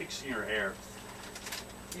fixing her hair.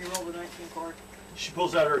 You rolled a 19 card. She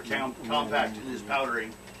pulls out her compact and is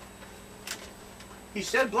powdering. He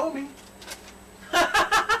said, "Blow me."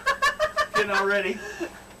 Getting all ready.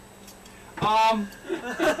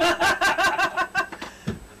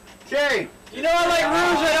 Okay. You know I like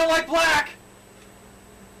rouge, I don't like black!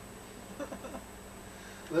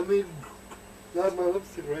 Let me grab my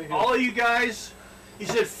lipstick right here. All of you guys, he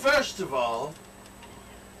said, first of all,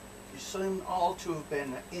 you seem all to have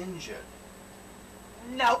been injured.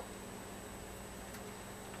 No.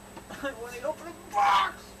 I want to open a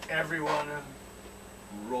box! Everyone,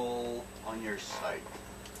 roll on your sight.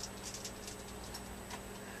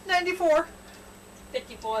 94.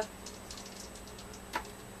 54.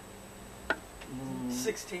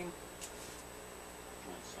 16.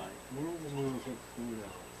 My sight. Where was my food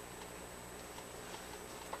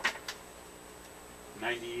at?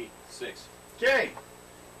 96. Okay.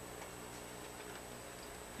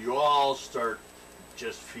 You all start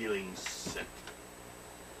just feeling sick.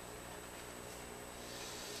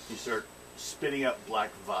 You start spitting up black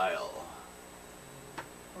bile.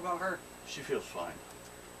 What about her? She feels fine.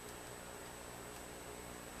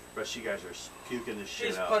 Rest of you guys are puking this shit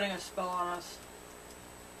She's out. putting a spell on us.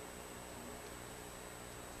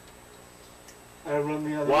 I run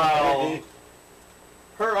the other Wow. way.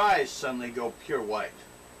 Her eyes suddenly go pure white.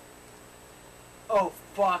 Oh,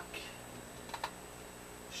 fuck.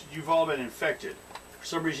 You've all been infected. For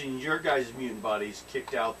some reason, your guys' mutant bodies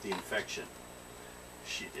kicked out the infection.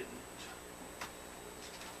 She didn't.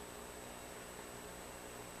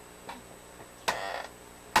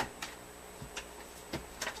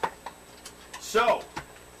 So,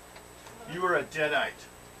 you are a deadite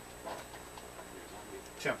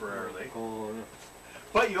temporarily, Oh,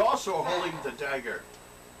 but you also are holding the dagger.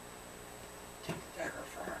 Take the dagger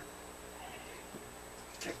from her.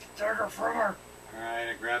 Take the dagger from her. Alright,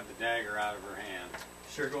 I grabbed the dagger out of her hand.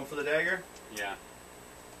 Sure, going for the dagger. Yeah.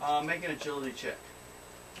 Make an agility check.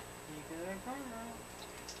 You get a karma.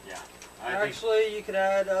 Yeah. I think Actually, you could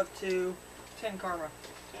add up to 10 karma.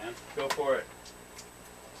 10. Go for it.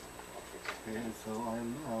 okay, so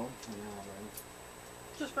I'm out.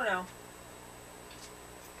 Just for now.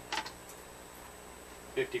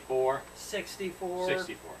 54. 64.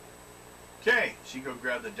 64. Okay, so you go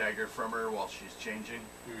grab the dagger from her while she's changing.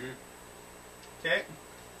 Mm-hmm. Okay.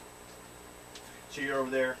 So you're over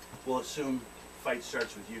there. We'll assume fight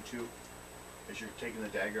starts with you two as you're taking the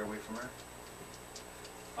dagger away from her.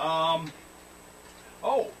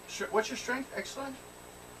 Oh, what's your strength? Excellent.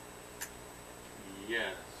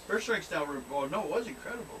 Yes. Her strength's now. Oh no, it was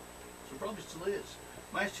incredible. So it probably still is.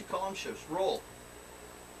 Minus 2 column shifts. Roll.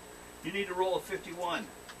 You need to roll a 51.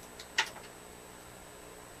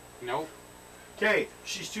 Nope. Okay,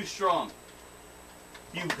 she's too strong.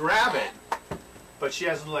 You grab it, but she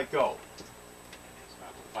hasn't let go. It's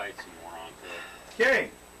about to fight some more onto it. Okay.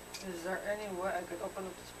 Is there any way I could open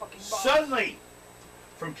up this fucking box? Suddenly,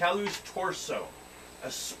 from Kalu's torso,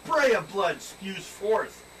 a spray of blood spews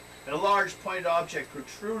forth, and a large pointed object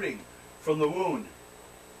protruding from the wound.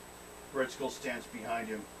 Red Skull stands behind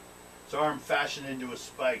him, his arm fashioned into a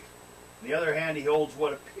spike. In the other hand, he holds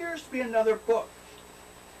what appears to be another book.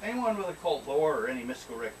 Anyone with occult lore or any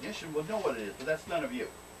mystical recognition will know what it is, but that's none of you.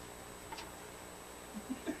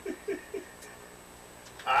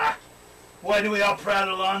 Ah, why do we all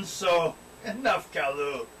prattle on so? Enough,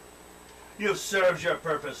 Kalu. You've served your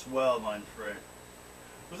purpose well, my friend.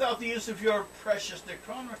 Without the use of your precious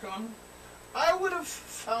Necronomicon, I would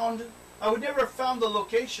never have found the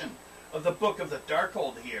location of the Book of the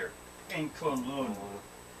Darkhold here in Kunlun.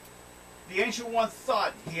 The Ancient One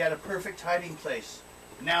thought he had a perfect hiding place.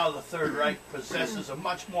 Now the Third Reich possesses a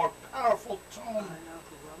much more powerful tome. I know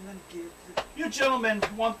who I'm gonna give the... You gentlemen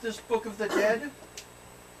want this Book of the Dead?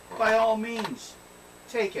 By all means,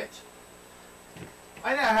 take it.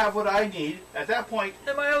 I now have what I need. At that point,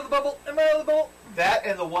 Am I out of the bubble? Am I out of the bubble? that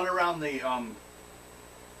and the one around the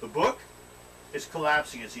book is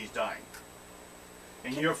collapsing as he's dying.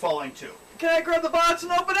 And you're falling too. Can I grab the box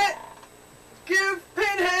and open it? Give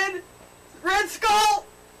Pinhead Red Skull!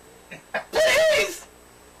 Please!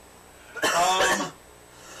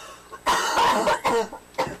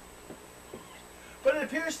 But it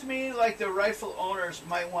appears to me like the rightful owners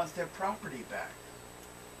might want their property back.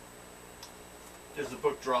 As the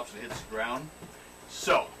book drops and hits the ground.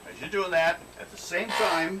 So, as you're doing that, at the same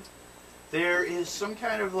time, there is some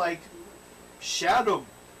kind of like shadow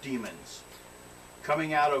demons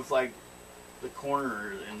coming out of like the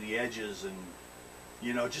corner and the edges and,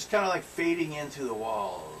 you know, just kind of like fading into the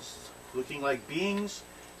walls. Looking like beings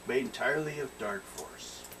made entirely of dark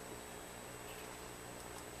force.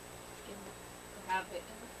 Have it,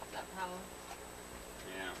 that power.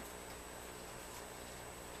 Yeah.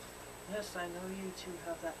 Yes, I know you two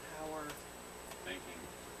have that power. Thinking.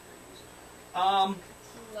 Love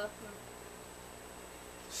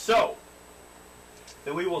So,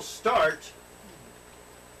 then we will start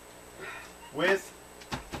with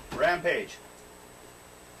Rampage.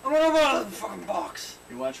 I'm gonna open out of the fucking box.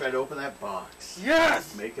 You want to try to open that box?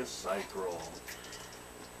 Yes! Make a psych roll.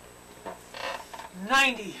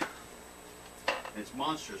 90. It's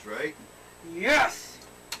monstrous, right? Yes!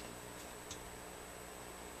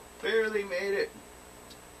 Barely made it.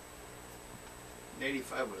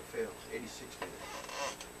 85 would have failed. 86 made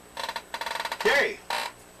it. Okay.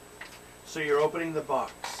 So you're opening the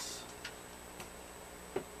box.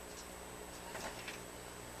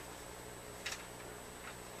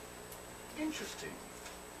 Interesting.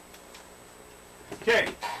 Okay.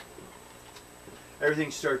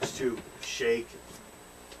 Everything starts to shake,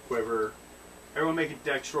 quiver. Everyone make a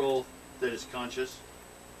dex roll that is conscious.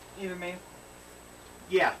 Even me.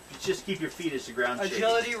 Yeah, just keep your feet as the ground shaking.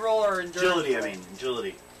 Agility roll or endurance Agility, I roll? mean.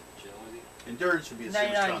 Agility. Agility. Endurance would be the same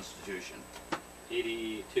as 99. Constitution.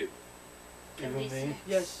 82. Even me.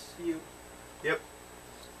 Yes, you.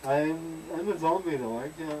 I'm a zombie though. I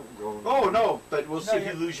can't go. Oh, no, but we'll see No, if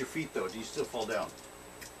you you're- lose your feet, though. Do you still fall down?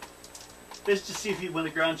 Just to see if you, when the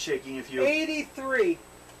ground's shaking, if you... 83.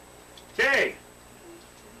 Okay.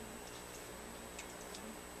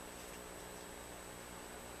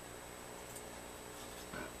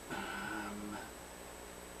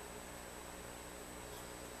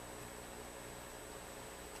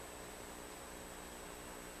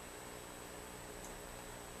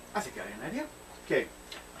 I think I have an idea. Okay,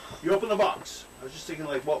 you open the box. I was just thinking,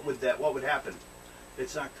 like, what would happen?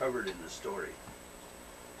 It's not covered in the story.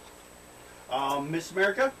 Miss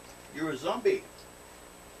America, you're a zombie.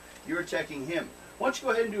 You're attacking him. Why don't you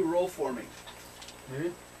go ahead and do a roll for me?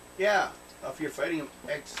 Me? Yeah, if you're fighting him,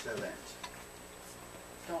 excellent.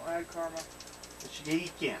 Don't add karma.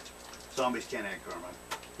 He can't. Zombies can't add karma.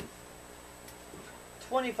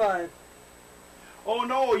 25. Oh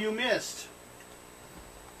no, you missed.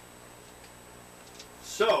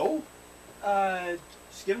 So,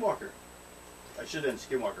 Skinwalker. I should have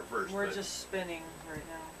done Skinwalker first. We're but just spinning right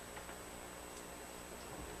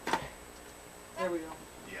now. There we go.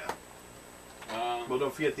 Yeah. Well,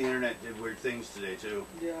 don't forget the internet did weird things today too.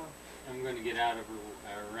 Yeah. I'm going to get out of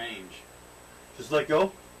her range. Just let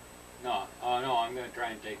go. No, no, I'm going to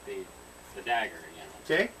try and take the dagger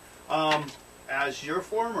again. Okay. As your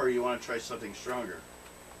form, or you want to try something stronger?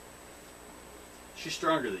 She's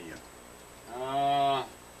stronger than you.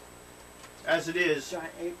 As it is, Giant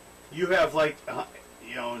ape. you have like,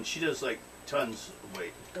 you know, and she does like tons of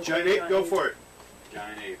weight. Go for Giant it, ape, giant go ape. for it.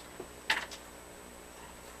 Giant ape.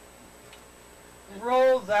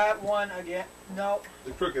 Roll that one again. No.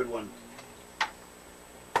 The crooked one.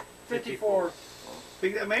 54.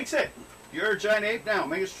 Think that makes it. You're a giant ape now.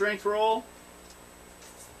 Make a strength roll.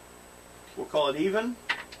 We'll call it even.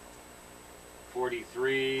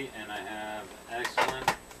 43, and I have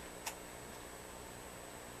excellent.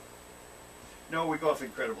 No, we go off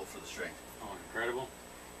incredible for the strength. Oh, incredible.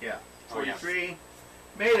 Yeah. Oh, yes. 43.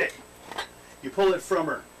 Made it. You pull it from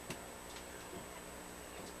her.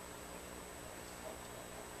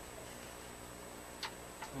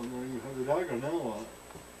 Oh, no, you have the dagger now.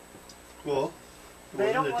 Well, it They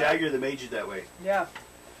wasn't don't the wanna- dagger that made you that way. Yeah.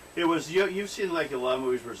 It was, you've seen like a lot of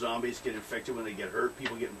movies where zombies get infected when they get hurt.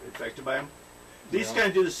 People get infected by them. These Yeah. kind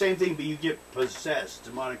of do the same thing, but you get possessed,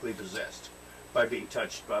 demonically possessed, by being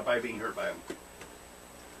touched, by being hurt by them.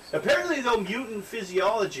 Apparently, though, mutant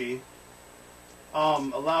physiology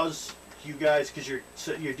allows you guys, because your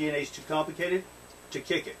DNA is too complicated, to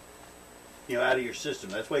kick it, you know, out of your system.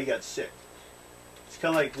 That's why he got sick. It's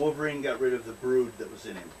kind of like Wolverine got rid of the brood that was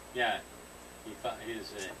in him. Yeah, he thought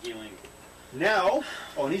his healing. Now,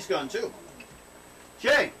 oh, and he's gone too.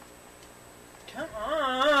 Okay, Come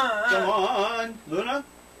on. come on, Luna.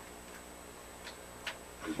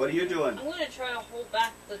 What are you doing? I'm gonna try to hold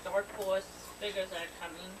back the dark force figures that are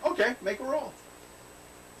coming. Okay, make a roll.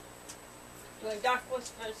 Doing dark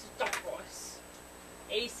force versus dark force.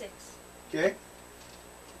 86. Okay.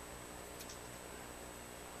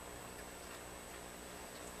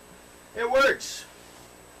 It works.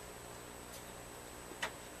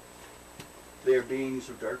 They are beings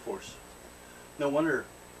of dark force. No wonder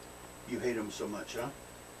you hate them so much, huh?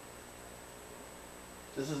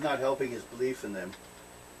 This is not helping his belief in them.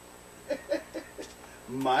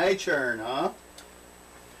 My turn, huh?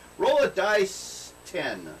 Roll a dice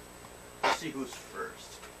 10. Let's see who's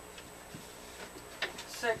first.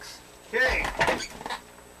 6. Okay.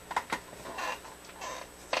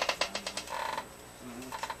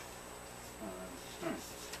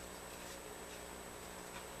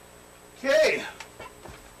 Okay.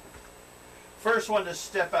 First one to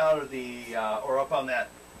step out of the, or up on that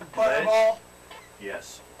ledge. Fireball.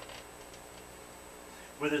 Yes.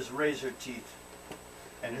 With his razor teeth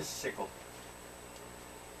and his sickle.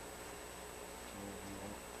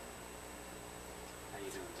 How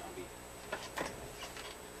you doing, zombie?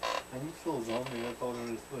 I'm still a zombie, I thought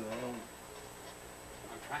it was, but I don't.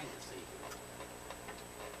 I'm trying to see.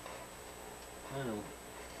 I know.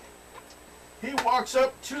 He walks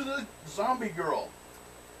up to the zombie girl.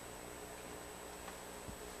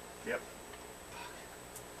 Yep.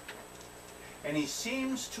 And he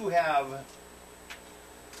seems to have,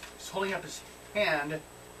 he's holding up his hand,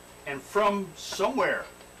 and from somewhere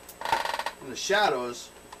in the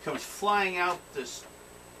shadows comes flying out this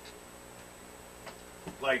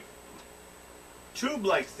like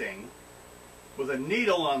tube-like thing with a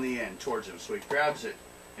needle on the end towards him. So he grabs it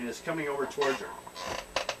and is coming over towards her.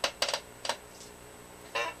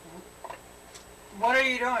 What are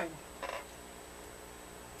you doing?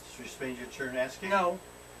 Should we spend your turn asking? No.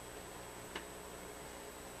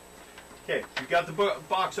 Okay, you've got the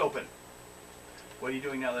box open. What are you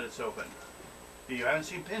doing now that it's open? You haven't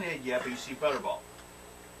seen Pinhead yet, but you see Butterball.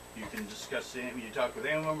 You can discuss it, you talk with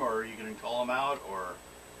any of them, or you can call them out, or...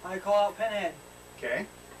 I call out Pinhead. Okay.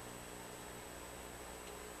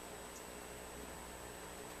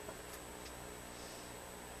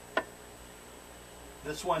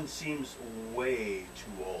 This one seems way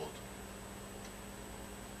too old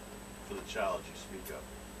for the child you speak of.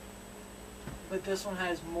 But this one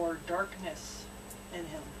has more darkness in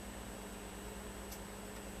him.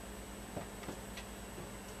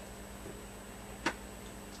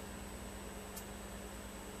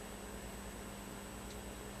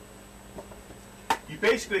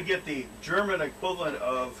 basically get the German equivalent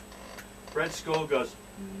of Red Skull goes,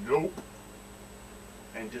 nope,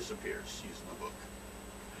 and disappears using the book.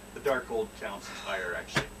 The Darkhold counts as higher,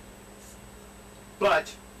 actually.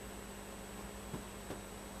 But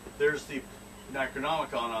there's the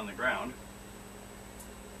Necronomicon on the ground.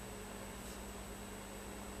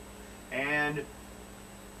 And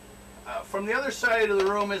from the other side of the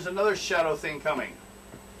room is another shadow thing coming.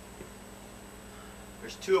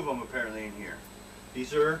 There's two of them apparently in here.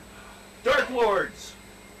 These are Dark Lords.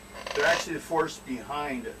 They're actually the force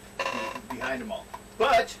behind them all.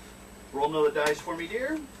 But roll another dice for me,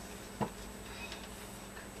 dear.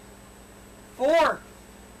 4.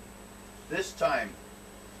 This time,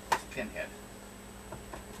 it's Pinhead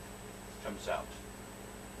comes out.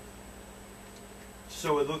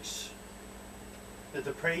 So it looks that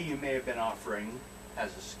the prey you may have been offering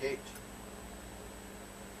has escaped.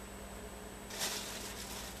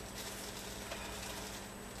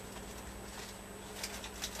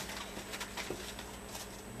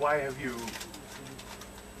 Why have you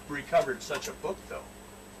recovered such a book, though?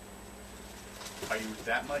 Are you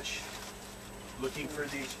that much looking for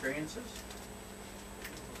the experiences?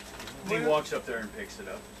 He walks up there and picks it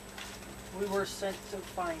up. We were sent to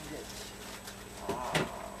find it.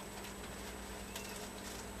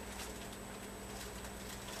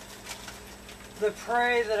 The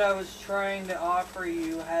prey that I was trying to offer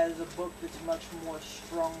you has a book that's much more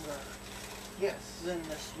stronger Yes. than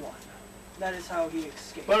this one. That is how he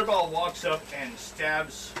escaped. Butterball walks up and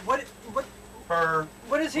stabs What her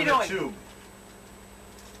is he with doing? a tube.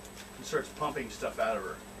 And starts pumping stuff out of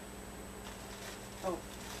her. Oh.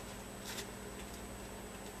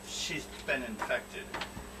 She's been infected.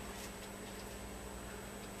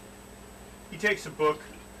 He takes a book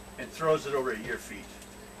and throws it over at your feet.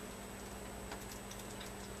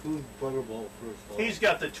 Who's Butterball first of all? He's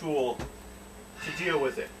got the tool to deal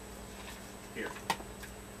with it. Here.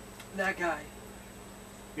 That guy.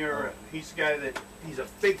 He's the guy that, he's a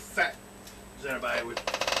big fat Xenobite with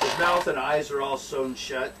his mouth and eyes are all sewn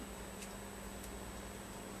shut.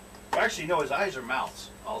 Well, actually, no, his eyes are mouths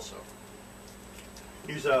also.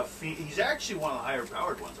 He's actually one of the higher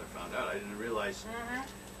powered ones, I found out. I didn't realize. Mm-hmm.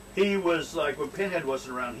 He was like, when Pinhead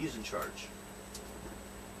wasn't around, he's in charge.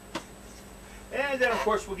 And then, of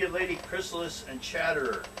course, we'll get Lady Chrysalis and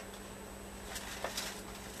Chatterer.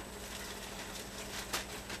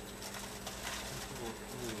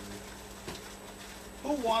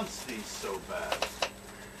 Who wants these so bad?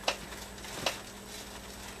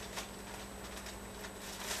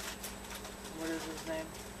 What is his name?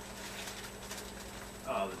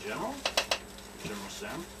 The General? General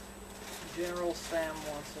Sam? General Sam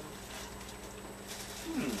wants him.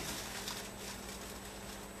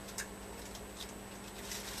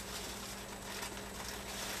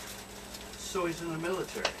 So he's in the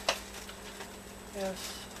military.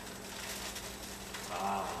 Yes.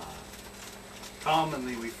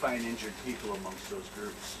 Commonly we find injured people amongst those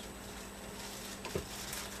groups.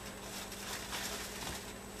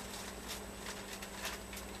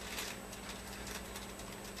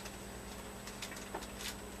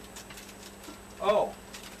 Oh.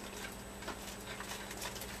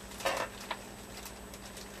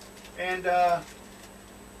 And,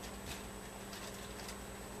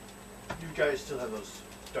 you guys still have those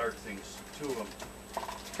dark things. Two of them.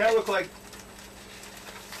 Kind of look like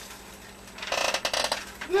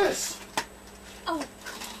this. Oh, God.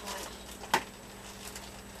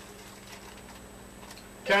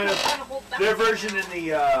 Kind I'm of, trying to hold back. their version in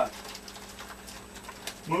the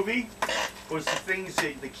movie was the things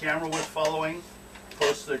that the camera was following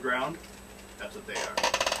close to the ground. That's what they are.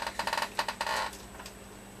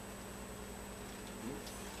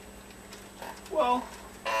 Well,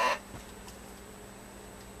 I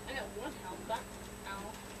got one health back.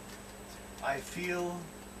 Ow. I feel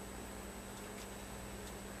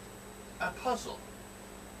a puzzle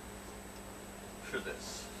for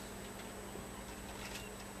this.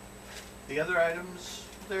 The other items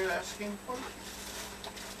they're asking for?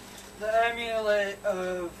 The amulet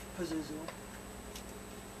of Pazuzu.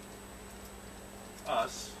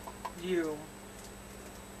 Us. You.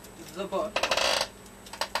 The book.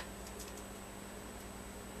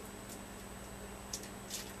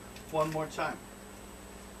 One more time.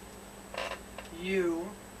 You.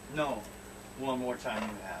 No. One more time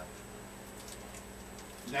you have.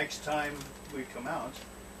 Next time we come out,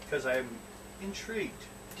 because I'm intrigued.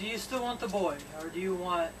 Do you still want the boy, or do you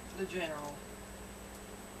want the general?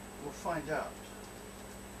 We'll find out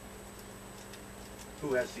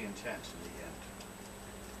who has the intent in the end.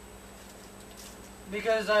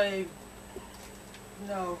 Because I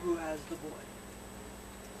know who has the boy.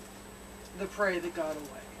 the prey that got away.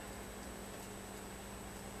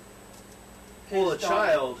 Well, a His daughter.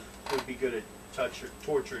 child would be good at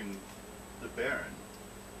torturing the Baron.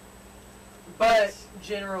 But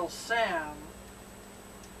General Sam,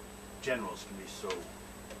 Generals can be so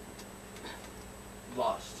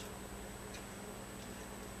lost.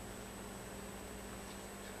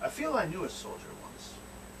 I feel I knew a soldier once.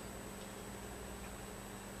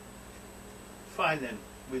 Fine then,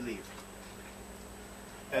 we leave.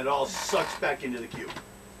 And it all sucks back into the cube.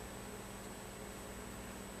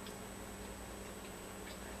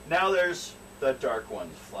 Now there's the dark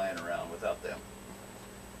ones flying around without them.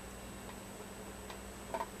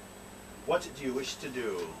 What do you wish to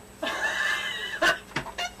do?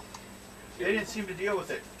 They didn't seem to deal with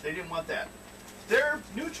it. They didn't want that. They're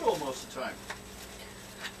neutral most of the time.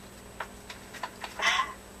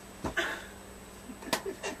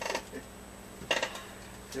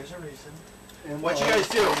 There's a reason. And What'd you guys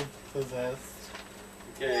do? Possessed.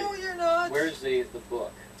 Okay. no, you're not. Where's the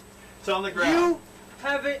book? It's on the ground. You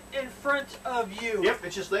have it in front of you. Yep,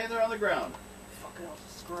 it's just laying there on the ground. Fuck it, I'll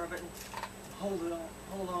just grab it and hold it on.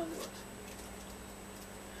 Hold on to it.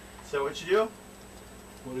 So what you do?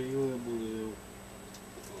 What are you able to do?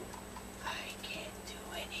 I can't do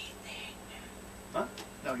anything. Huh?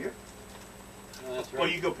 No, you're. Oh, that's right. Well,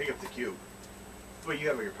 you go pick up the cube. Well, you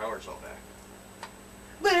have your powers all back.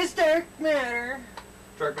 But it's dark matter.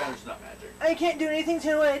 Dark matter's not magic. I can't do anything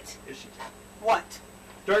to it. Yes, you can. What?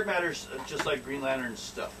 Dark matter's just like Green Lantern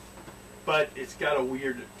stuff, but it's got a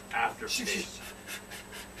weird aftertaste.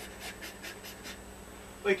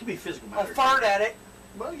 Well, it can be physical I'll matter. fart at it.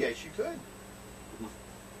 Well, yes, you could.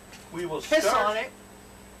 We will Piss start on it.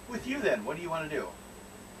 with you then. What do you want to do?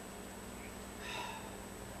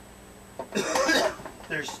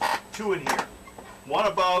 There's two in here. One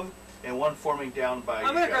above and one forming down by I'm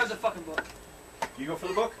you gonna guys. grab the fucking book. You go for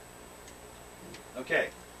the book? Okay.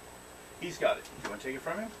 He's got it. You want to take it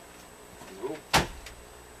from him? Nope.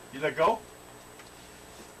 You let go?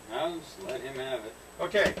 I'll just let him have it.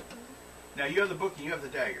 Okay. Now you have the book and you have the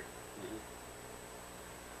dagger. Mhm.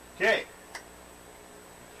 Okay.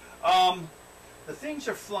 The things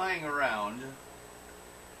are flying around.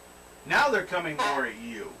 Now they're coming more at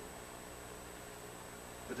you.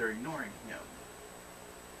 But they're ignoring him.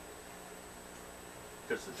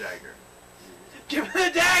 Because the dagger. Give me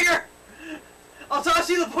the dagger! I'll toss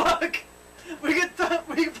you the book! We can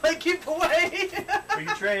play keep away! We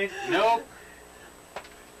can trade. Nope.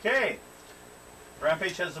 Okay.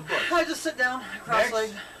 Rampage has the book. I just sit down,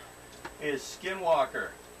 cross-legged. Is Skinwalker.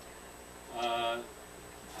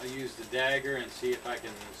 I'll use the dagger and see if I can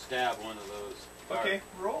stab one of those. Okay,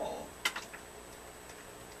 roll.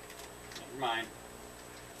 Never mind.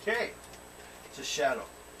 Okay. It's a shadow.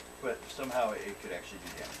 But somehow it could actually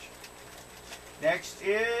do damage. Next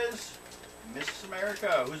is Miss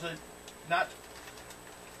America, who's a not.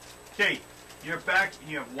 Okay, you're back and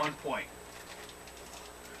you have 1 point.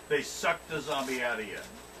 They sucked the zombie out of you.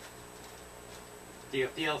 Do you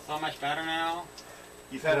feel so much better now?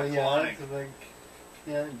 You've had a yeah, clonic. because I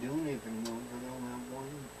can't do anything more because I don't have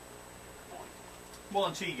one. Well,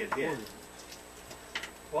 until you get hit.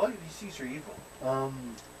 Well, these things are evil.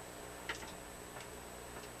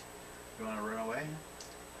 You want to run away?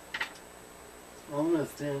 I'm gonna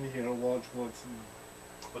stand here and watch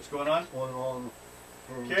What's going on? going on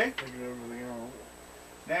for Okay. figure everything out.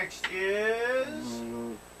 Next is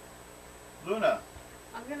Mm, Luna.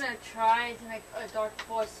 I'm gonna try to make a dark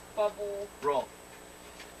force bubble Roll. to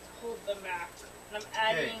hold them back. And I'm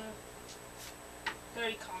adding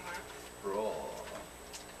 30 karma. Roll.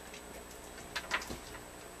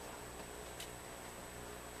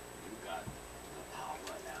 You got the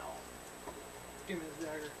power now. Give me the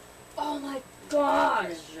dagger. Oh my Give gosh!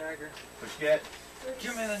 me the dagger. What'd you get?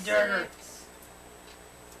 Give me the dagger. 36.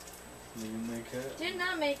 you make it. Did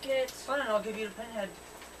not make it. Fine, I'll give you the pinhead.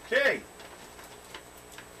 Okay.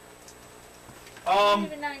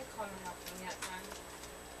 Even 9 karma helped me that time.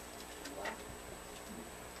 Wow.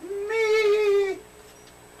 Me.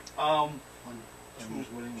 I'm Two,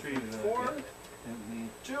 just waiting three, for you to four. get me.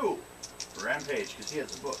 2. Rampage, because he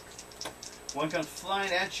has the book. One comes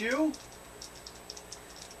flying at you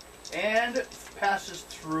and passes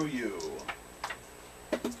through you.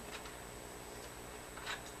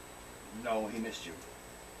 No, he missed you.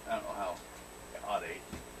 I don't know how. Odd 8.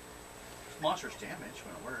 Monstrous damage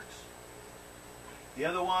when it works. The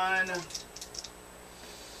other one,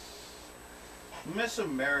 Miss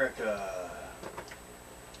America.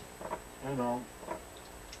 I know.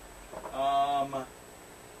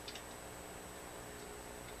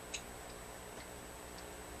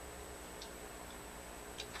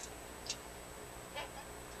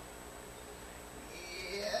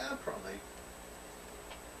 probably.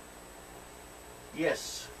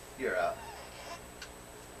 Yes, you're out.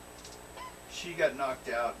 She got knocked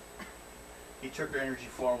out. He took her energy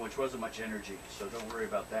form, which wasn't much energy, so don't worry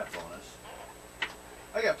about that bonus.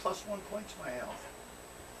 I got +1 point to my health.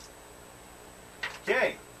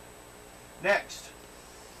 Okay. Next.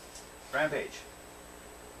 Rampage.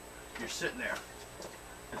 You're sitting there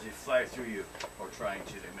as they fly through you, or trying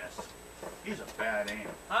to. They miss. He's a bad aim.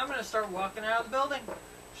 I'm gonna start walking out of the building.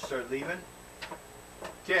 Start leaving.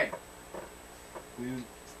 Okay. Will you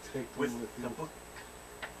take them With with the you? book.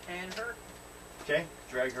 And her. Okay.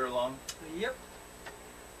 Drag her along. Yep.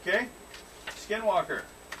 Okay. Skinwalker.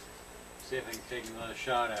 See if I can take another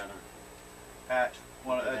shot at him. At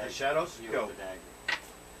one of With the dagger. shadows. You Go. with the dagger.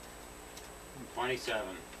 27.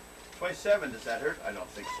 27. Does that hurt? I don't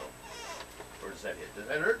think so. Or does that hit? Does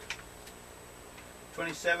that hurt?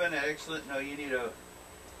 27. Excellent. No, you need a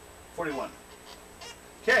 41.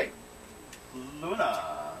 Okay.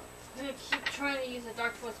 Luna. I'm gonna keep trying to use the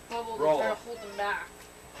Dark Force bubble Roll. to try to hold them back.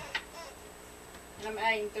 And I'm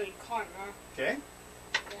adding 30 karma. Okay.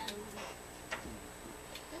 Then.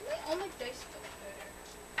 All my dice go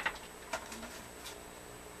there.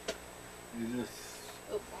 You just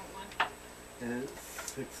Oh, wrong one. hit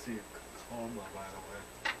 60 karma, by the way.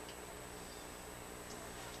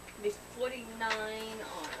 It'll be 49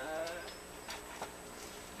 on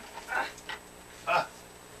Ah.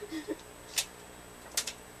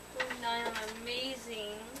 49 on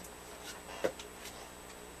amazing.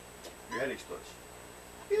 Your head explodes.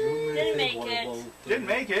 You Didn't take make one of it. those Didn't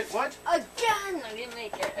make it. What? Again! I didn't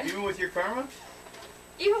make it. Even with your karma?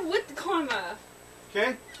 Even with the karma.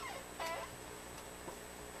 Okay.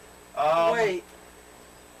 Wait.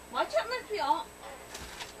 Watch out, must be all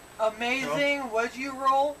Amazing. What'd you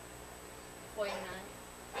roll? 49.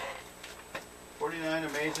 49.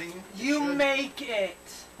 Amazing. You Should. make it.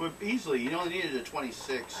 Well, easily. You only needed a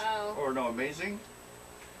 26. Oh. Or no, amazing.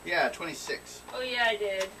 Yeah, 26. Oh yeah, I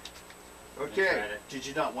did. Okay. tried it. Did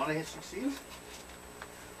you not want to hit succeed?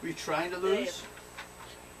 Were you trying to lose?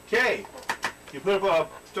 Okay. You put up a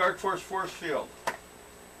Dark Force field.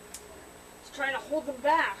 Just trying to hold them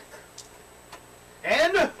back.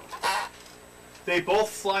 And they both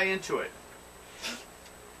fly into it.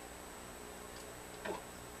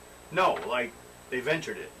 No, like they've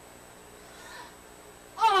entered it.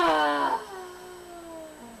 Ah!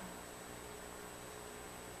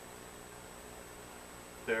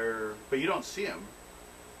 But you don't see them.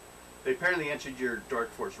 They apparently entered your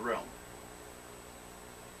Dark Force realm.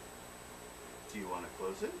 Do you want to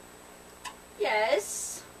close it?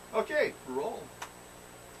 Yes. Okay, roll.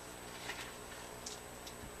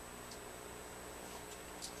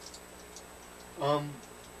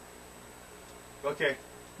 Okay,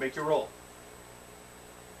 make your roll.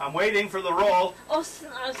 I'm waiting for the roll. Oh,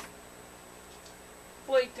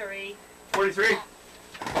 43. 43.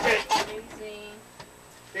 Okay, Amazing.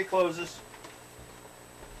 it closes.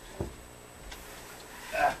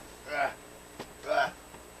 Ah, ah, ah.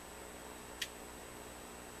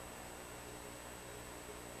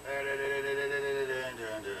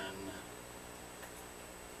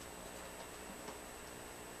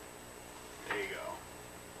 There you go.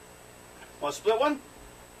 Want to split one?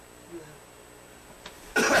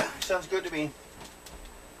 Sounds good to me.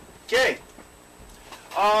 Okay.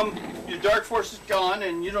 Your Dark Force is gone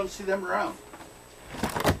and you don't see them around.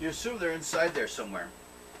 You assume they're inside there somewhere.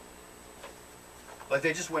 Like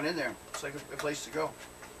they just went in there. It's like a place to go.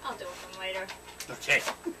 I'll do it with them later. Okay.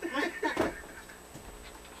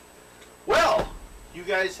 Well, you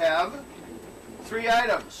guys have 3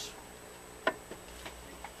 items.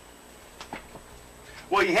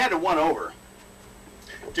 Well, you handed one over.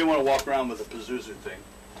 Didn't want to walk around with a Pazuzu thing.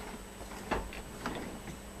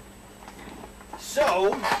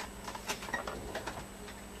 So,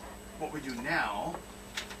 what we do now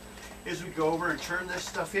is we go over and turn this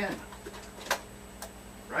stuff in.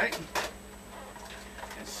 Right?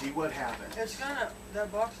 And see what happens.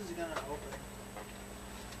 That box is gonna open.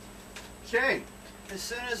 Okay, As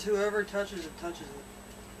soon as whoever touches it, touches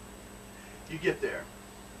it. you get there.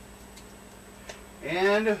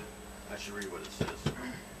 And I should read what it says,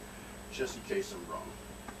 just in case I'm wrong.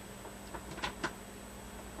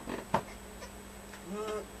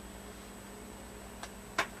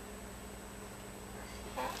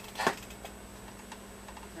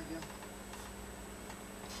 Thank you.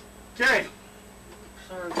 Okay,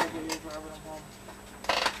 Sorry, baby, you're driving them home.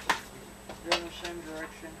 They're in the same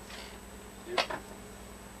direction.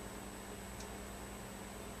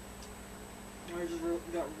 I just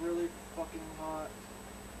got really fucking hot.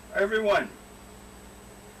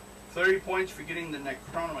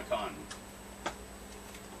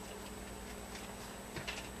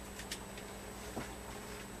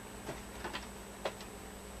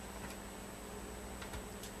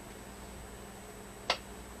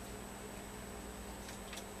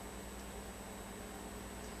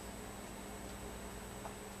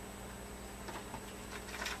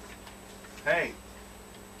 Hey,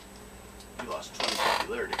 you lost 20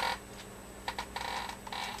 popularity.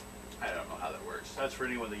 I don't know how that works. That's for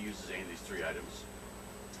anyone that uses any of these 3 items.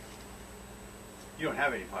 You don't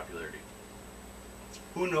have any popularity.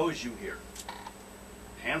 Who knows you here?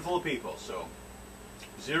 Handful of people, so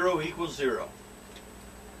 0 equals 0.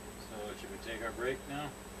 So should we take our break now?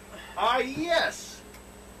 Yes!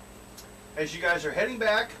 As you guys are heading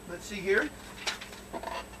back, let's see here.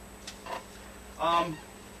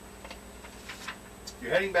 You're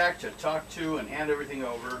heading back to talk to and hand everything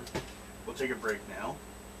over. We'll take a break now.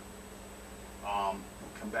 We'll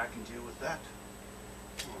come back and deal with that.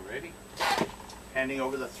 Alrighty. Handing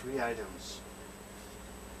over the 3 items.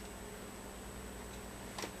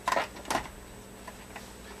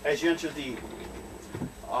 As you enter the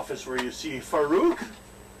office where you see Farouk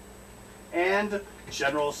and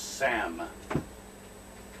General Sam.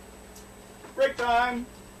 Break time!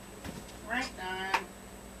 Break time!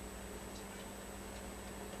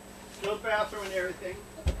 Go to the bathroom and everything.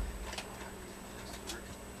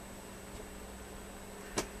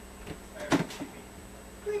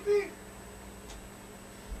 Beep beep.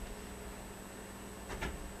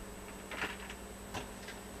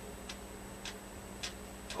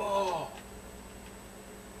 Oh.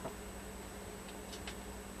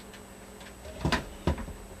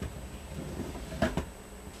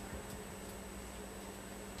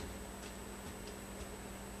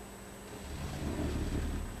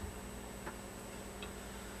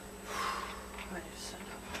 I need to send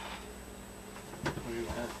up. What do you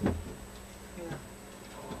have? Yeah.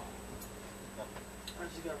 I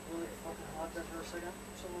just got really fucking hot there for a second.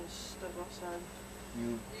 Someone step outside.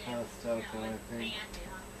 You passed out then, I think.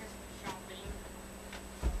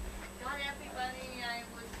 Got everybody I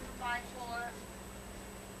was gonna buy for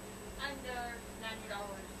under $90.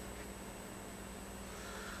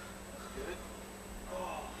 Good.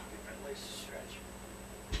 Oh, get my legs to stretch.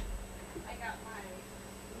 I got my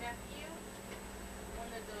nephew one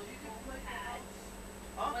of those foam pads.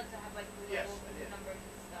 Huh? Ones that have like little Yes, I did. numbers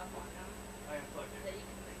and stuff on them I unplugged that it. you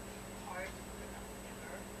can like hard to put them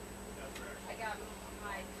together. That's correct. I got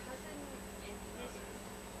my cousin and his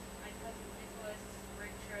my cousin Nicholas,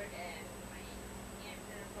 Richard, and my aunt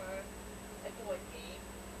Jennifer a board game.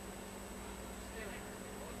 They went for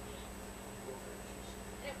a board game.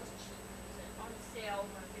 And it was cheap. It was on sale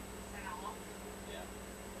for 50% off. Yeah.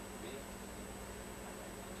 Me? I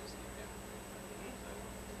might just leave him.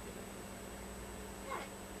 Yeah,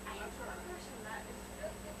 I am a person that is so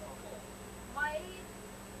difficult. My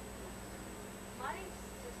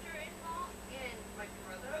sister-in-law and my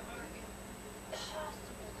brother are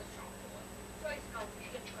impossible to shop for. So I smell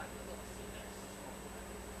good cut the little secrets.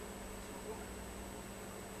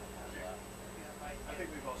 I think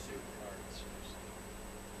we've all seen it. Cards first.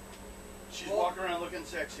 She's walking around looking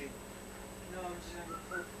sexy. No, I'm just gonna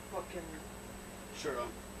put fucking Sure.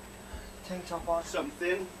 tank top on. Something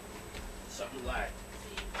thin, something light.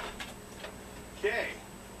 See, Okay.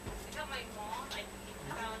 I got my mom, I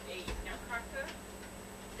found a nutcracker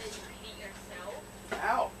that you paint yourself.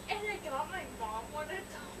 Ow. And I got my mom one of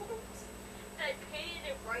those. And I painted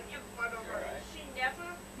it right in front of her. Alright. She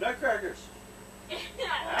never. Nutcrackers. I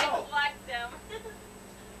Ow. collect them.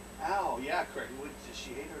 Ow. Yeah, correct. What, does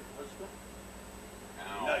she hate her husband?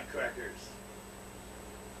 Ow. Nutcrackers.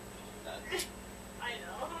 Nuts. I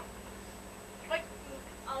know. Like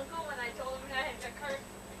uncle when I told him I had a card.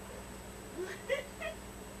 I'm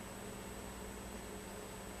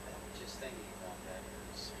just thinking about that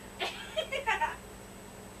hurts.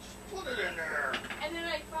 Just put it in there. And then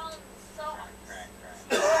I found socks. Crack,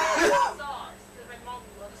 crack. Socks. Because my mom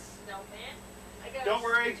loves snowman. I got Don't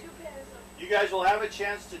worry. 2 pairs of. You guys will have a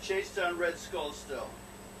chance to chase down Red Skull still.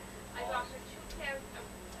 I got her 2 pairs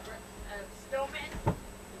of snowman.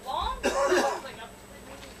 Long, like up to the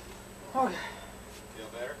knees. Okay. Feel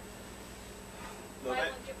better? Love Buy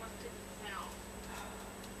it. one, get one 50% off.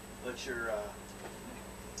 Let your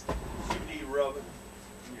CBD rub and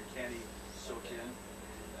your candy soak in.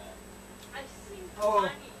 I seem Oh.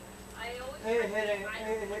 funny. I always Hey, try to hit it, buy hit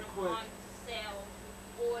it, when hit I'm quick. on sale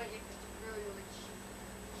or if it's really, really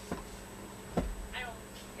cheap. I don't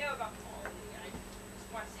care about quality. I just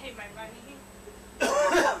want to save my money.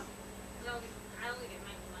 I only get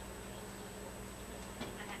my money.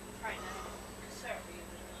 I have to try not to serve you.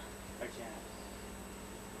 I can't.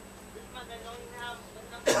 This month I don't even have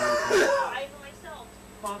enough to buy for myself.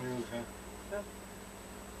 Huh? You okay? Yeah.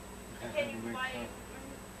 I Okay, can't you even make buy sense.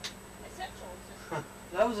 essentials.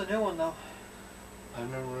 That was a new one though. I've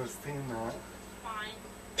never seen that. Fine.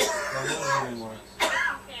 That wasn't anymore.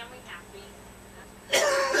 Family happy.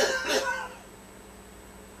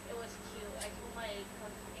 It was cute. I told my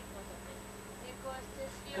cousin Nicholas of it.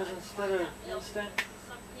 instead of instant,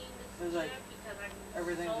 something it was like because I'm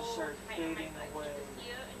everything so just started tired. fading My away. friend is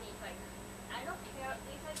here and he's like, I don't care. At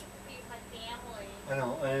least I get to be with my family. I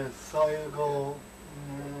know. I saw you go.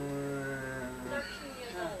 13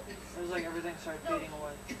 years Yeah. old. It was like everything started fading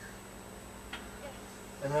away.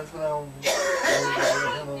 And that's when I was him.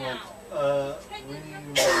 I'm like,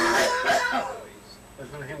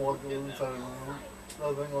 that's when he walked inside the room.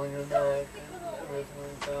 Nothing on your neck and everything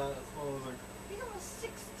like that. So I was like, He's almost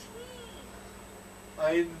 16.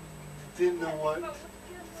 I didn't know what But what's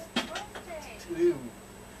his birthday? to do.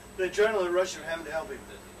 The adrenaline rush of having to help him.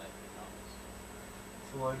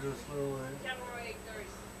 So I just literally. January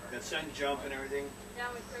 30th. That sun jump and everything.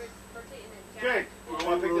 January 30th birthday and then Okay, January. we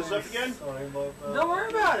want to pick this up again? Sorry about that. Don't worry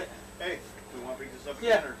about it. Hey, we want to pick this up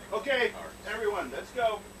Yeah. again? Or? Okay, everyone, let's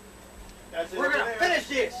go. That's it. We're over gonna there. finish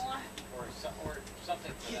this. Or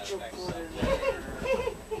something to Get that your effect. foot in Subway. there.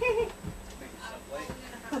 Maybe I'm Subway.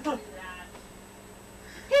 gonna have to do that.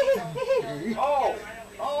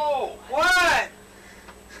 Oh! What?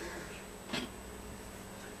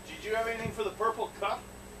 Did you have anything for the purple cup?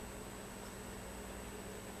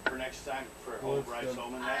 For next time, for home What's rides that?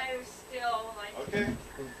 home and that? I was still like, Okay.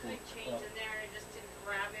 like change in there and I just didn't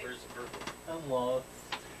grab it. Where's the purple? I'm lost.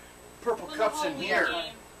 Purple When the cup's whole in here.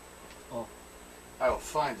 game- I will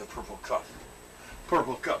find the purple cup.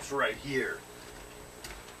 Purple cup's right here.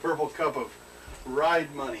 Purple cup of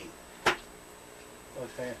ride money.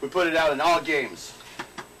 Okay. We put it out in all games.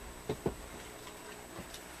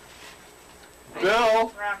 Bill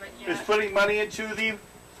Grab it is yet. putting money into the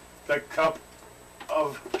cup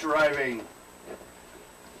of driving.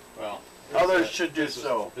 Well, Others should do this was-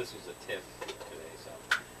 so. This was a tip today, so.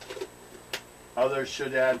 Others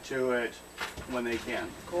should add to it when they can.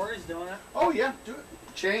 Corey's doing it. Oh yeah, do it.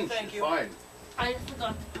 Change. Thank is you. fine. I just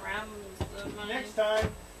forgot to grab the money. Next time.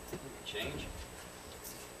 Change?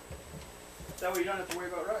 That way you don't have to worry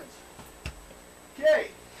about rides. Okay.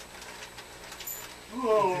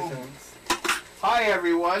 Whoa. 50 cents. Hi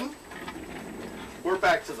everyone. We're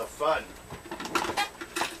back to the fun.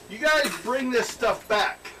 You guys bring this stuff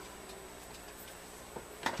back.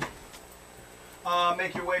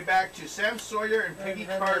 Make your way back to Sam Sawyer and Peggy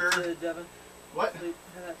Hand Carter. that to Devin. What? Hand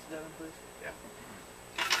that to Devin, please.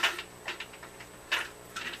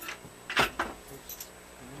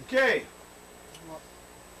 Okay.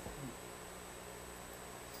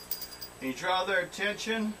 And you draw their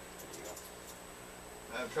attention.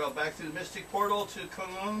 Travel back through the Mystic Portal to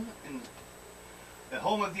Kunlun, and the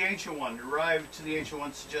home of the Ancient One. Arrive to the Ancient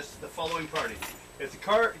One suggests the following party. If the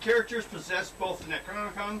characters possess both the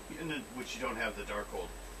Necronomicon, which you don't have the Darkhold,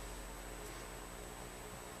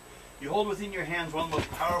 you hold within your hands one of the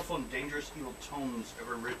most powerful and dangerous evil tomes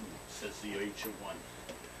ever written, says the Ancient One.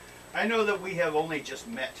 I know that we have only just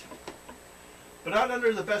met, but not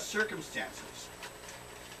under the best circumstances.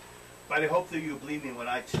 But I hope that you believe me when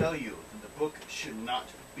I tell you that the book should not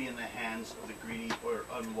be in the hands of the greedy or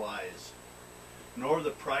unwise, nor the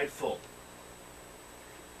prideful.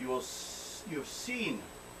 You have seen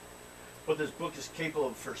what this book is capable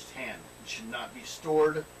of firsthand. It should not be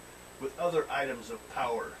stored with other items of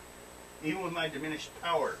power. Even with my diminished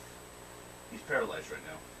power, he's paralyzed right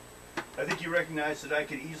now. I think you recognize that I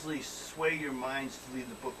could easily sway your minds to leave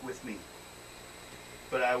the book with me.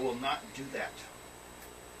 But I will not do that.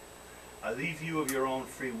 I leave you of your own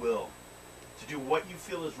free will to do what you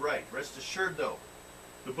feel is right. Rest assured, though,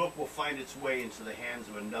 the book will find its way into the hands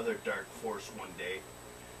of another dark force one day.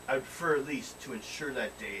 I would prefer at least to ensure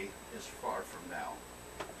that day is far from now.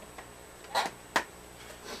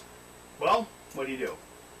 Well, what do?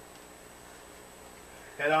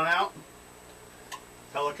 Head on out.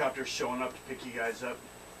 Helicopter's showing up to pick you guys up.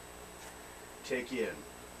 Take you in.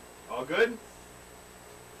 All good? Do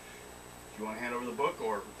you want to hand over the book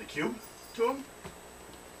or the cube to him?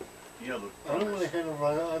 You know the I don't really handle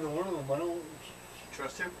right either one of them. I don't.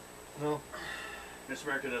 Trust him? No. Miss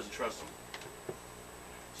America doesn't trust him.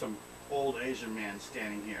 Some old Asian man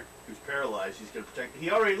standing here who's paralyzed. He's going to protect. He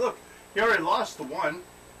already lost the one.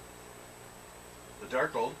 The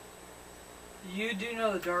Darkhold. You do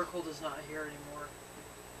know the Darkhold is not here anymore.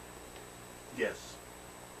 Yes.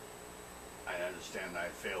 I understand I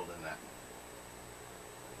failed in that.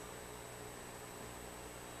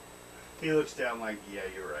 He looks down like, yeah,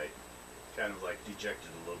 you're right. Kind of like dejected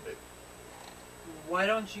a little bit. Why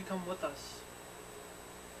don't you come with us?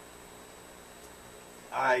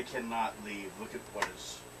 I cannot leave. Look at what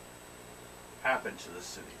has happened to the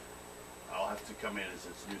city. I'll have to come in as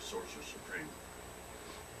its new Sorcerer Supreme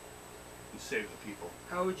and save the people.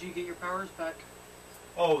 How would you get your powers back?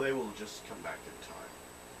 Oh, they will just come back in time.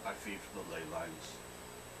 I feed for the ley lines.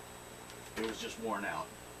 It was just worn out.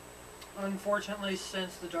 Unfortunately,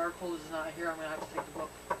 since the Darkhold is not here, I'm gonna have to take the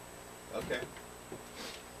book. Okay.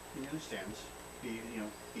 He understands.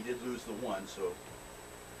 He did lose the one, so.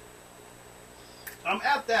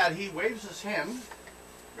 At that, he waves his hand.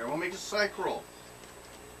 Everyone make a psych roll.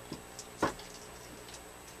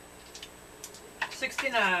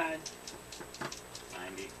 69.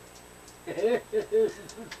 90.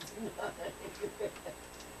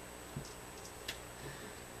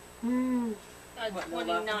 Got What, no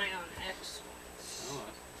 29 laughing? on X. Oh,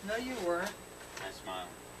 No, you weren't. I smile.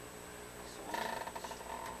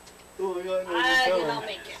 Oh, I got I did 97. not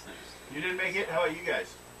make it. You didn't make it? How about you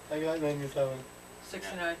guys? I got 97.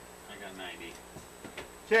 69. I got 90.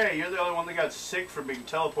 Okay, you're the only one that got sick from being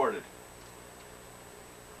teleported.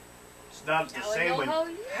 It's not the Now I same know when, how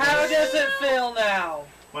you How does it feel now?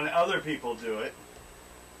 when other people do it.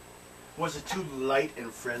 Was it too light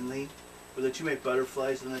and friendly? Were there too many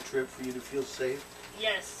butterflies on the trip for you to feel safe?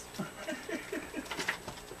 Yes. Just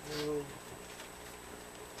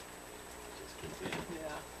continue.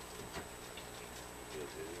 Yeah. Feel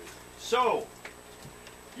good. So,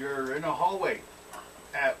 you're in a hallway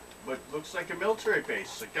at what looks like a military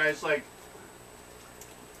base. The guy's like,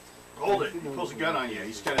 hold it. He pulls a gun on you.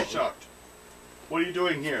 He's kind of shocked. What are you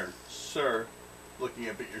doing here, sir? Looking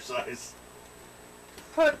up at your size.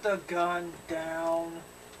 Put the gun down.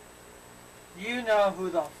 You know who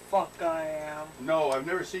the fuck I am. No, I've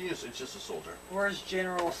never seen you. It's just a soldier. Where's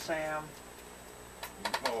General Sam?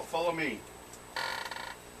 Oh, follow me.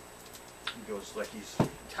 He goes like he's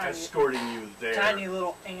Tiny, escorting you there, tiny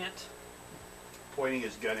little ant. pointing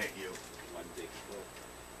his gun at you. One big foot.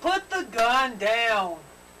 Put the gun down.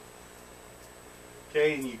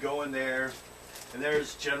 Okay, and you go in there, and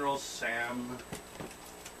there's General Sam,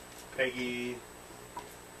 Peggy,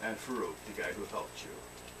 and Farouk, the guy who helped you.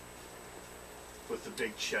 With the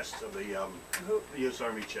big chest of the Who, U.S.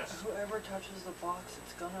 Army chest. whoever touches the box,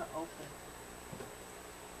 it's gonna open.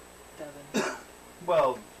 Devin.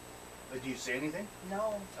 Well, do you say anything?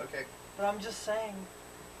 No, Okay. but I'm just saying.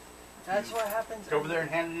 That's what happens. Go over there and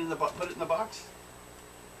hand it in the put it in the box.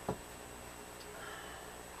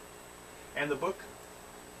 And the book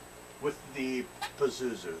with the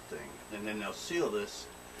Pazuzu thing, and then they'll seal this,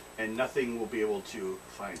 and nothing will be able to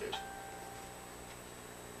find it.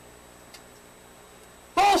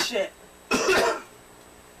 Bullshit!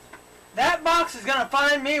 That box is gonna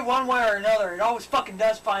find me one way or another. It always fucking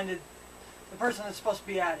does find it. The person that's supposed to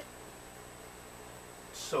be at it.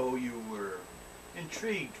 So you were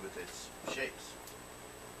intrigued with its shapes.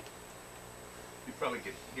 You probably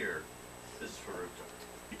could hear. This is Farouk.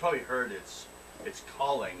 You probably heard its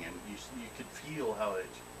calling, and you could feel how it.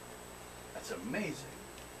 That's amazing.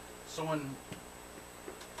 Someone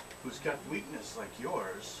who's got weakness like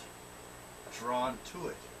yours, drawn to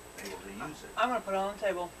it, able to use it. I'm gonna put it on the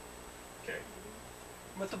table Okay.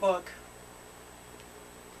 with the book.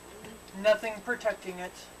 Nothing protecting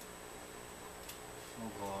it. Oh,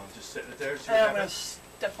 God. Just sitting it there. See And what I'm gonna happens.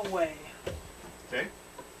 step away. Okay.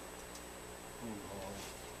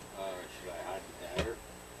 Oh, Should I hide the dagger?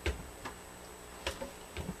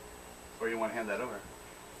 Or you want to hand that over?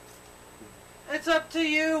 It's up to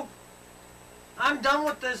you. I'm done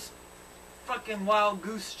with this fucking wild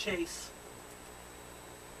goose chase.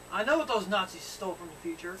 I know what those Nazis stole from the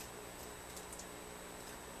future.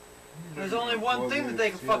 There's only one What thing did that they they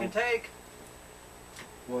can steal? fucking take.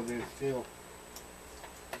 what did they steal?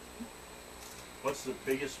 What's the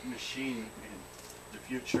biggest machine in the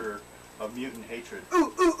future of mutant hatred?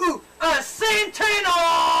 Ooh, ooh, ooh! A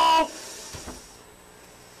Santino!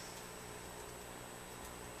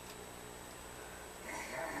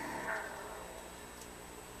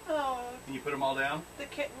 Oh, Can you put them all down? the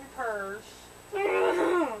kitten purrs.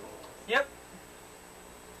 Yep.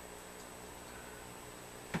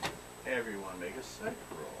 Everyone make a psych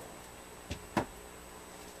roll.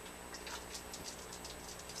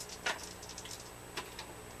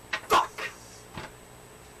 Fuck!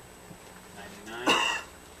 99.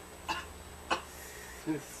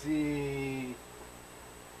 68.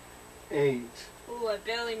 Ooh, I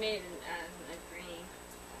barely made a green.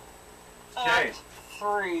 Okay. At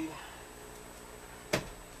 3.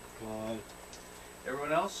 God.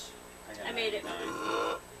 Everyone else? got I made it.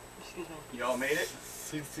 99. Excuse me. You all made it?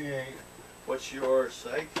 68. What's your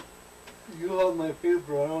psych? You have my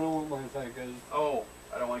paper. I don't know what my psych is. Oh,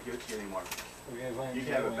 I don't want to give it to you anymore. Okay, fine. You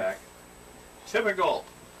can have it back. Typical.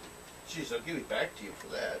 Jeez, I'll give it back to you for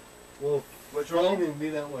that. Well, What'd you roll? fine and be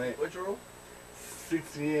that way. What'd you roll?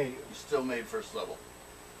 68. You still made first level.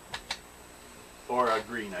 Or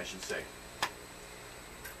green, I should say.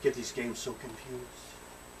 Get these games so confused.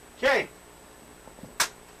 Okay.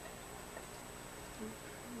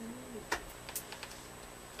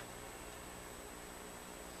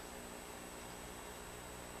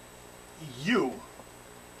 You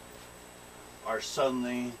are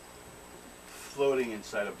suddenly floating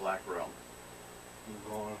inside a black realm.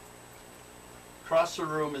 I'm going. Across the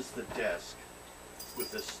room is the desk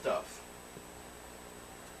with this stuff.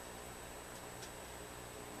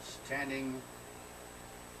 Standing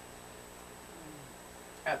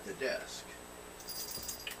at the desk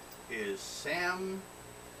is Sam,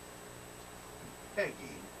 Peggy,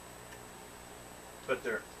 but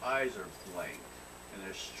their eyes are blank and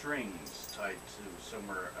there's strings tied to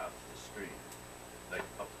somewhere out the screen, like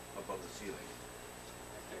up above the ceiling,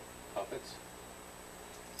 Okay. Puppets.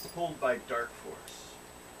 pulled by dark force.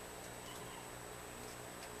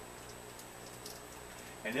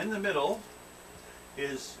 And in the middle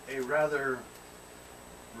is a rather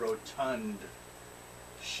rotund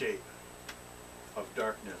shape of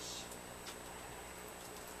darkness.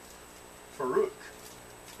 Farouk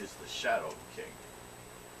is the Shadow King.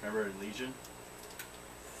 Remember in Legion?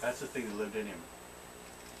 That's the thing that lived in him.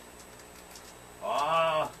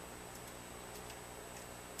 Ah!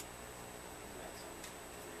 That's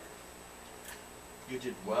You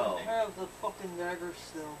did well. I have the fucking dagger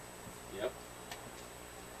still. Yep.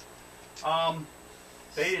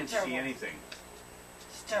 They didn't see Terrible. anything.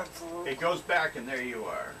 Stab Farouk. It goes back and there you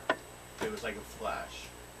are. It was like a flash.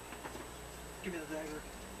 Give me the dagger.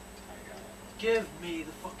 I got it. Give me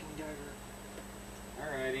the fucking dagger.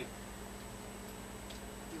 Alrighty.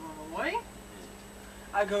 You run away?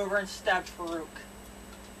 I go over and stab Farouk.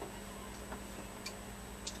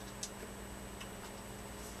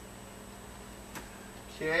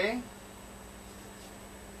 Okay.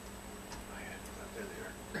 There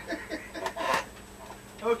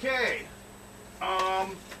they are. Okay.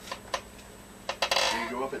 You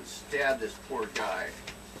go up and stab this poor guy.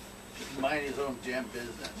 Just mind his own damn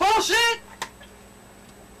business. Bullshit!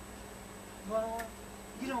 You wanna why?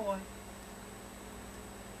 You know why.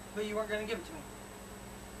 But you weren't gonna give it to me.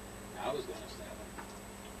 I was gonna stab him.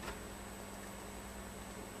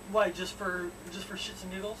 Why? Just for shits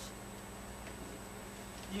and giggles?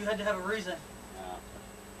 You had to have a reason. No.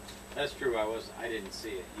 That's true. I didn't see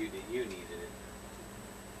it. You did. You needed it.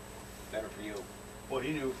 Better for you. Well,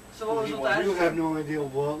 he knew. So what who was he with wanted. that? You have no idea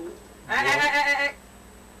what. Hey.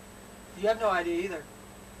 You have no idea either.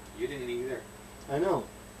 You didn't either. I know.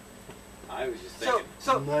 I was just So,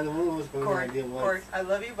 thinking. Neither one of us have no Corey, idea what. Corey, I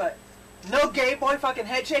love you, but no gay boy fucking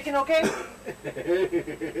head shaking, okay?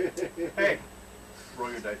 Hey,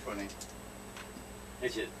 roll your die 20.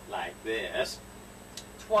 It's just like this.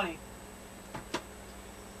 20.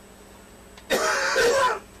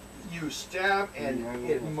 You stab and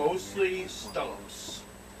Yeah, it mostly stumps.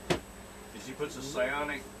 As he puts a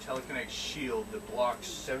psionic telekinetic shield that blocks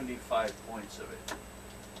 75 points of it.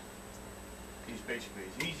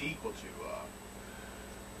 He's equal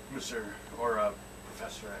to Mr. or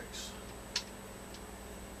Professor X.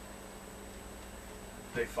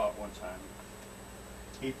 They fought one time.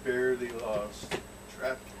 He barely lost.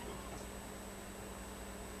 Trapped.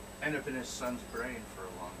 Ended up in his son's brain for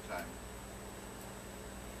a long time.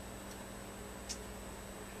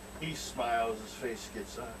 He smiles, his face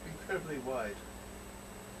gets incredibly wide.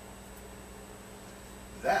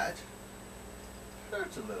 That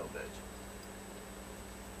hurts a little bit.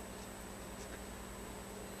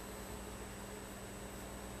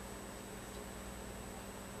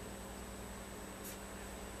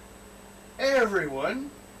 Everyone.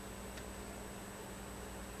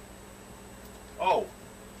 Oh,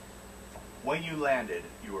 when you landed,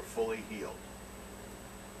 you were fully healed.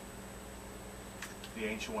 The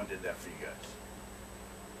Ancient One did that for you guys.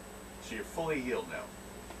 So you're fully healed now.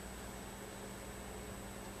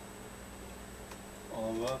 All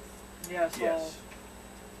of us. Yeah, so Yes.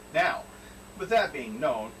 Now, with that being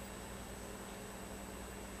known,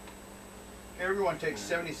 everyone takes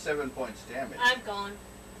 77 points damage. I'm gone.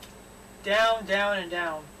 down, down, and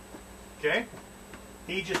down. Okay?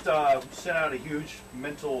 He just sent out a huge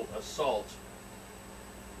mental assault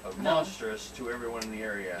of No. monstrous to everyone in the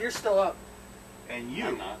area. You're still up. And I'm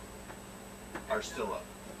you not. are still up.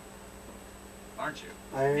 Aren't you?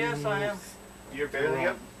 Yes, I am. You're barely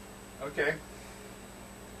up? Okay.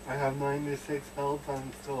 I have 96 health.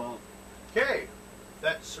 I'm still up. Okay.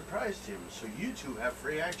 That surprised him, so you two have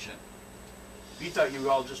free action. He thought you would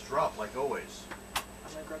all just drop like always. I'm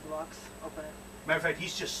gonna grab the box, open it. Matter of fact,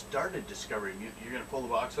 he's just started discovering you. You're going to pull the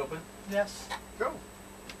box open? Yes. Go.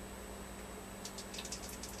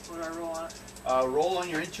 What do I roll on it? Roll on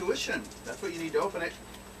your intuition. That's what you need to open it.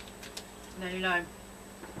 99.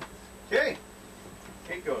 Okay.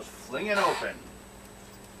 It goes flinging open.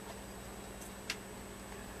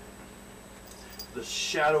 The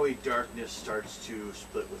shadowy darkness starts to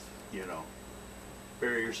split with,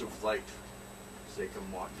 barriers of light as they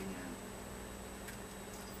come walking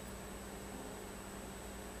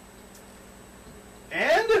in.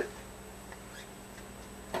 And,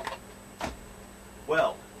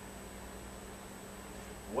 well,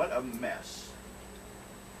 what a mess.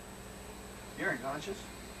 You're unconscious?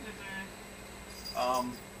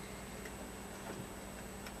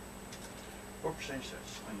 What percentage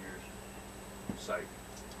that's on your site?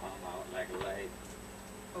 I'm out like a light.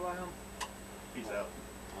 Oh, wow. He's out.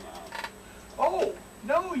 I'm out. Oh,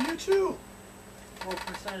 no, you too. What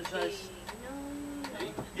percentage dice? No.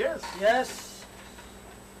 Me? Yes. Yes.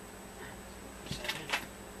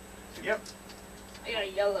 Yep. I got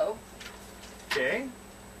a yellow. Okay.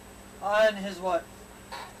 On his what?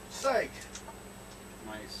 Psych.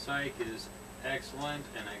 My psych is excellent,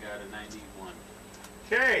 and I got a 91.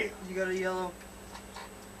 Okay. You got a yellow.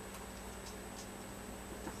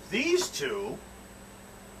 These two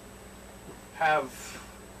have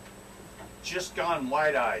just gone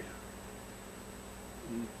wide-eyed.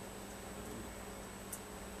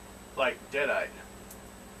 Like dead-eyed.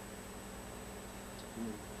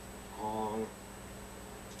 Oh,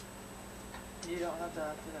 You don't have to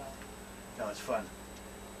act it out. No, it's fun.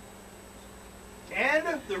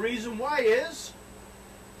 And the reason why is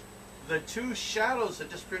the two shadows that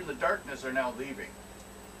disappeared in the darkness are now leaving.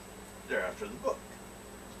 They're after the book,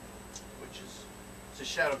 which is the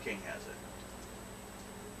Shadow King has it.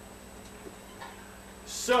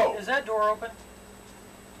 So, Is that door open?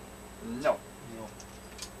 no. no.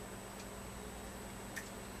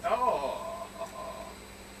 Oh,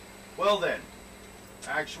 well then,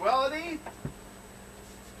 actuality,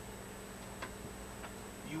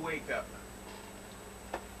 you wake up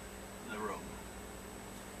in the room.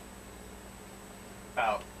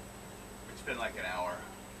 It's been like an hour.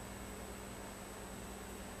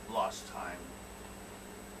 Lost time.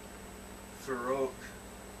 Farouk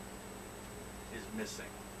is missing.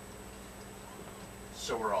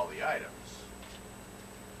 So are all the items.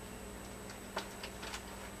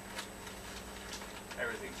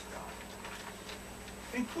 Everything's gone.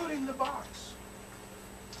 Including the box.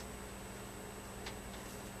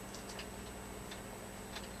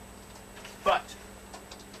 But,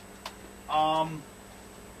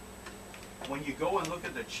 when you go and look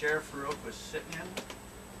at the chair Farouk was sitting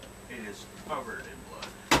in, it is covered in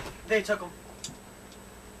blood. They took him.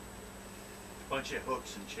 Bunch of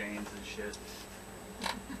hooks and chains and shit.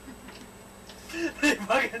 They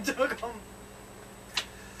fucking took him.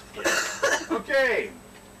 Okay.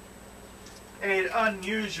 An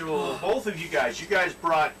unusual, both of you guys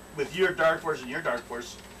brought, with your Dark Force and your Dark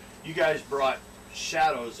Force, you guys brought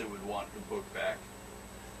shadows that would want the book back.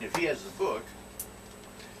 If he has the book.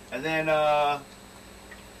 And then, yeah,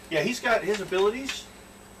 he's got his abilities.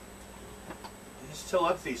 He's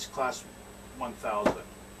telepathy's class 1000.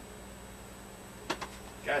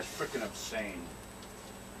 Guy's freaking insane.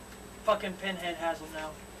 Fucking Pinhead has him now.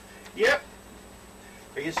 Yep.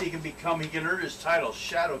 I guess he can earn his title,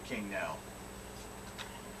 Shadow King now.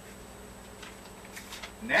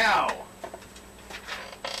 Now,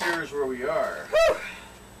 here's where we are.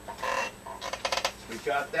 We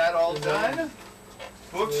got that all done.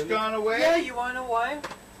 Book's gone away. Yeah, you wanna know why?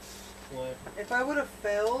 What? If I would have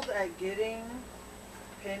failed at getting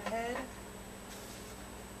Pinhead,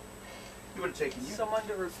 He would have taken you. someone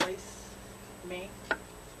to replace me,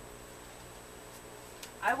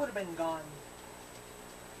 I would have been gone.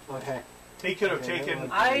 Okay. He could have Okay, taken. that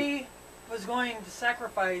I was going to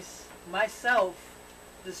sacrifice myself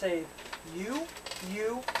to save you,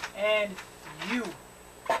 and you.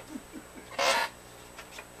 So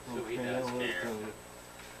he Okay, does that was care. good.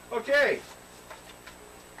 Okay.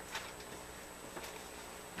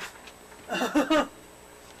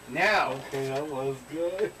 Now, Okay, that was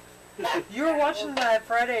good. You were watching that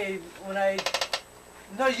Friday when I...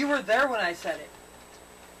 No, you were there when I said it.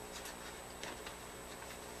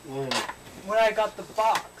 When? When I got the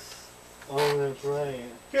box. Oh, that's right.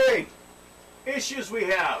 okay. Issues we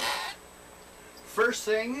have. First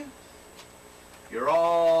thing, you're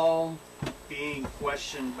all being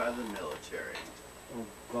questioned by the military. Oh,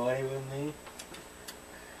 Body with me?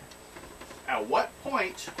 At what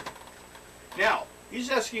point? Now, he's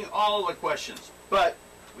asking all the questions, but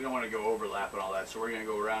we don't want to go overlap and all that, so we're going to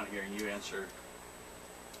go around here and you answer.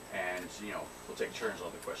 And, you know, we'll take turns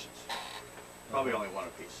on the questions. Probably only one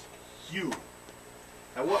apiece. You.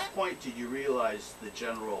 At what point did you realize the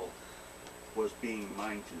general was being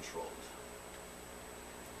mind controlled?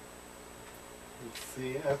 Let's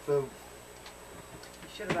see, after... You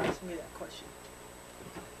should have asked me that question.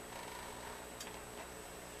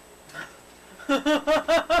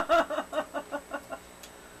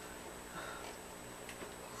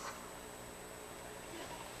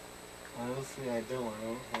 see, I don't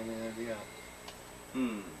have any idea.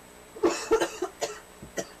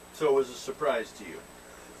 So it was a surprise to you.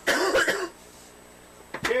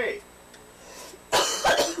 Okay.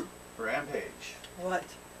 Rampage. What?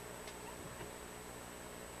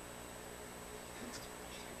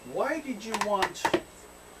 Why did you want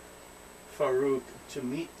Farouk to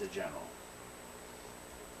meet the general?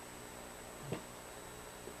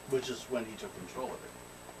 Which is when he took control of it.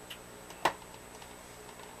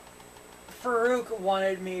 Farouk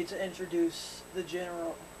wanted me to introduce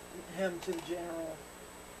him to the general,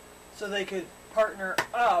 so they could partner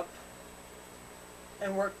up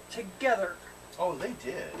and work together. Oh, they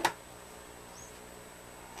did.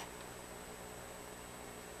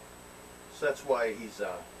 So that's why he's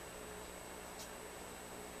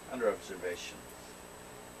under observation.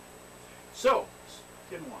 So,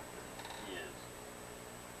 Skinwalker. Yes.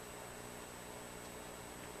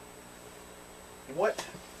 What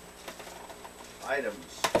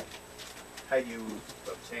items had you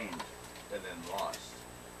obtained and then lost?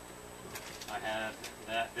 I had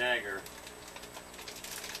that dagger.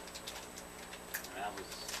 And that was...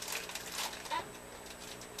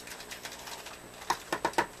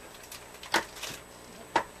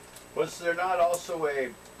 Was there not also a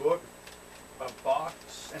book, a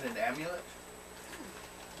box, and an amulet?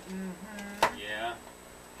 Mm-hmm. Yeah.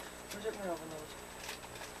 Where's it open those?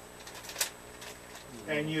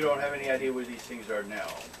 And you don't have any idea where these things are now?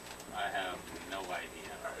 I have no idea.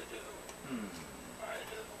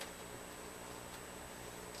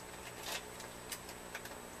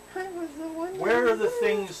 I was the one. Where are the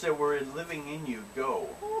things that were living in you go?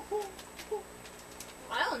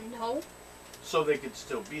 I don't know. So they could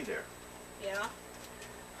still be there. Yeah.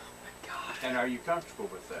 God. And are you comfortable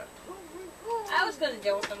with that? I was gonna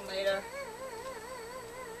deal with them later.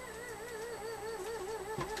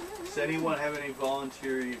 Does anyone have any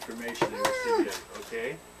voluntary information they wish to give?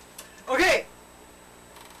 Okay? Okay.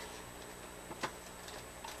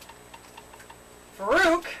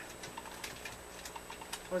 Farouk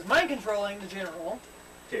was mind controlling the general.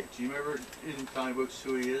 Okay, do you remember in comic books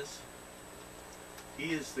who he is?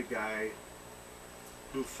 He is the guy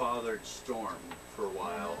who fathered Storm for a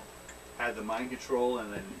while. Had the mind control,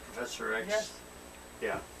 and then Professor X. Yes.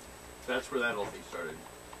 Yeah. That's where that whole thing started.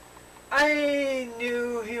 I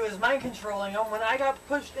knew he was mind controlling him when I got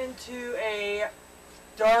pushed into a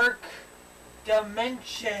dark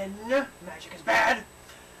dimension. Magic is bad.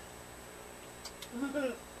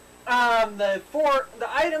 The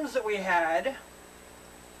items that we had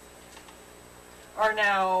are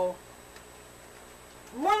now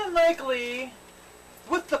more than likely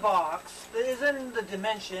with the box that is in the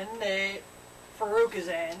dimension that Farouk is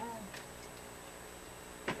in,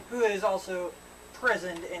 who is also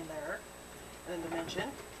prisoned in there, in the dimension,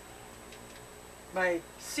 by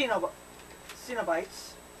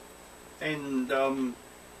Cenobites. And Baron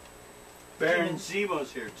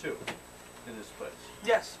Zemo's here too, in this place.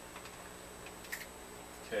 Yes.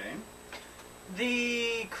 Okay.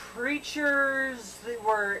 The creatures that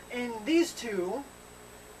were in these two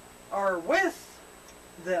are with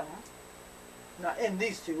them. Not in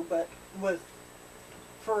these two, but with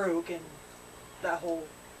Farouk and that whole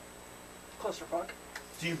clusterfuck.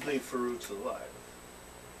 Do you believe Farouk's alive?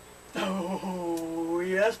 Oh,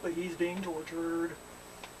 yes, but he's being tortured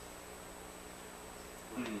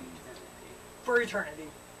for eternity.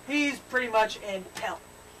 He's pretty much in hell.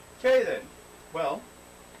 Okay then. Well,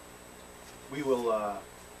 we will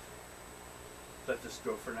let this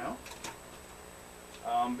go for now.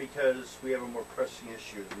 Because we have a more pressing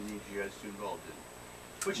issue that we need you guys to be involved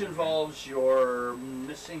in. Which involves your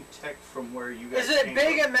missing tech from where you guys Is it came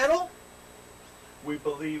big from. and metal? We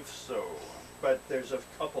believe so. But there's a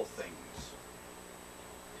couple things.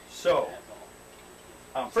 So,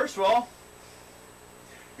 first of all,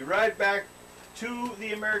 your ride back to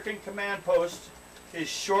the American command post is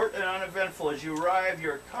short and uneventful. As you arrive,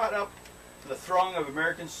 you're caught up in the throng of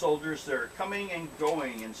American soldiers that are coming and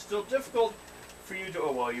going, and still difficult for you to...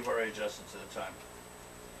 Oh, well, you've already adjusted to the time.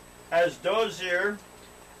 As Dozier,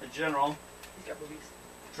 the general, He's got boobies.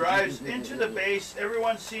 drives into the base,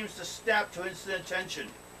 everyone seems to snap to instant attention.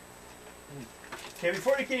 Okay,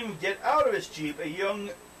 before he can even get out of his jeep, a young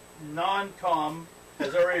non-com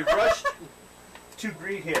has already rushed to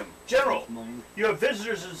greet him. General, you have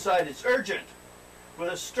visitors inside. It's urgent. With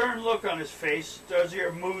a stern look on his face,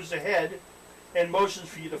 Dozier moves ahead and motions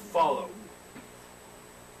for you to follow.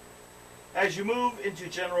 As you move into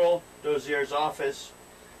General Dozier's office,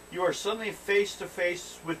 you are suddenly face to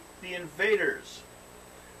face with the invaders,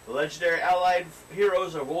 the legendary Allied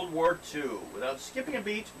heroes of World War II. Without skipping a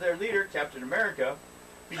beat, their leader, Captain America,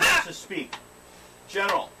 begins to speak.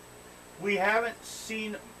 General, we haven't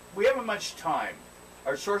much time.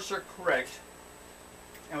 Our sources are correct,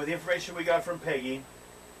 and with the information we got from Peggy,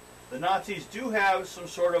 the Nazis do have some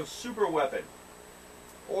sort of super weapon,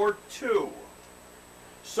 or two.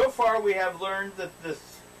 So far we have learned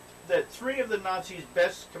that 3 of the Nazis'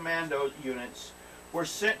 best commando units were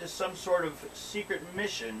sent to some sort of secret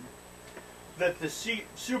mission, that the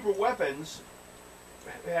super weapons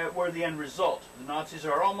were the end result. The Nazis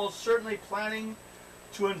are almost certainly planning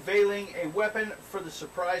to unveiling a weapon for the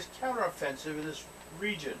surprise counteroffensive in this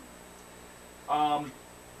region.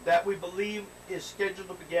 That we believe is scheduled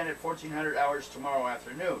to begin at 1400 hours tomorrow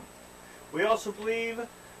afternoon. We also believe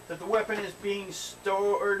that the weapon is being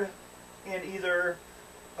stored in either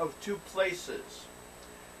of 2 places.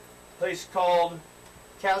 A place called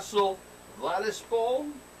Castle Vladispol,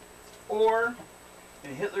 or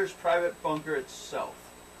in Hitler's private bunker itself.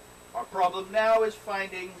 Our problem now is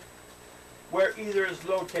finding where either is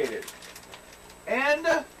located. And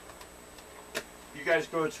you guys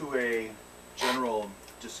go to a general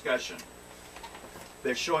discussion.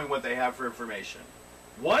 They're showing what they have for information.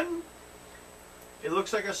 1, it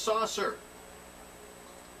looks like a saucer.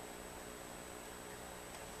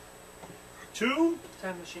 2,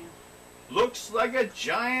 Time machine. looks like a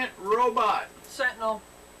giant robot Sentinel.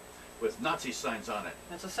 with Nazi signs on it.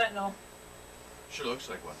 It's a Sentinel. Sure looks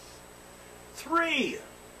like one. 3,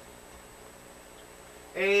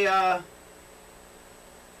 I have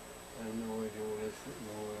no idea what it's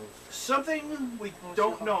for. something we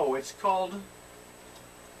don't know. It's called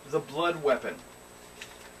the blood weapon.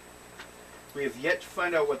 We have yet to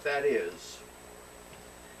find out what that is.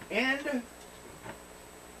 And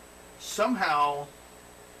somehow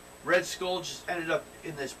Red Skull just ended up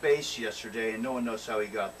in this base yesterday and no one knows how he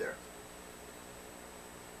got there.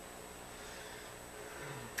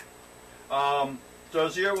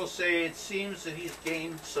 Dozier will say it seems that he's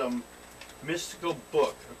gained some mystical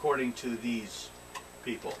book, according to these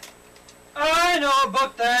people. I know what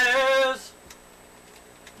book that is.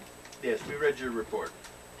 Yes, we read your report.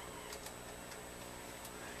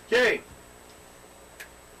 Okay.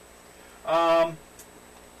 Have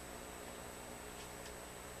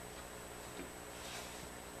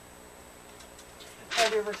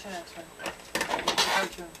you ever seen X-Men?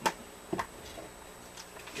 Cartoon.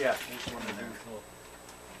 Yeah, there's one in there.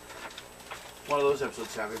 One of those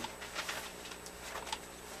episodes have him.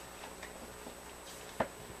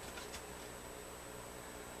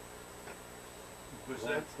 What's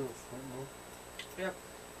that? Yep.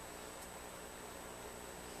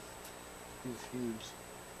 He's huge.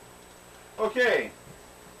 Okay.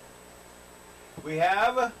 We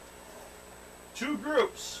have 2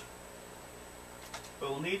 groups that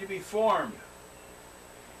will need to be formed.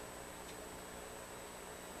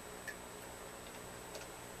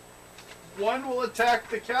 One will attack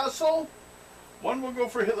the castle. One will go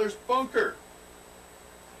for Hitler's bunker.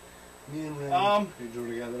 Me and Randy, we drew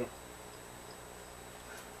together.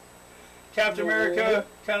 Captain America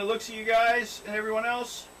kind of looks at you guys and everyone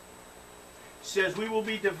else. Says we will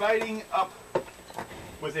be dividing up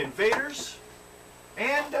with invaders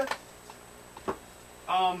and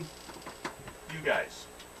you guys.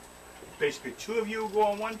 Basically 2 of you will go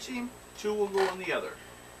on one team, 2 will go on the other.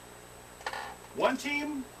 One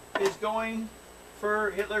team is going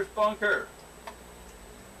for Hitler's bunker.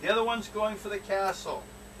 The other one's going for the castle.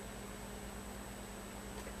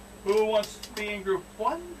 Who wants to be in group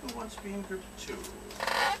 1? Who wants to be in group 2?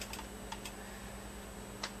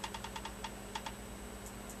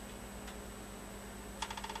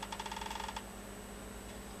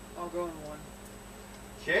 I'll go in 1.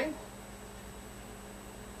 Okay.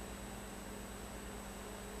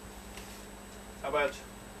 How about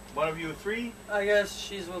one of you 3 I guess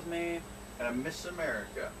she's with me. and a Miss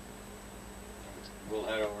America? We'll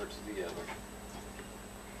head over to the other.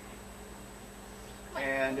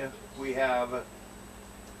 And we have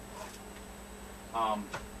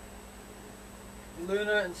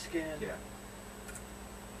Luna and Skin. yeah.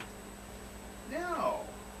 Now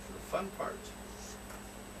for the fun part.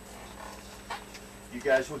 You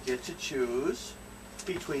guys will get to choose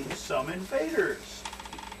between some invaders.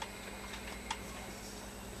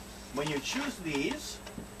 When you choose these,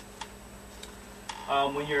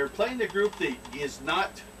 when you're playing the group that is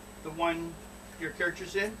not the one your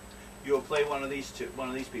character's in, you'll play one of these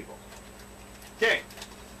people. Okay.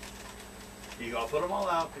 I'll put them all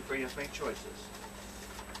out before you have to make choices.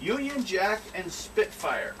 Union Jack and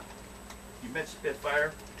Spitfire. You met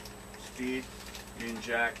Spitfire, Speed, Union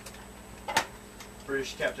Jack,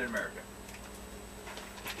 British Captain America.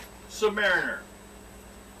 Submariner.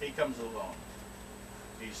 He comes alone.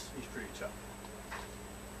 He's pretty tough.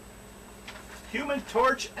 Human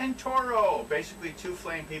Torch and Toro. Basically 2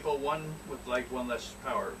 flame people, one with like 1 less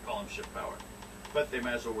power, column shift power. But they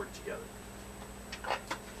might as well work together.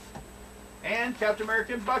 And Captain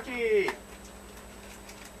America and Bucky.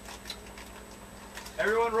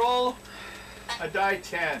 Everyone roll a die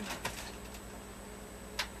 10.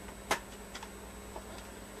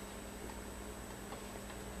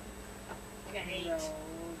 I got 8. No.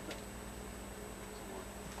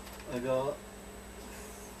 I got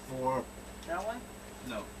 4. That one?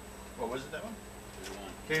 No. What was it, that one? There's one.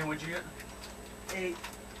 Okay, what'd you get? 8.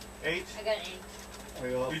 8? I got 8. I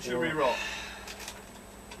got You 4. two re-roll.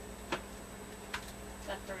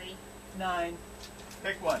 Got 3. 9.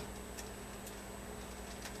 Pick one.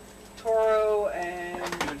 Toro and...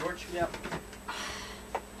 Human Torch? Yep.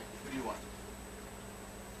 What do you want?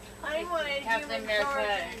 I wanted Captain Human America Torch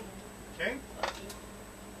and- and Okay, Bucky.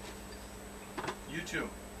 you two.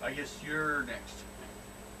 I guess you're next.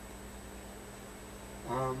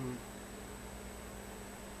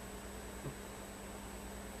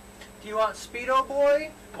 Do you want Speedo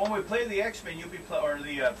Boy? When we play the X-Men, you'll be or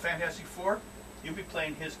the Fantastic Four, you'll be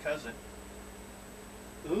playing his cousin.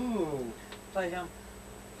 Ooh. Play him.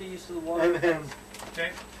 Get used to the And water. him.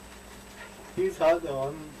 Okay? He's hot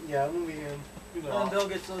though. Yeah, I'm gonna be him. You And know. Bill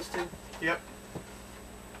gets those 2. Yep.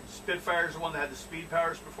 Spitfire's the one that had the speed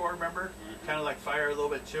powers before, remember? Mhm. Kind of like fire a little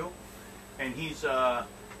bit too. And he's a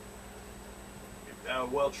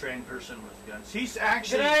well-trained person with guns. He's Good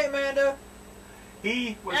actually... night, Amanda.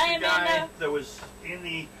 He was Hi, the guy Amanda. that was in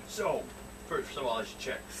the... So, first of all, I should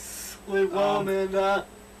check. Wait, well, Amanda.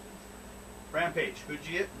 Rampage, who'd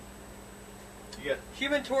you get? You get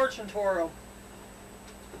Human Torch and Toro.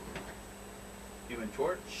 Human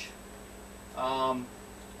Torch. And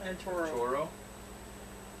Toro. Toro.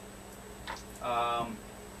 I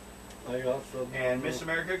got Submariner. And Miss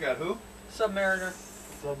America got who? Submariner.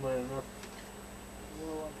 Submariner.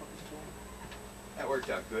 Whoa, I'm fucking cool. That worked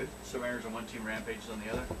out good. Submariner's on one team, Rampage's on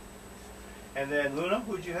the other. And then Luna,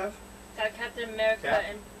 who'd you have? Got Captain America Cap.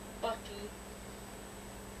 and Bucky.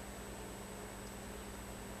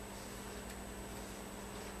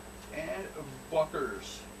 And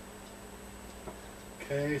Walkers.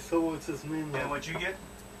 Okay, so what's his name And now? what'd you get?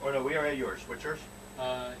 Or no, we already had yours. What's yours?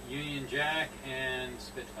 Union Jack and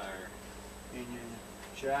Spitfire. Union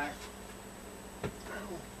Jack.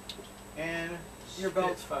 And Your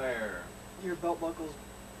belt's- Spitfire. Your belt buckle's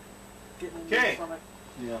getting in Okay. your stomach.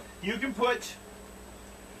 Yeah. You can put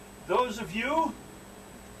those of you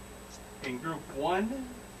in group 1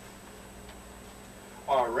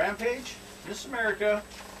 are Rampage, Miss America,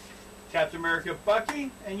 Captain America,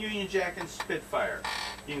 Bucky, and Union Jack and Spitfire.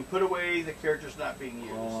 You can put away the characters not being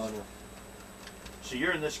used. Oh, So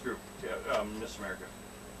you're in this group, Miss America.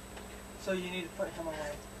 So you need to put him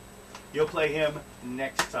away. You'll play him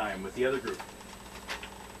next time with the other group.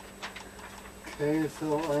 okay,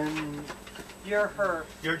 so I'm. You're her.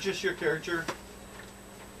 You're just your character.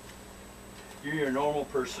 You're your normal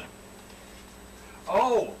person.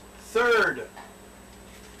 Oh, third.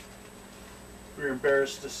 We're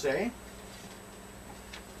embarrassed to say.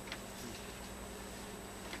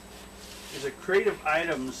 Is a crate of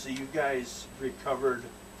items that you guys recovered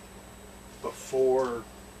before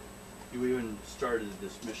you even started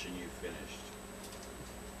this mission you finished.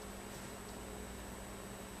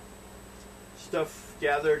 Stuff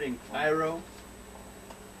gathered in Cairo.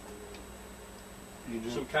 You do.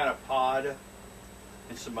 Some kind of pod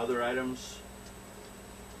and some other items.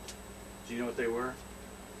 Do you know what they were?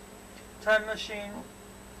 Time machine.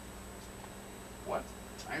 What?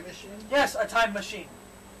 Time machine? Yes, a time machine.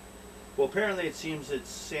 Well, apparently it seems that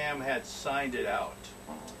Sam had signed it out.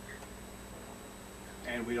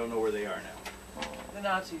 And we don't know where they are now. The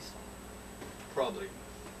Nazis. Probably.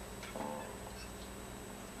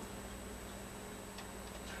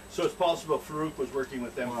 So it's possible Farouk was working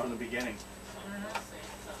with them from the beginning.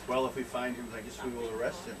 Well, if we find him, I guess we will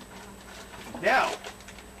arrest him. Now,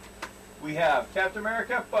 we have Captain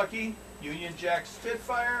America, Bucky, Union Jack,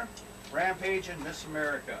 Spitfire, Rampage, and Miss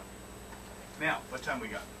America. Now, what time we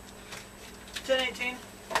got? 10:18.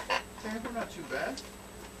 Okay, we're not too bad.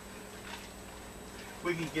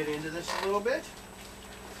 We can get into this a little bit.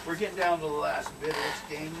 We're getting down to the last bit of this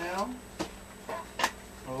game now.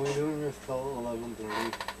 Are we doing this till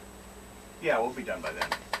 11:30? Yeah, we'll be done by then.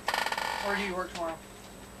 Where do you work tomorrow?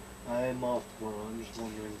 I'm off tomorrow. I'm just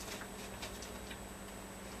wondering.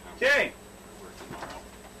 Okay. I work tomorrow.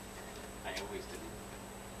 I always do.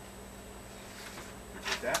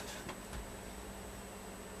 With that.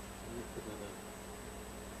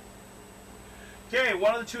 Okay,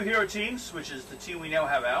 one of the 2 hero teams, which is the team we now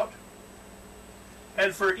have out,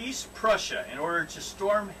 Head for East Prussia in order to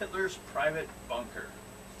storm Hitler's private bunker.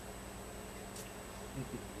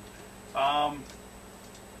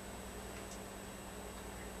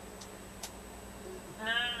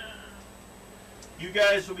 You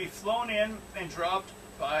guys will be flown in and dropped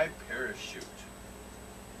by parachute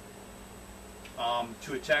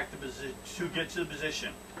to attack the position, to get to the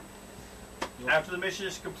position. After the mission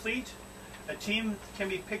is complete, a team can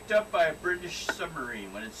be picked up by a British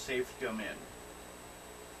submarine when it's safe to come in.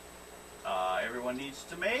 Everyone needs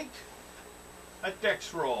to make a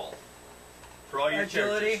dex roll for all your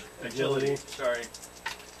Agility. characters. Agility. Sorry.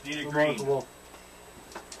 Need a green. Remarkable.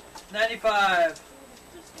 95.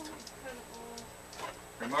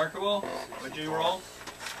 Remarkable. What'd you roll?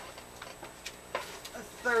 A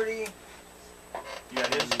 30. You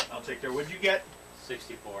got his. I'll take care. What'd you get?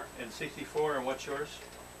 64. And 64. And what's yours?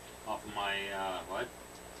 Off of my, what?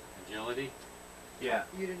 Agility? Yeah.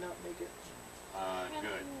 You did not make it.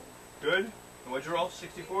 Good. Good. And what'd you roll?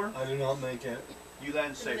 64. I did not make it. You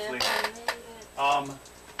land safely.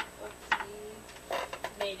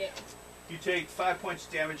 Made it. You take 5 points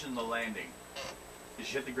damage in the landing. You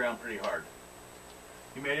hit the ground pretty hard.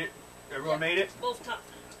 You made it? Everyone made it? Both top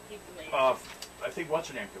people made it. I think what's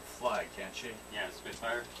her name can fly, can't she? Yeah,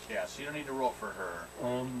 Spitfire. Yeah, so you don't need to roll for her.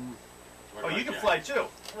 What Oh, about you can Jack? fly too.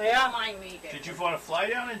 Yeah. Mine made it. Did you want to fly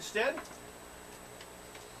down instead?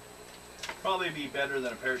 Probably be better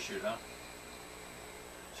than a parachute, huh?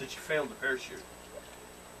 Since you failed the parachute.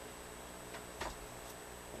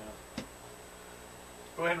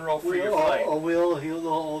 Go ahead and roll for your flight. Are we all healed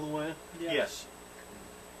all the way? Yeah. Yes.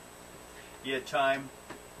 You had time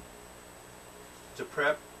to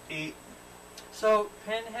prep, eat. So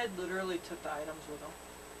Pinhead literally took the items with him.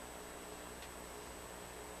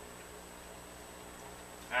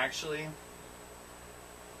 Actually,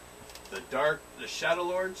 the Shadow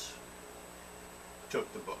Lords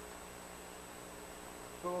took the book.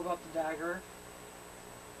 What about the dagger?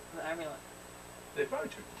 The amulet. They probably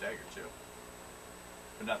took the dagger too,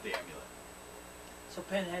 but not the amulet. So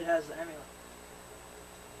Pinhead has the amulet.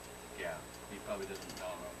 Yeah, he probably doesn't know.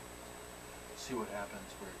 See what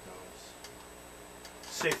happens where it goes.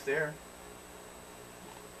 Safe there.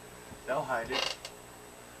 They'll hide it.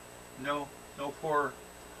 No poor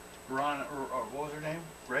Ron, or what was her name?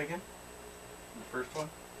 Reagan? The first one?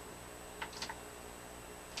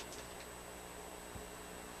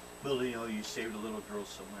 Little, you know, you saved a little girl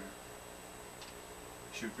somewhere.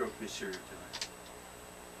 She would grow up to be a serial killer.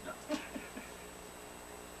 No.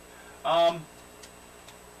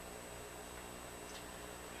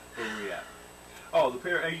 Where are we at? Oh,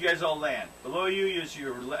 you guys all land. Below you is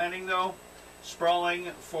your landing, though.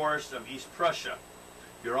 Sprawling forest of East Prussia.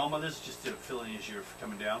 You're almost, this is just to fill in as you're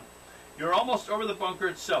coming down. You're almost over the bunker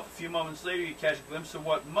itself. A few moments later, you catch a glimpse of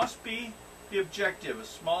what must be the objective, a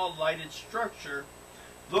small lighted structure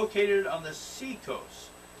located on the sea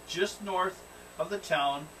coast, just north of the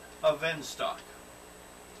town of Venstock.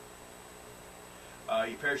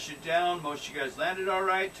 You parachute down. Most of you guys landed all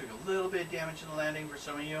right. Took a little bit of damage in the landing for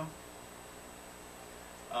some of you.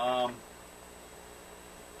 I'm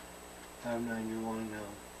 91 now.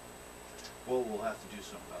 Well, we'll have to do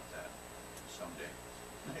something about that someday.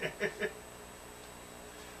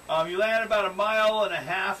 You land about 1.5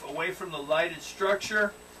 miles away from the lighted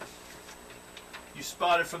structure. You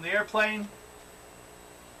spot it from the airplane.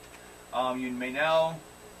 You may now,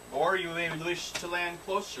 or you may wish to land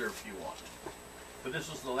closer if you want. But this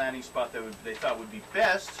was the landing spot that they thought would be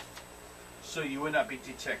best, so you would not be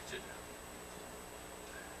detected.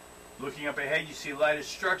 Looking up ahead, you see a lighted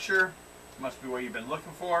structure. Must be where you've been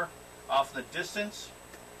looking for. Off in the distance,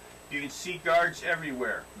 you can see guards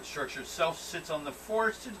everywhere. The structure itself sits on the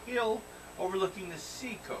forested hill overlooking the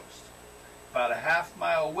sea coast. About a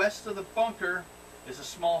half-mile west of the bunker is a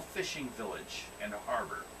small fishing village and a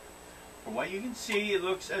harbor. From what you can see, it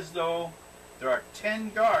looks as though there are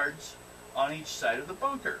 10 guards on each side of the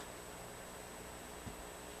bunker.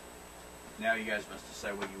 Now you guys must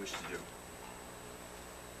decide what you wish to do.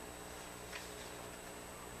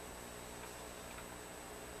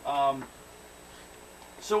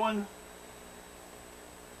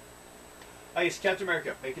 I guess Captain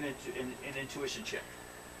America, make an intuition check.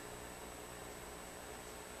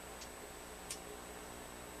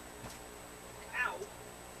 Ow.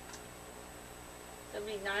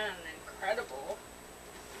 79 on incredible.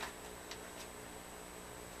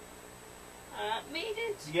 Made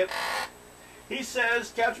it. Yep. He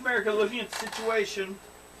says, Captain America, looking at the situation,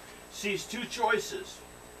 sees two choices.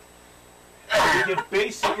 You can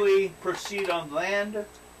basically proceed on land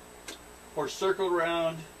or circle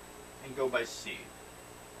around and go by sea.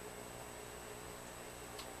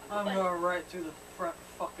 I'm going right through the front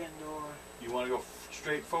fucking door. You want to go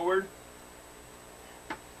straight forward?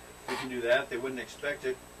 We can do that. They wouldn't expect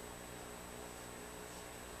it.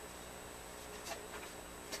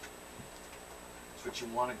 That's what you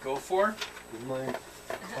want to go for. Is my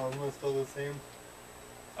karma still the same?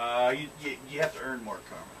 You have to earn more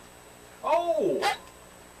karma. Oh!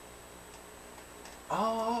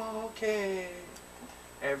 Oh, okay.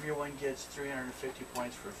 Everyone gets 350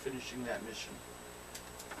 points for finishing that mission.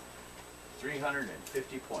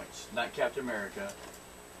 350 points. Not Captain America,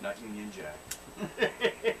 not Union Jack.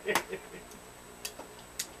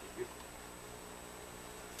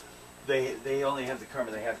 They only have the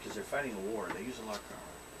karma they have because they're fighting a war. They use a lot of karma.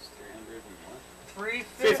 It's 300 and what?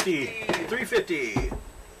 350. 350.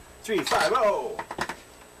 350.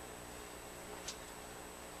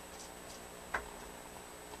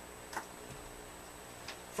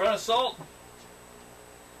 Front assault.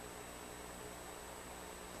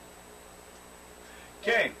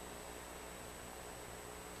 Okay.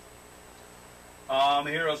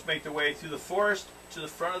 Heroes make their way through the forest to the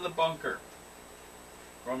front of the bunker.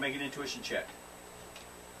 We're going to make an intuition check.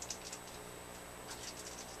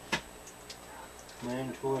 My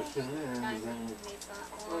intuition is I in need that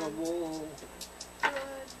one. trouble. Good.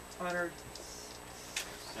 100.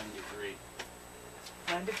 73.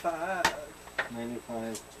 95.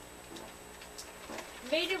 95.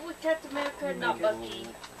 Made it with Captain America, not Make it Bucky.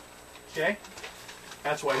 Okay?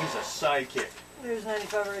 That's why he's a sidekick. There's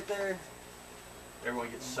 95 right there.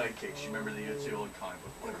 Everyone gets sidekicks. You remember it's the old comic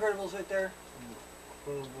book. Incredibles right there.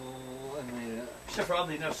 Incredible. I made it. Except for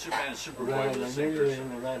oddly enough, Superman and Superboy Right, were the I same made it person. in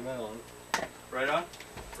the right melon. Right on?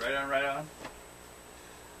 Right on, right on.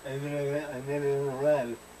 I made it in the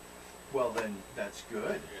red. Well, then, that's I good.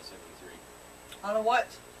 got 73. On a what?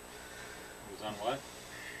 It was on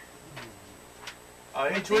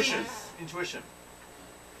what? Intuition. These. Intuition.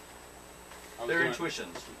 I was They're doing,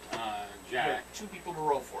 intuitions. Jack. There are 2 people to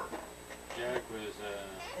roll for. Jack was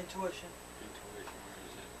Intuition. intuition.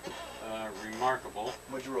 Where is it? Remarkable.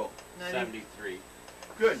 What'd you roll? 90. 73.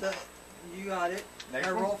 Good. So, you got it. Next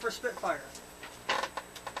Now one. roll for Spitfire.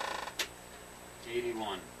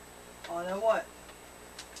 81. On a what?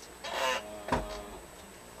 Uh,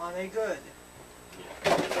 On a good.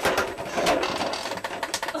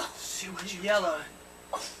 See what you Yellow.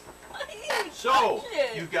 So,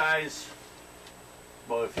 you guys.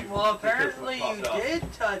 Well, if you. Well, be careful apparently it you popped off.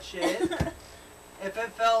 did touch it. If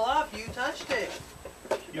it fell off, you touched it.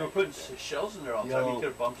 You were putting shells in there all the time. You Yo. could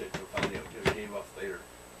have bumped it, so finally it gave off later.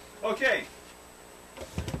 Okay.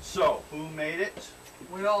 So, who made it?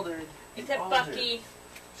 We all did. Except Oh, Bucky.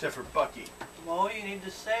 Except for Bucky. Well, you need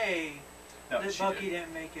to say No, that she Bucky did.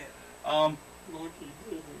 didn't make it.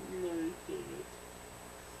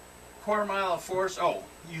 Quarter mile of force. Oh,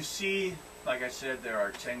 you see, like I said, there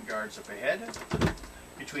are 10 guards up ahead.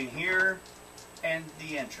 Between here and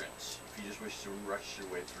the entrance, if you just wish to rush your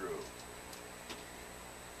way through.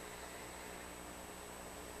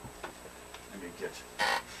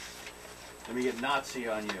 Let me get Nazi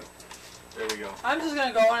on you. There we go. I'm just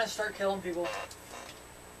gonna go on and start killing people.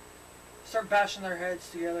 Start bashing their heads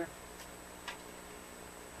together.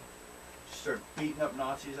 Start beating up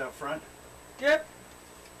Nazis out front. Yep.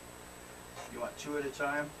 You want 2 at a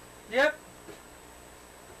time? Yep.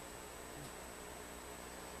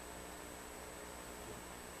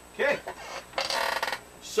 Okay.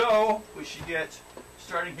 So we should get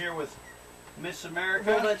starting here with Miss Roll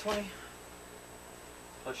America that 20.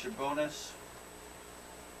 plus your bonus.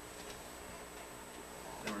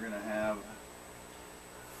 Then we're gonna have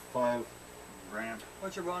 5. ramp.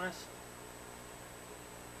 What's your bonus?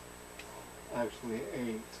 Actually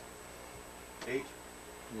 8. 8.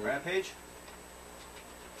 Yeah. Rampage.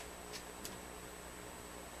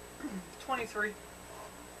 23.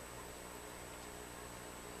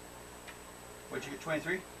 What'd you get?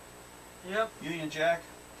 23. Yep. Union Jack.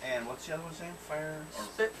 And what's the other one's name? Fire or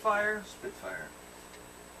Spitfire. Spitfire.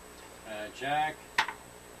 Jack.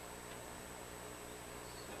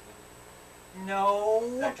 No.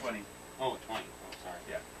 Jack 20. Oh, 20. Oh, sorry.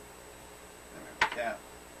 Yeah. Then we have Cap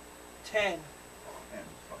 10. and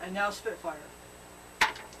Bucky. And now Spitfire.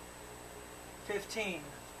 15.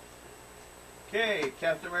 Okay,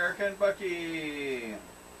 Captain America and Bucky.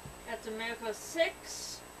 Captain America was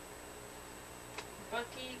 6.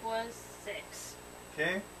 Bucky was 6.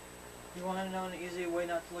 Okay. You want to know an easy way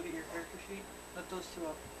not to look at your character sheet? Let those 2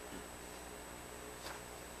 up.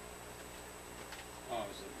 Oh,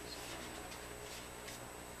 is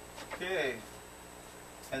it? Okay.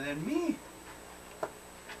 And then me.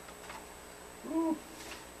 Ooh.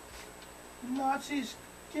 Nazis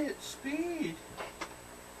get speed.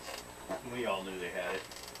 We all knew they had it.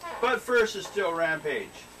 But first is still Rampage.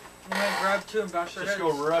 I'm gonna grab 2 and bash their Just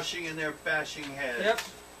heads. go rushing in there, bashing heads. Yep.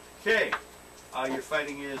 Okay. Your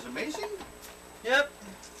fighting is amazing. Yep.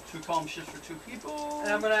 2 calm shifts for 2 people.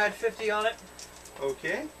 And I'm gonna add 50 on it.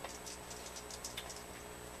 Okay.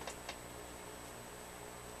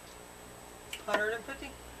 $150.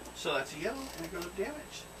 So that's a yellow, and it goes to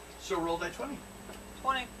damage. So roll die 20.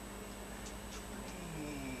 20. 20.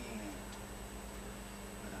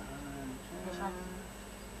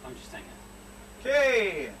 I'm just thinking.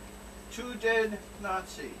 Okay. 2 dead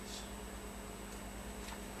Nazis.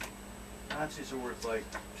 Nazis are worth like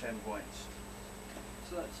 10 points.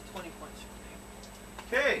 So that's 20 points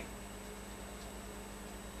for me. Okay.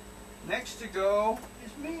 Next to go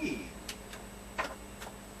is me.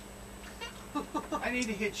 I need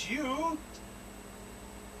to hit you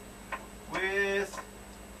with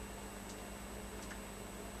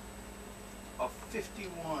a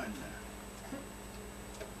 51.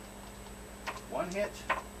 1 hit.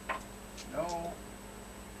 No.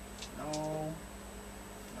 No.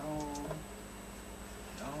 No.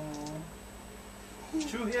 No.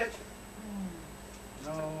 2 hit.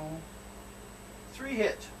 No. 3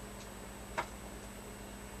 hit.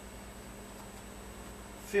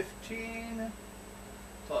 15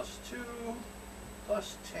 plus 2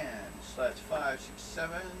 plus 10. So that's 5, 6,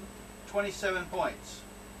 7, 27 points.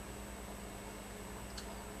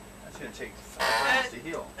 That's going to take 5 rounds to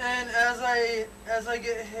heal. And as I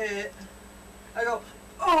get hit, I go,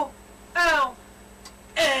 oh, ow,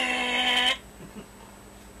 eh.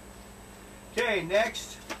 Okay,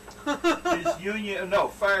 next is Union. No,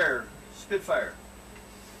 Fire. Spitfire.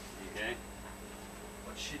 Okay.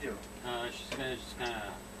 What's she do? She's gonna just kind of.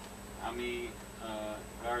 How many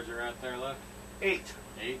guards are out there left? 8.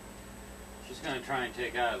 8. She's gonna try and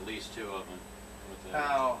take out at least 2 of them with a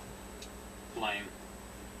Now, flame.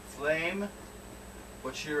 Flame.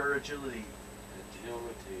 What's your agility?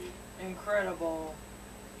 Agility. Incredible.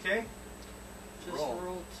 Okay. Just Roll.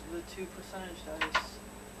 rolled the 2 percentage dice.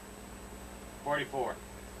 44.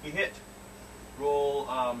 You hit. Roll.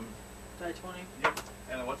 Die 20. Yep.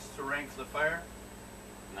 And what's the rank for the fire?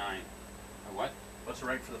 9. Or what? What's the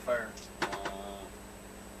rank for the fire?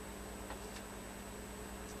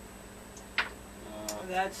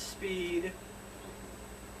 That's speed.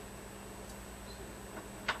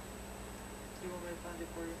 You want me to find it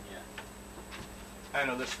for you? Yeah. I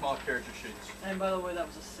know, there's small character sheets. And by the way, that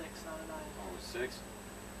was a 6, not a 9. Oh, it was 6?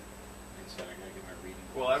 I said I gotta get my reading.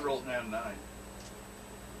 Well, I rolled down 9.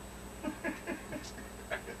 I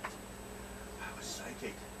was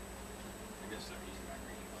psychic. I guess they're using my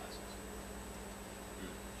reading glasses.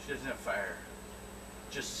 She doesn't have fire.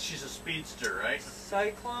 Just, she's a speedster, right?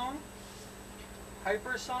 Cyclone,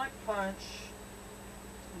 hypersonic punch,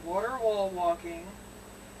 water wall walking,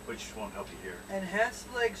 Which won't help you here.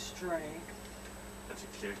 enhanced leg strength, That's a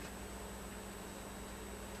kick.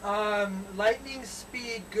 lightning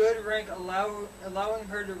speed, good rank, allowing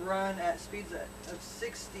her to run at speeds of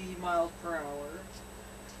 60 miles per hour.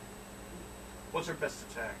 What's her best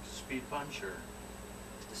attack? Speed punch or?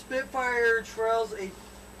 Spitfire trails a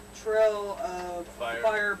trail of Fire.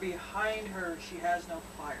 fire behind her. She has no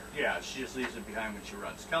fire. Yeah, she just leaves it behind when she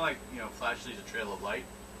runs. Kind of like, you know, Flash leaves a trail of light.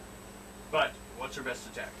 But, what's her best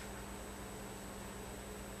attack?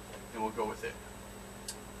 And we'll go with it.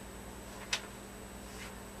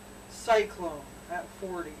 Cyclone at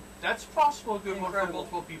 40. That's possible, a good one Incredible.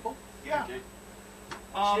 for multiple people. Yeah. Okay.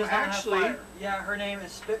 She does not Actually, have fire. Yeah, her name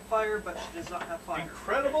is Spitfire, but she does not have fire.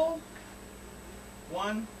 incredible.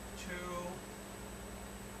 1, 2.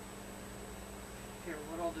 Here,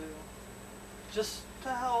 what I'll do, just to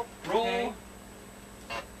help. Roll. Okay?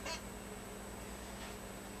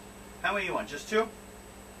 How many you want? Just 2?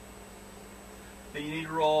 Then you need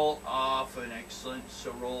to roll off an excellent,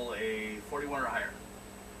 so roll a 41 or higher.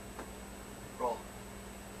 Roll.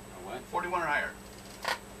 A what? 41 or higher.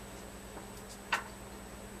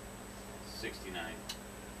 69.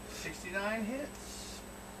 69 hits.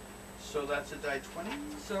 So that's a die 20.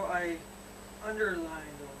 So I underlined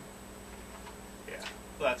them. Yeah.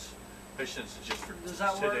 Well, that's since it's just for Does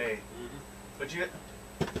that work? today. Mm-hmm. But you get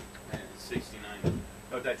And it's 69.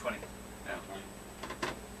 no die 20. Yeah. 20.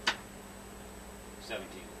 17.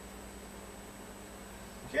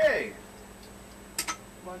 Okay.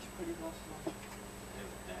 Bunch of pretty glasses on.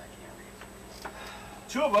 I can't read.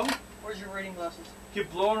 2 of them Where's your reading glasses?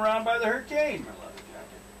 get blown around by the hurricane. My leather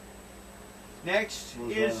jacket. Next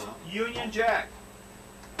Where's is that at? Union Jack.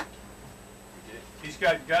 Okay. He's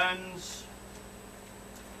got guns.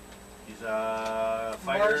 He's a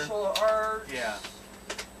fighter. Martial arts. Yeah.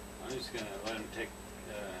 I'm just gonna let him take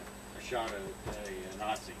a shot at a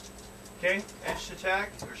Nazi. Okay, edged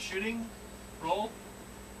attack or shooting. Roll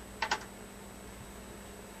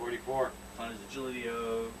 44. on his agility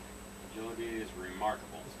of Agility is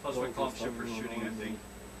remarkable. plus one accomplishment for shooting, I think.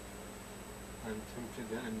 I'm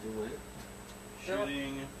tempted to undo it.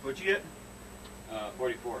 Shooting. What'd you get?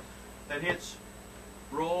 44. That hits.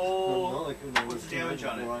 I'm Roll. not like I'm What's the damage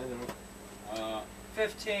on it? Either.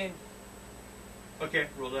 15. Okay,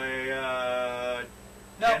 roll a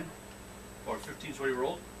No, 10 or 15 is what he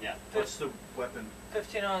rolled. Yeah. What's the weapon?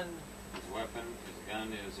 15 on His weapon, his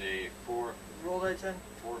gun is a 4, roll die 10.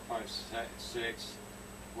 4, 5, 6.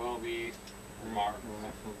 Will be remarkable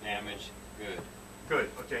damage. Good. Good.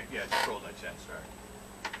 Okay, yeah, just roll that 10.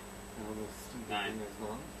 Sorry. 9.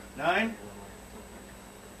 9.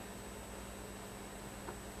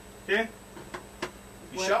 Okay.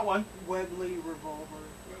 You shot one. Webley revolver.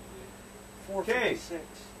 Okay. 456.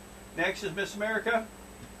 Next is Miss America.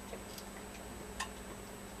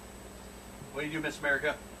 What do you do, Miss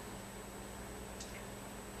America?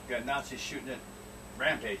 You got Nazis shooting at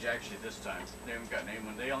Rampage, actually, this time. They haven't got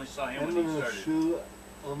anyone. They only saw him I'm when he gonna started. shoot.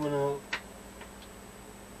 I'm gonna.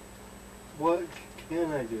 What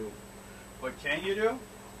can I do? What can you do?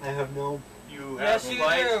 I have no. You have Yes, you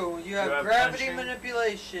flight. do. You have have gravity punching.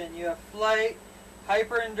 manipulation. You have flight,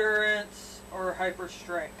 hyper endurance, or hyper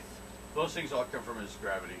strength. Those things all come from his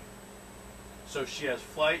gravity. So she has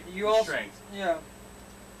flight You and also, strength. yeah.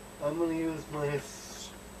 I'm gonna use my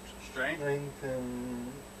Strength. strength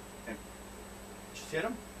and Just hit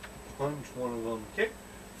him. punch one of them. Okay.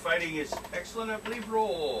 Fighting is excellent, I believe.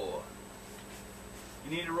 Roll.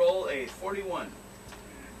 You need to roll a 41.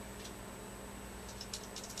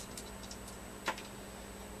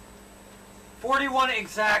 $41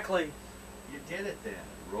 exactly. You did it then.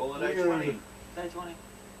 Roll it at Yeah. 20. Die 20.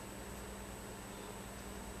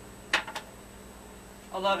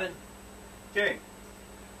 11. Okay.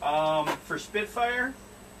 For Spitfire,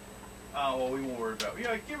 well, we won't worry about it.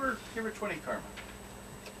 Yeah, give her 20 karma.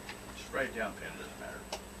 Just write it down, pen. Doesn't matter.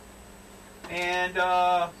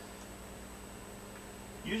 And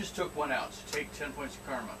you just took one out, so take 10 points of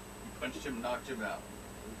karma. You punched him, knocked him out.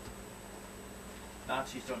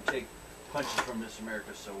 Nazis don't take punches from Miss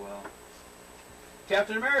America so well.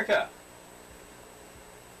 Captain America.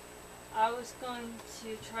 I was going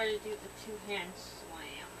to try to do the two-hand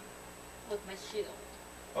slam with my shield.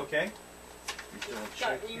 Okay. You're still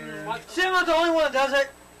check Got you here. what- See, I'm not the only one that does it.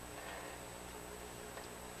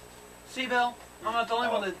 See, Bill? I'm not the only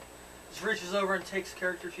one that just reaches over and takes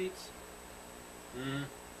character sheets. Mm-hmm.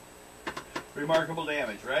 Remarkable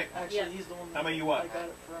damage, right? Actually, Yeah. he's the one How that many you want? I got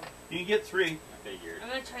it from. You can get 3. I figured. I'm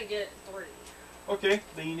gonna try to get 3. Okay,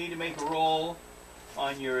 then you need to make a roll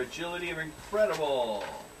on your agility of incredible.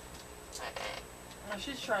 Oh,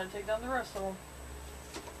 she's trying to take down the rest of them.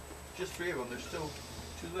 Just 3 of them. There's still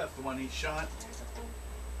 2 left. The one he shot.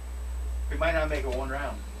 We might not make it 1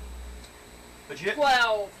 round. But you hit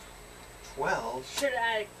 12. 12. Should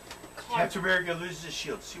add Captain America loses his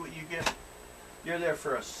shield. See what you get? You're there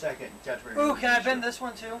for a second. Captain America Ooh, loses can I his bend shield. this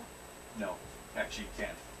one too? No. Actually, you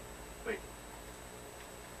can't. Wait.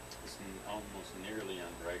 It's almost nearly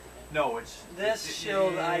unbreakable. No, it's... This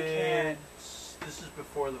shield I can. This is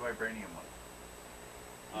before the vibranium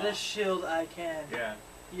one. This shield I can. Yeah.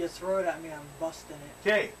 You throw it at me, I'm busting it.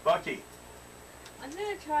 Okay, Bucky. I'm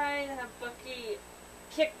gonna try to have Bucky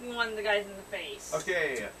kick one of the guys in the face.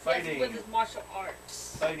 Okay, Yes, fighting. with his martial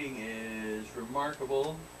arts. Fighting is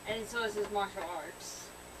remarkable. And so is his martial arts.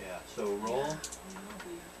 Yeah, so roll.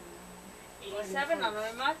 87, I'm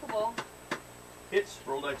remarkable. Hits,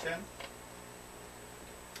 roll die 10.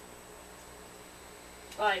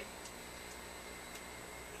 5.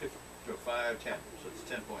 Go 5, 10. So it's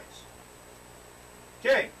 10 points.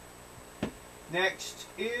 Okay. Next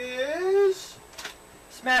is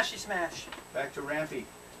Smashy smash. back to Rampy.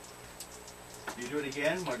 You do it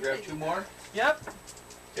again. Want to grab 2 more? Yep.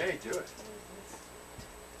 Okay, do it.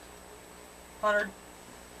 100.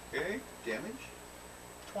 Okay, damage.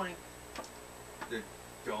 20. They're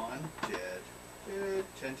gone. Dead.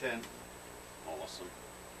 10, 10.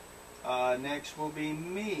 Awesome. Next will be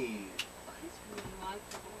me. He's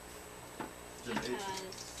remarkable.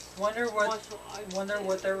 Has Wonder what martial arts. wonder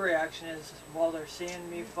what their reaction is while they're seeing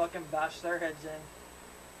me fucking bash their heads in.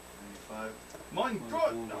 95. My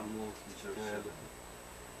God! No. So Yeah. 7.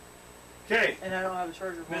 Okay, And I don't have a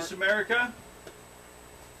charger for Miss it. America.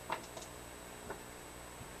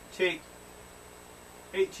 Take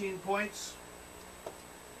 18 points.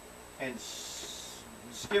 And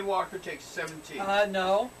Skinwalker takes 17.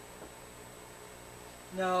 No.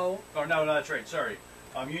 No. Oh, no, that's right. Sorry.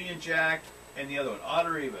 Union Jack and the other one. Odd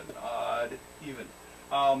or even? Odd, even.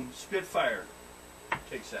 Spitfire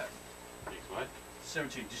takes that. Takes what?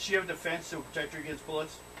 17. Does she have defense to protect her against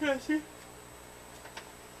bullets? Can she?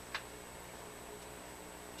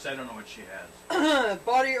 Because I don't know what she has.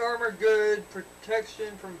 Body armor good,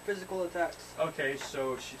 protection from physical attacks. Okay,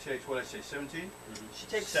 so she takes, what I say, 17? Mm-hmm. She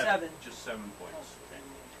takes 7. Just 7 points. Okay.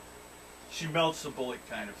 She melts the bullet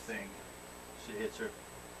kind of thing. She hits her.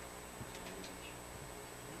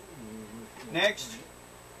 Next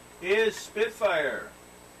is Spitfire.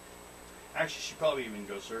 Actually, she probably even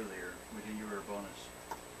goes earlier. We can give her a bonus.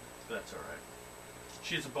 But that's alright.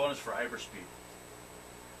 She has a bonus for hyperspeed.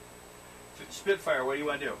 Spitfire, what do you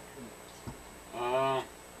want to do?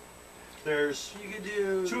 There's You could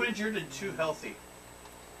do 2 injured and 2 healthy.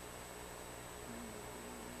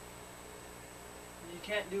 You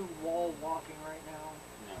can't do wall walking right now.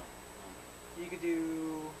 No. You could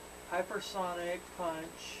do hypersonic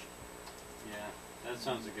punch. Yeah, that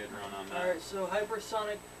sounds a good run on that. Alright, so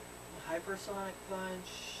hypersonic punch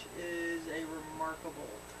is a remarkable.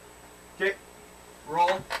 Okay.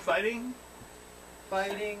 Roll. Fighting.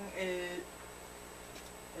 Fighting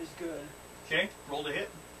is good. Okay. Roll to hit.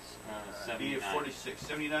 Beat 79. 46.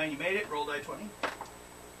 79. You made it. Roll die 20.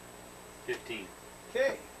 15.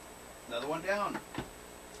 Okay. Another one down.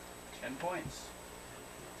 10 points.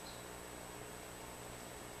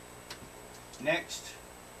 Next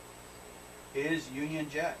is Union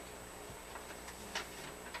Jack.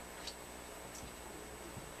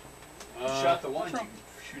 You shot the one. You can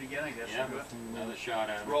shoot again, I guess. Yeah, Go ahead. another shot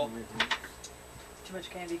at him. Roll. Too much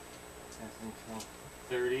candy.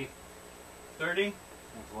 30. 30.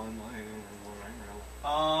 That's one line and one right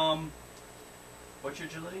now. What's your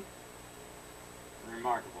agility?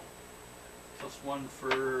 Remarkable. +1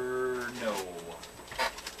 for no.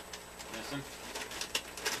 Listen.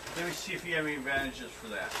 Let me see if you have any advantages for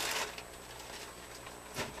that.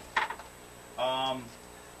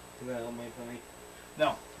 Do that on my funny?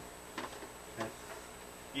 No. Okay.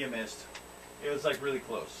 You missed. It was like really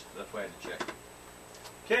close. That's why I had to check.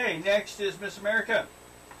 Okay, next is Miss America.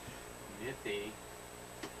 Nifty.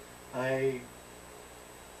 I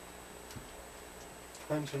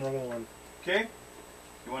punch another one. Okay.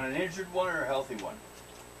 You want an injured one or a healthy one?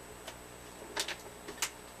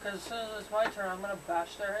 Because as soon as it's my turn, I'm going to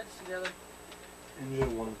bash their heads together.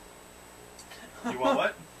 Injured one. You want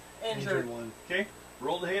what? Injured. one. Okay.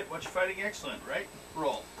 Roll to hit. What's your fighting? Excellent, right?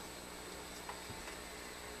 Roll.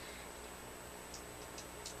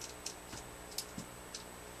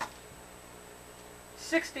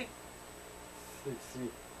 $60. 60.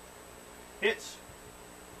 Hits.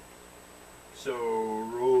 So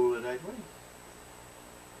roll a die 20.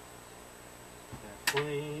 Yeah,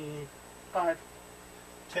 20. 5.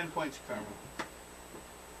 10 points of karma.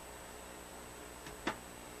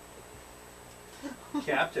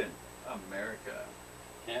 Captain America.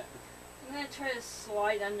 Yeah. I'm gonna try to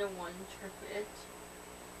slide under one, trip it.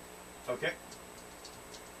 Okay.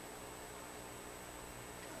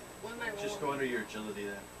 What am I Just go under your agility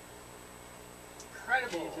then. Can you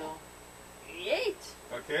Incredible. tell? 8.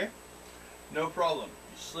 Okay. No problem.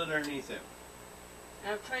 You slid underneath him.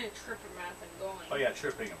 And I'm trying to trip him as I'm going. Oh yeah,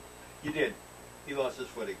 tripping him. You did. He lost his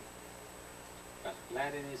footing. Got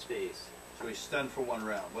flat in his face. So he's stunned for 1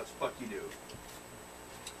 round. What's Bucky do?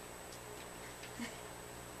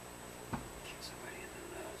 Kick somebody in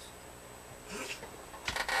the nose.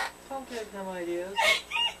 Don't give them ideas.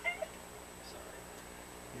 Sorry.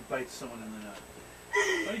 He bites someone in the nut.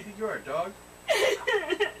 What do you think you are, a dog?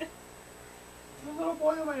 The little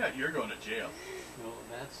boy in my nut. You're going to jail. Well,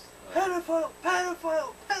 that's... Pedophile!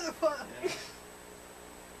 Pedophile! Pedophile! Yeah.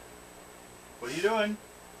 What are you doing?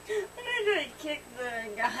 I'm gonna try to kick the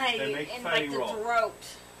guy Then make a in like fighting the roll. throat.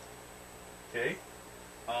 Okay.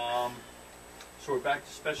 So we're back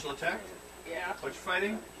to special attack. Yeah. What you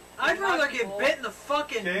fighting? I'd rather get bit in the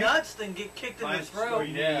fucking Okay. nuts than get kicked in the Oh, throat.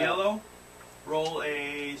 you need Yeah. a yellow. Roll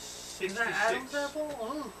a Is 66. that Adam's apple?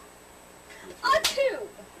 Ooh. A 2.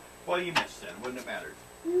 Well, you missed then. Wouldn't have mattered.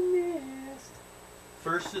 You missed.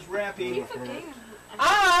 First is Keep Rappy. forgetting.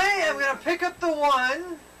 I am going to pick up the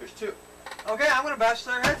 1. There's 2. Okay, I'm going to bash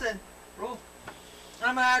their heads in. Roll.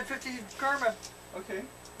 I'm going to add 50 karma. Okay.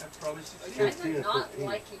 That's probably 60. Okay. I'm not 15.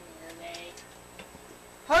 liking your name.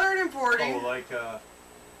 140 Oh, like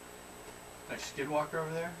Skinwalker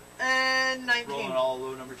over there? and 19. Rolling all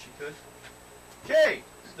low numbers she could. Okay.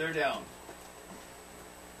 They're down.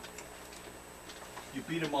 You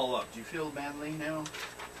beat them all up. Do you feel manly now?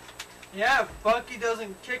 Yeah, if Bucky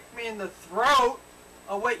doesn't kick me in the throat.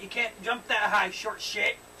 Oh, wait, you can't jump that high, short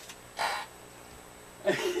shit.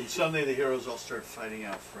 And someday the heroes all start fighting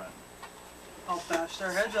out front. I'll bash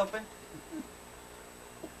their heads open.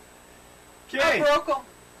 I Okay. broke them.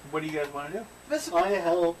 What do you guys want to do? Miss I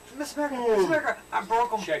helped. Miss America, Miss America, I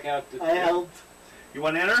broke them. Check out the. I helped. You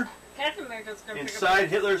want to enter? Captain America's gonna pick up Inside the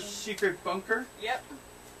Hitler's pieces. secret bunker? Yep.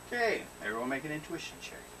 Okay, everyone make an intuition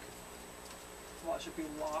check. Watch it be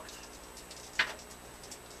locked.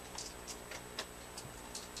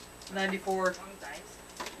 94. Wrong dice.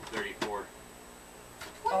 34.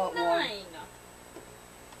 29.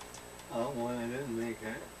 Oh, one I didn't make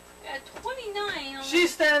it. Yeah, 29. on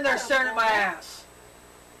She's standing there the staring at my ass.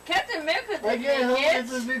 Captain America I didn't can't help make it. it.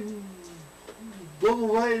 It's a big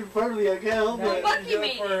double-sided party. I can't help Now, it. Bucky do it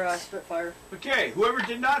made for it. Spitfire. Okay, whoever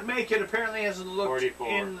did not make it apparently hasn't looked 44.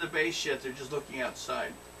 in the base yet. They're just looking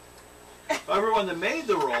outside. Everyone that made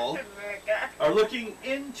the roll Captain America. are looking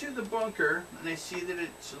into the bunker, and they see that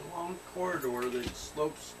it's a long corridor that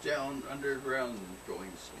slopes down underground, going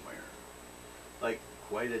somewhere, like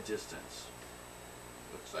quite a distance.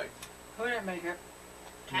 Looks like. Who didn't make it?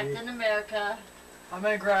 Captain America. I'm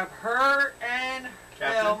gonna grab her and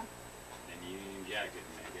Captain? him. And Union Jack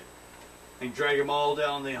didn't make it. And drag them all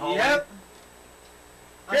down the hallway. Yep.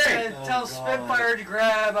 I'm Okay. gonna Oh, tell God. Spitfire to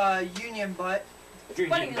grab Union Butt. Funny,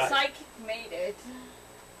 Union the Butt. psychic made it. You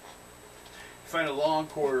find a long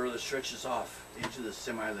corridor that stretches off into the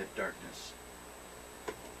semi-lit darkness.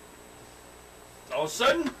 All of a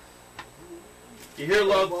sudden, you hear a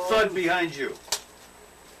loud thud behind you.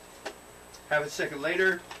 Half a second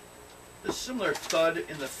later, a similar thud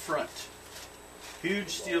in the front. Huge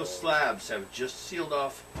steel slabs have just sealed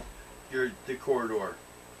off the corridor.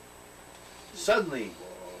 Suddenly,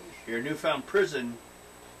 your newfound prison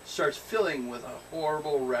starts filling with a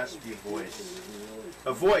horrible, raspy voice.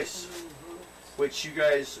 A voice which you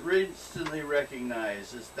guys instantly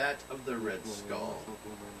recognize as that of the Red Skull.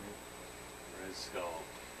 Red Skull.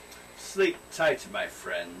 Sleep tight, my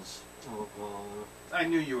friends. Oh, I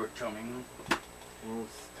knew you were coming. God.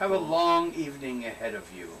 Have a long evening ahead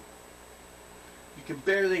of you. You can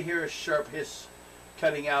barely hear a sharp hiss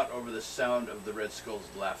cutting out over the sound of the Red Skull's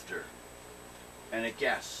laughter. And a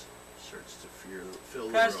gas starts to fill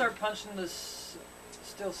the Can I room. start punching this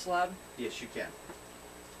steel slab? Yes, you can.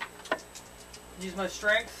 Use my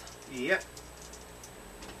strength, Yep.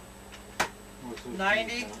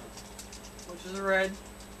 90. which is a red.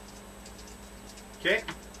 Okay.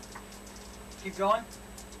 Keep going.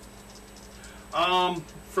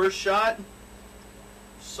 First shot,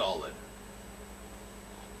 solid.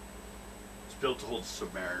 It's built to hold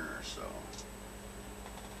Submariner, so.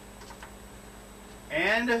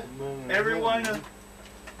 And everyone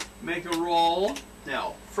make a roll.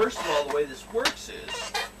 Now, first of all, the way this works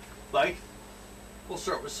is, like, we'll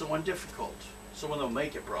start with someone difficult. Someone that'll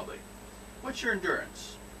make it, probably. What's your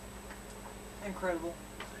endurance? Incredible.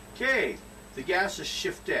 Okay, the gas is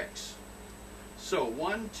shift X. So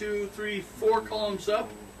 1, 2, 3, 4 columns up.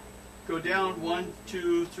 Go down 1,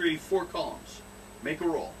 2, 3, 4 columns. Make a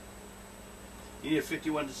roll. You need a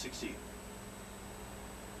 51 to succeed.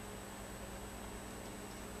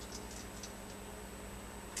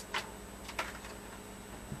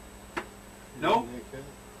 No?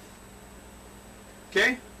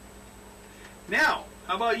 Okay. Now,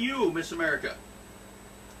 how about you, Miss America?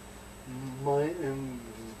 My endurance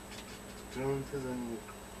is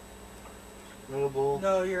incredible.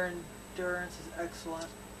 No, your endurance is excellent.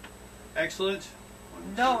 Excellent.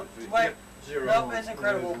 No, 1, 2, 3, wait. yep, 0. Nope, it's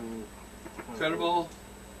incredible. Incredible. 1, 2,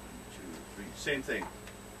 3. Same thing.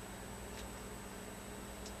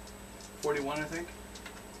 41, I think.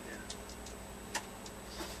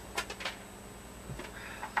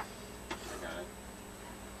 I got it.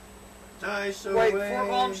 Dice Wait, away. 4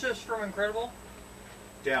 column shifts from incredible?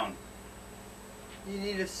 Down. You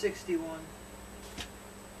need a 61.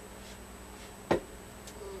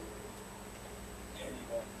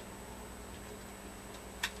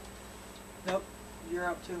 Nope, you're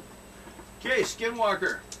up too. Okay,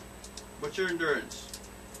 Skinwalker. What's your endurance?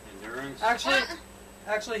 Endurance.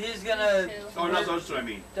 Actually, he's gonna. Oh, no, that's what I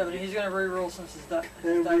mean. Devin, he's gonna re-roll since his dice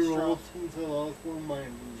Every roll dropped. since I lost one of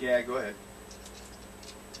mine. Yeah, go ahead.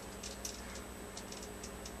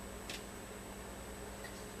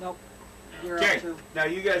 Nope, you're Okay, up too. now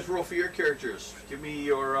you guys roll for your characters. Give me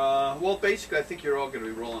your, well, basically, I think you're all going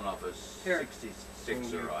to be rolling off a Here.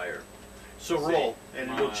 66 or higher. So roll,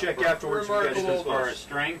 and we'll check for- afterwards if you guys remarkable do For close.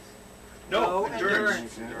 strength. No,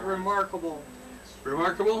 endurance. Remarkable.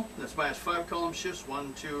 Remarkable. That's minus 5 column shifts.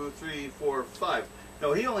 1, 2, 3, 4, 5.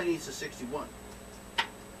 No, he only needs a 61.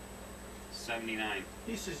 79.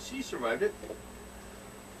 He survived it.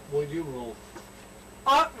 What'd you roll?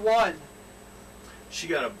 1. He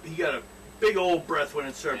got a big old breath when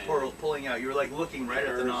it started pulling out. You were like looking right at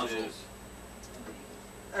the Hers nozzle. is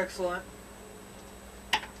Excellent.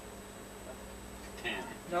 10.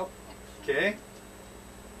 Nope. Okay.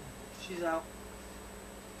 She's out.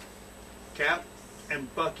 Cap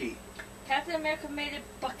and Bucky. Captain America made it,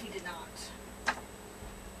 Bucky did not.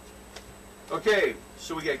 Okay,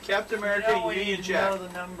 so we got Captain America, You know, we Union need to Jack. know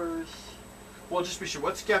the numbers. Well, just be sure.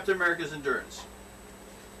 What's Captain America's endurance?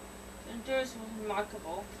 Endurance was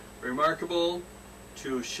remarkable. Remarkable.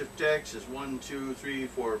 To shift X is 1, 2, 3,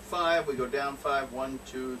 4, 5. We go down 5. 1,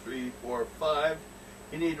 2, 3, 4, 5.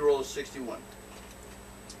 You need to roll a 61.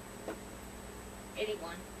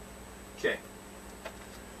 81. Okay.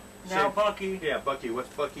 Now Same. Bucky. Yeah, Bucky.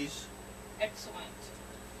 What's Bucky's? Excellent.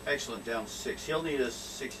 Excellent. Down 6. He'll need a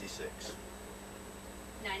 66.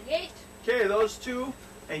 98. Okay, those two.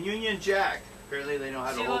 And Union Jack. Apparently they know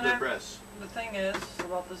how to See, hold their Leonard? breaths. The thing is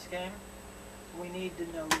about this game, we need to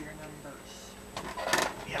know your numbers.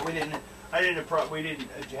 Yeah, we didn't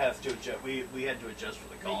have to adjust. We had to adjust for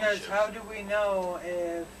the column Because shifts. how do we know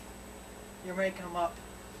if you're making them up?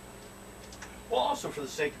 Well, also for the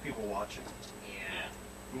sake of people watching. Yeah.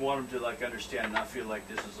 We want them to like understand and not feel like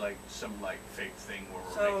this is like some like fake thing where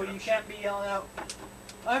we're So making you up can't shit. be yelling out,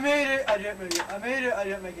 I made it, I didn't make it, I made it, I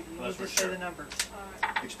didn't make it. You That's need to for say sure. the numbers.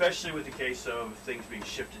 Alright. Especially with the case of things being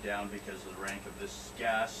shifted down because of the rank of this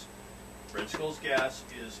gas. Red Skull's gas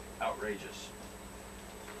is outrageous.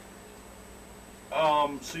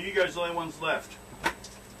 So you guys are the only ones left.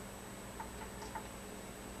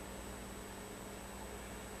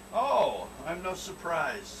 Oh, I'm no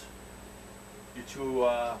surprise. You two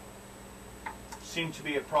seem to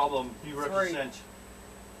be a problem. You 3. represent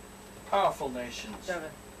powerful nations. 7.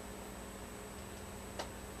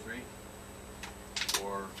 3,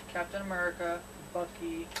 4. Captain America,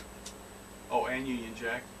 Bucky. Oh, and Union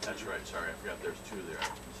Jack. That's right. Sorry, I forgot there's 2 there. I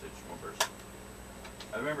said just one person.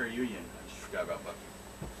 I remember Union. I just forgot about Bucky.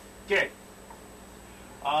 Okay.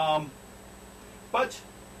 But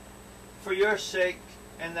for your sake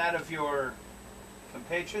and that of your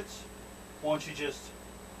compatriots, won't you just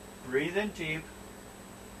breathe in deep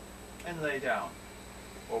and lay down,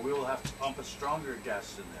 or we will have to pump a stronger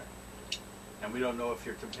gas in there, and we don't know if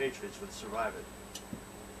your compatriots would survive it.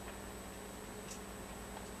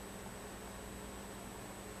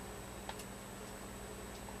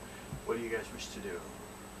 What do you guys wish to do?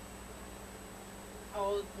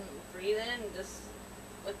 I'll breathe in and just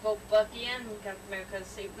let both Bucky and Captain America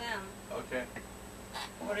save them. Okay.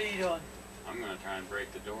 What are you doing? I'm gonna try and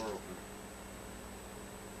break the door open.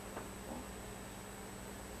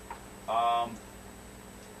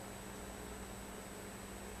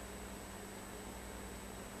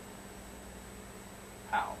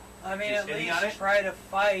 How? I mean, Just at hitting on least it? try to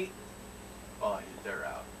fight. Oh, they're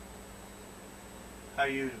out. How are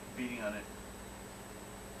you beating on it?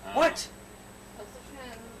 What? I was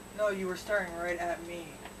looking at No, you were staring right at me.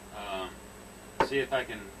 See if I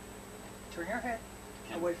can Turn your head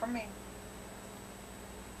away from me.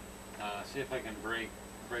 see if I can break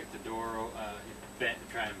the door.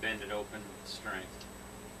 Try and bend it open with strength.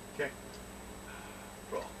 Okay.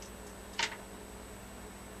 Roll.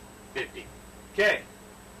 50. Okay.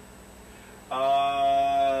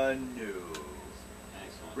 No.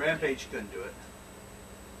 Excellent. Rampage couldn't do it.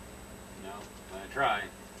 No, I try.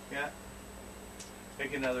 Yeah.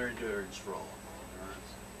 Make another endurance roll.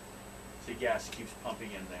 See, gas keeps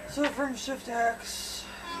pumping in there. So from Shift X,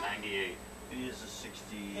 98. It is a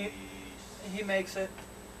 60. he makes it.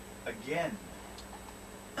 Again.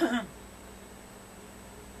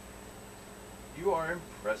 You are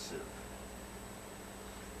impressive.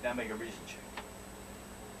 Now make a reason check.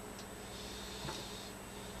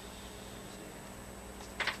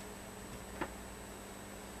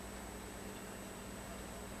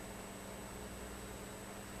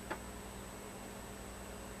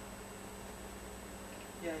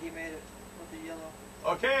 Yeah, he made it with the yellow.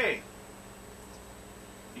 Okay.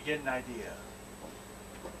 You get an idea.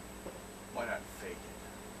 Why not fake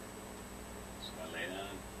it? So I lay down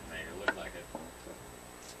and make it look like it.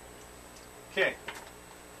 Okay.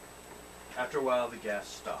 After a while, the gas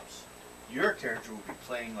stops. Your character will be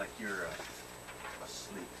playing like you're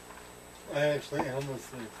asleep. I actually am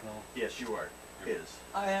asleep now. Yes, you are. His.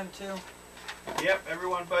 I am too. Yep,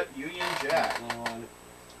 everyone but Union Jack.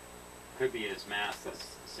 Could be his mask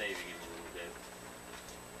that's saving him a little bit.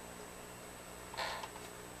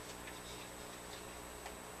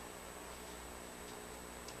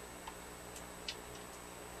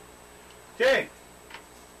 Okay.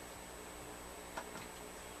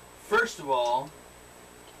 First of all,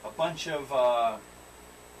 a bunch of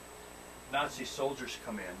Nazi soldiers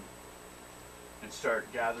come in and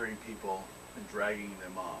start gathering people and dragging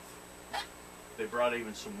them off. They brought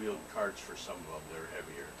even some wheeled carts for some of them. They're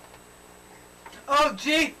heavier. Oh,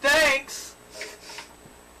 gee, thanks!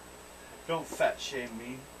 Don't fat shame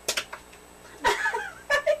me.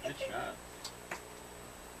 Good shot.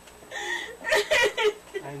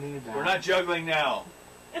 I need that. We're not juggling now.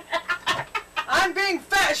 I'm being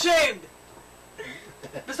fat shamed!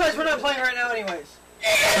 Besides, we're not playing right now anyways.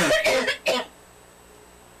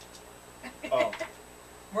 Oh,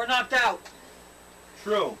 We're knocked out.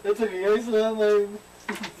 true. It's okay, I still have my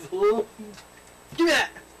soul. Give me that!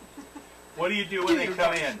 What do you do when they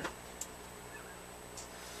come in?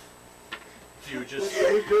 Do you just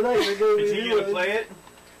continue to play it?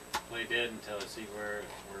 Play dead until I see where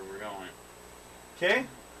we're going. Okay.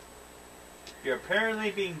 You're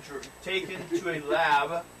apparently being taken to a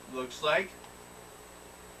lab, looks like.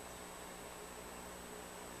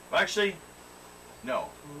 Well, actually, no.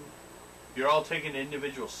 You're all taking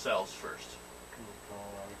individual cells first.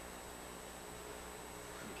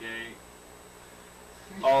 Okay.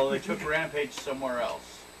 Oh, they took Rampage somewhere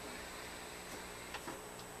else.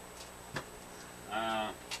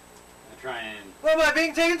 I try and. What am I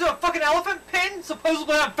being taken to a fucking elephant pen?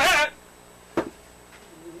 Supposedly I'm fat!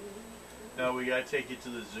 No, we gotta take you to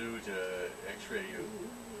the zoo to x-ray you.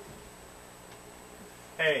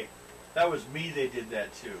 Hey, that was me they did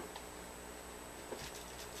that to.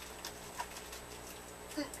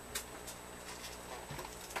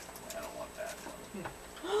 I don't want that one.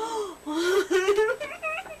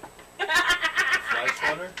 Fly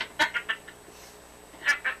swatter?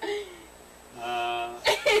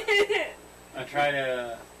 I try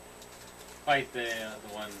to fight the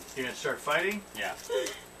one. You're gonna start fighting? Yeah.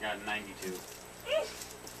 Got 92.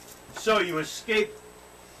 So you escape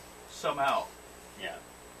somehow. Yeah.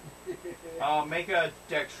 Make a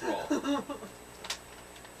dex roll.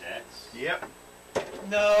 Dex. Yep.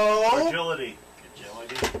 No! Agility.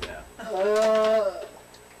 Agility. Yeah.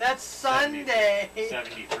 That's Sunday!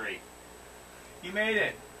 73. You made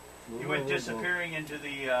it. You went disappearing into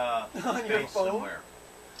the On your space phone? somewhere.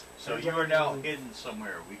 So you are now hidden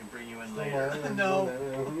somewhere. We can bring you in later. No.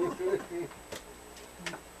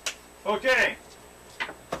 Okay.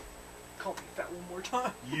 Call me fat one more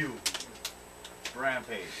time. You.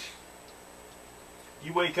 Rampage.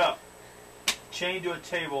 You wake up, chained to a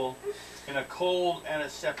table in a cold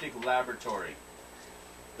antiseptic laboratory.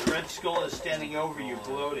 The Red Skull is standing over you,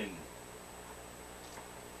 gloating.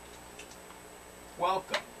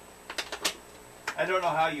 Welcome. I don't know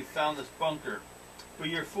how you found this bunker, but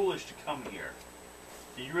you're foolish to come here.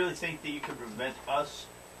 Do you really think that you can prevent us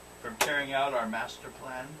from carrying out our master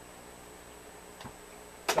plan?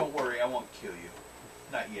 Don't worry, I won't kill you.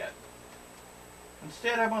 Not yet.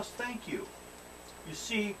 Instead, I must thank you. You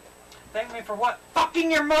see, Thank me for what?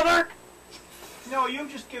 Fucking your mother? no,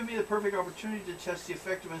 you've just given me the perfect opportunity to test the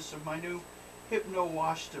effectiveness of my new Hypno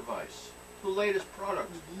Wash device. The latest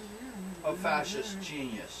product of fascist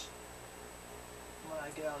genius. When I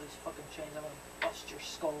get out of these fucking chains, I'm gonna bust your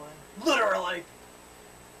skull in. Literally!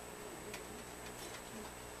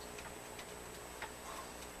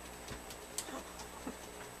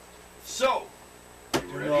 So, you Do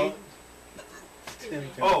ready? not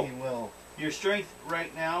tempt him, Oh. he will. Your strength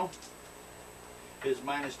right now is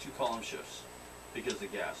 -2 column shifts because of the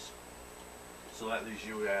gas. So that leaves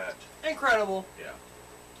you at, Incredible. yeah.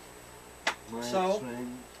 My So?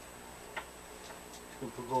 swing.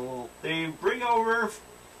 Typical. They bring over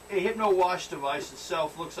a Hypno Wash device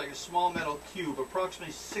itself. Looks like a small metal cube,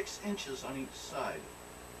 approximately 6 inches on each side.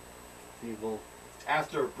 Feeble.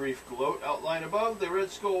 After a brief gloat outlined above, the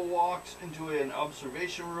Red Skull walks into an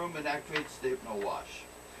observation room and activates the Hypno Wash,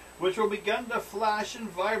 which will begin to flash and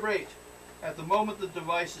vibrate. At the moment the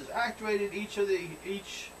device is activated,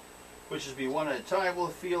 each, which is be one at a time, will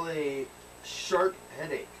feel a sharp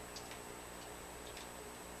headache.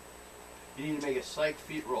 You need to make a psych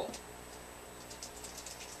feat roll.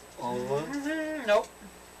 All of them? Nope.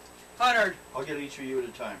 100. I'll get each of you at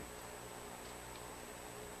a time.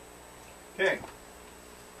 Okay.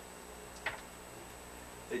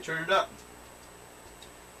 They turn it up.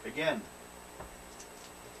 Again.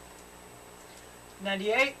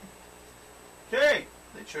 98. Okay.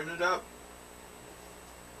 They turn it up.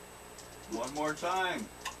 One more time.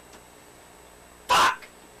 Fuck!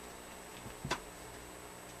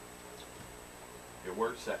 It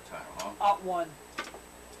works that time, huh? Up 1.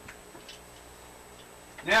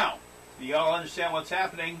 Now, you all understand what's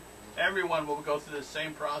happening. Everyone will go through the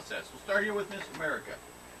same process. We'll start here with Miss America.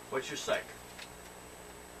 What's your psych?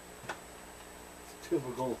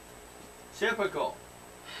 Typical. Typical.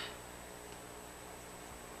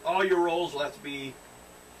 All your rolls will have to be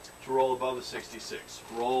to roll above a 66.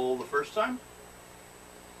 Roll the first time.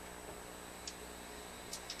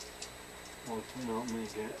 Well, cannot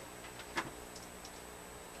make it.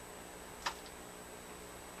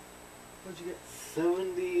 What'd you get?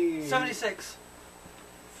 70. 76.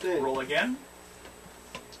 Roll again.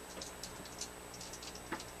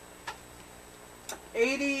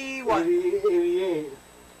 81. 88.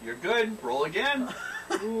 You're good. Roll again.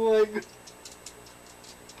 Oh my God.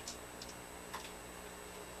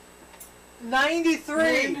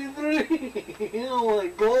 93. 93. Oh my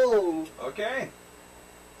God. Okay.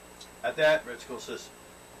 At that, Red Skull says,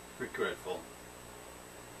 regretful.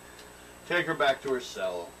 Take her back to her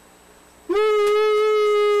cell.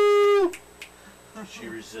 Woo! She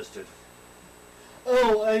resisted.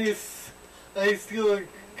 Oh, I steal a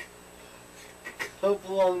cup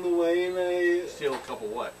along the way, and Steal a couple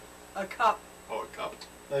what? A cup. Oh, a cup.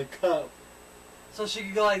 a cup. So she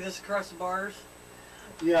could go like this across the bars.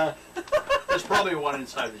 Yeah. There's probably one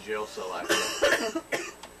inside the jail cell, actually.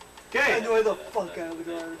 Okay. Annoy the fuck out of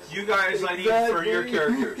the guards. You guys, I need for your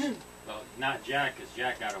characters. Well, not Jack, because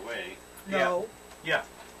Jack got away. No. Yeah.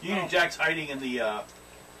 Union Oh. Jack's hiding in the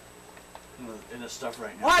stuff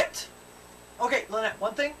right now. What? Okay, Lynette,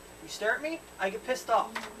 one thing. You stare at me, I get pissed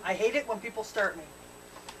off. I hate it when people stare at me.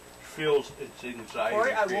 Feels its anxiety.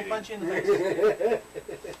 Corey, I will creating. punch you in the face.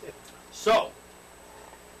 So,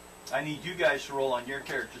 I need you guys to roll on your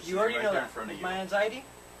characters. You already right know there in that. front of With you. my anxiety.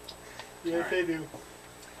 Yes, I do.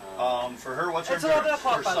 For her, what's her It's 11 endurance?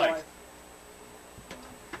 o'clock, Her by the psych. way.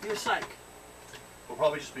 You're psych. We'll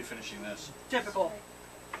probably just be finishing this. Typical.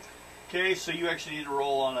 Okay, so you actually need to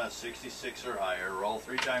roll on a 66 or higher. Roll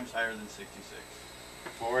 3 times higher than 66.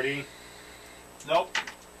 40. Nope.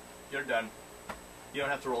 You're done. You don't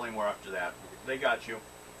have to roll anymore after that. They got you.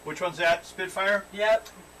 Which one's that? Spitfire? Yep.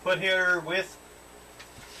 Put her with...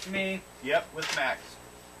 Me. Yep, with Max.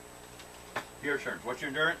 Your turn. What's your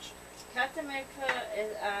endurance? Captain America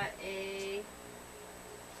is at a.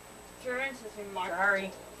 Endurance is remarkable.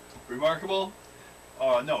 Sorry. Remarkable?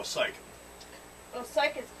 No, psych. Oh,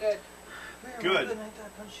 psych is good. Good. The night that I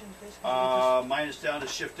punched you in the face 'cause Mine is down to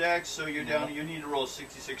Shift X, so you're down. You need to roll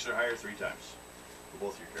 66 or higher 3 times for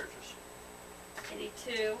both your characters.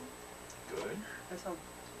 82. Good. That's how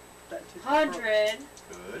that tooth 100.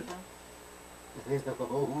 Good. No.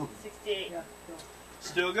 68. Yeah. Go.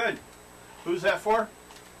 Still good. Who's that for?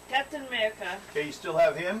 Captain America. Okay, you still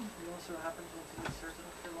have him. You know what happens once you get started up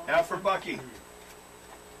for long? Now for Bucky.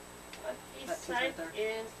 But his That tooth right psych there.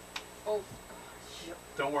 is. Oh, gosh.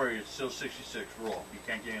 Don't worry, it's still 66. Roll. You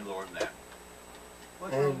can't get any lower than that.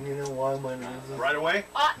 What's And wrong? you know why my nose is Right away?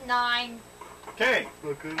 9. Okay.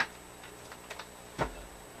 crooked?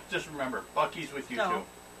 Just remember, Bucky's with you No. too.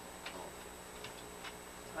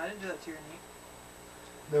 I didn't do that to your knee.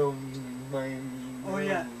 No, my Oh,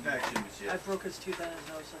 yeah. Actually, let me see I it. broke his tooth and his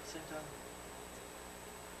nose at the same time.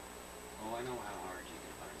 Oh, I know how hard you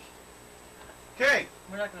can punch. Okay.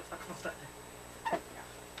 We're not going to talk about that.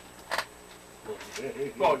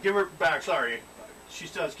 Well, give her back. Sorry. She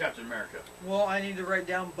still has Captain America. Well, I need to write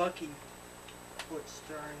down Bucky. Quit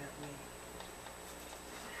staring at me.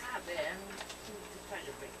 I have it. I'm just trying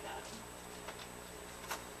to break that.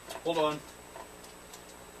 Hold on.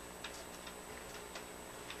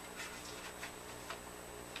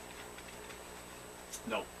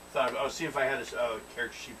 No. I was seeing if I had a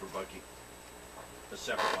character sheet for Bucky. A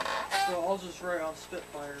separate one. So I'll just write on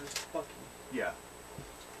Spitfire's Bucky. Yeah.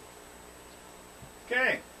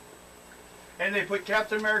 Okay. And they put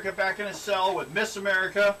Captain America back in a cell with Miss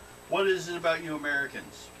America. What is it about you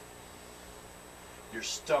Americans? You're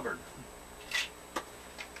stubborn.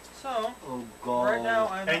 So, Oh God. right now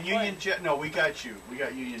I'm And Union Jack. No, we got you. We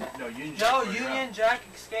got Union. No, Union Jack. No, running Union around. Jack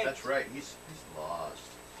escaped. That's right. He's lost.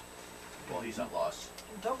 Well, he's not lost.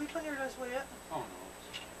 Don't be putting your dice away yet. Oh, no.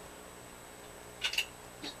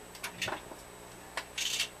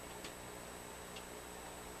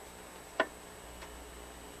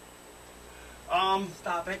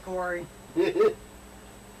 Stop it, Corey. I think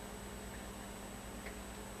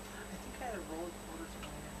I had a roll of quarters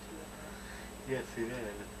going into it. Yes, he did.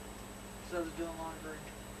 Because I was doing laundry.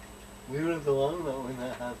 We were the one that when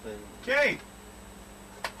that happened. Okay.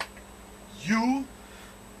 You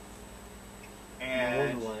I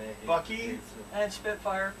and wonder why I hate Bucky Jason. And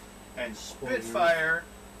Spitfire. and Spitfire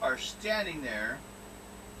are standing there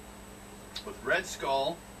with Red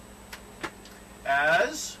Skull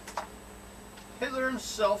as Hitler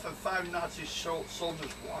himself and 5 Nazi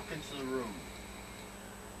soldiers walk into the room.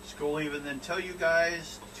 Skull even then tell you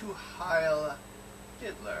guys to Heil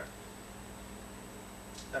Hitler,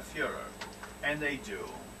 the Führer, and they do.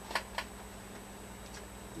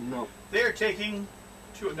 No. They are taking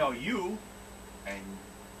to you and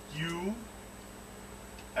you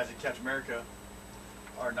as in Captain America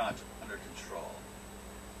are not under control.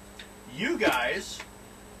 You guys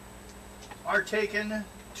are taken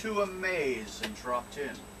into a maze and dropped in.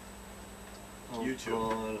 Oh, You two.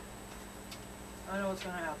 God. I know what's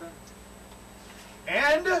gonna happen.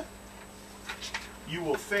 And you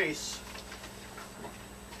will face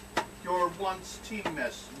your once team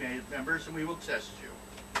members, and we will test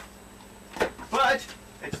you. But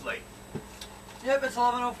it's late. Yep, it's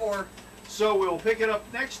 11:04. So we'll pick it up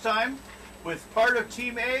next time with part of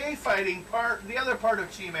Team A fighting the other part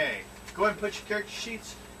of Team A. Go ahead and put your character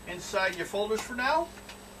sheets inside your folders for now.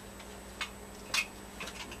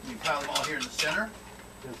 You can pile them all here in the center.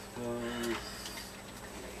 This goes.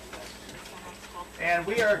 And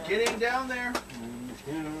we are getting down there.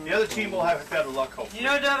 The other team will have better luck, hopefully. You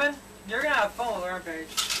know, Devin, you're gonna have fun with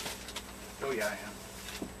Rampage. Oh yeah, I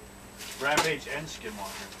am. Rampage and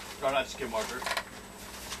Skinwalker. No, not Skinwalker.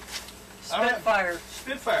 Spitfire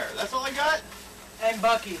Spitfire. That's all I got. and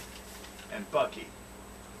Bucky. And Bucky.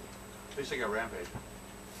 At least I got Rampage.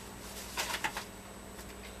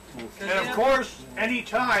 And of course,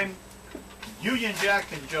 anytime Union Jack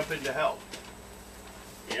can jump in to help.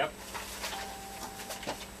 Yep.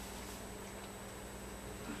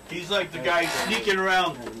 He's like the guy sneaking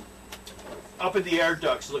around up in the air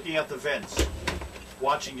ducts, looking at the vents,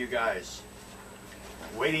 watching you guys,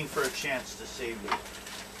 waiting for a chance to save you.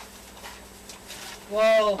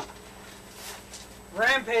 Well,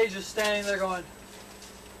 Rampage is standing there going,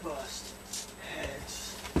 bust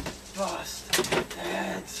heads, bust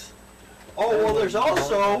heads. Oh well, there's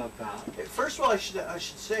also. First of all, I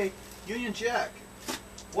should say, Union Jack.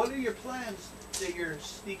 What are your plans that you're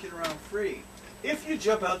sneaking around free? If you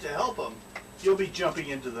jump out to help him, you'll be jumping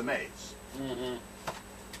into the maze. Mm-hmm.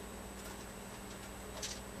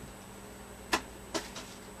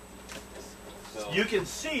 So You can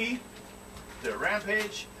see that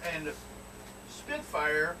Rampage and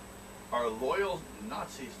Spitfire are loyal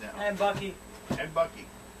Nazis now. And Bucky. And Bucky.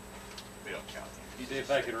 We don't count him. He's see if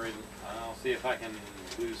just- I can I'll see if I can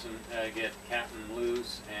loosen, get Captain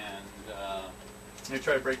loose and You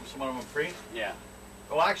try to break some of them free? yeah,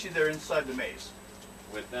 Well, actually, they're inside the maze.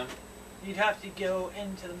 with them. You'd have to go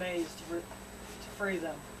into the maze to free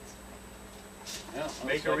them. Yeah,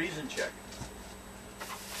 Make a reason check.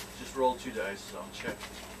 Just roll 2 dice, so I'll check.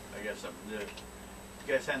 I got something that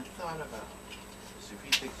you guys hadn't thought about. See if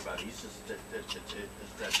he thinks about it. He's just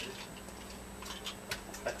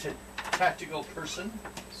a tactical person.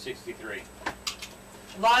 63.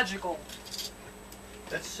 Logical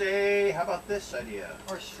Let's say, how about this idea?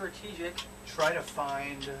 or strategic. Try to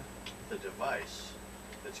find the device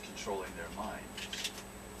that's controlling their minds.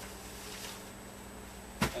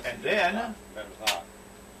 That's And a then- better thought.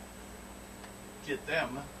 Get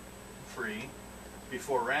them free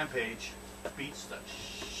before Rampage beats the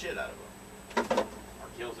shit out of them. Or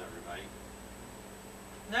kills everybody.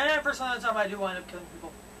 99% of the time I do wind up killing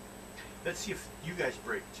people. Let's see if you guys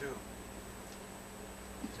break too.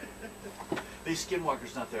 These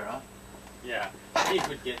Skinwalker's not there, huh? Yeah, he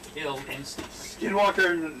would get killed instantly.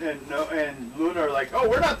 Skinwalker and Luna are like, oh,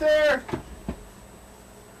 we're not there.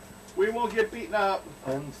 We won't get beaten up.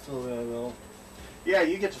 I'm still there though. Yeah,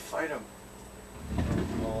 you get to fight him.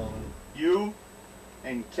 You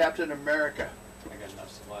and Captain America. I got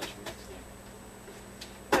enough supplies for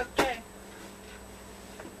next game. Okay.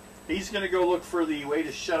 He's gonna go look for the way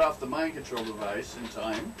to shut off the mind control device in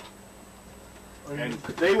time. And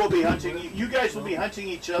they will be hunting you. You guys will be hunting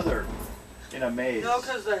each other in a maze. No,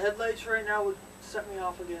 because the headlights right now would set me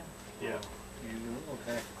off again. Yeah.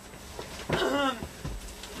 Okay.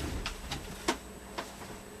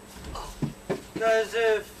 Because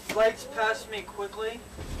if lights pass me quickly,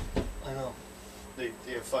 I know. They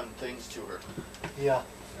have fun things to her. Yeah.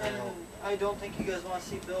 I and know. I don't think you guys want to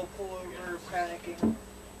see Bill pull over panicking.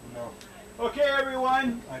 No. Okay,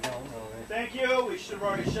 everyone. I don't know. Thank you. We should have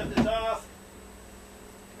already shut this off.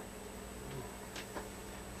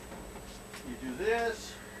 You do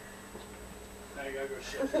this. Now you gotta go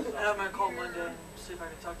shut this And off. I'm going to call Linda and see if I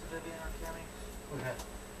can talk to Vivian or Cammy. Okay.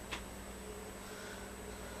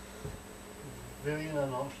 Vivian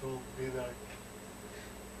and also will be there.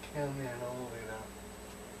 Cammy and I will be there.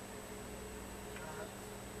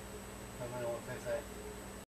 I don't know what they say.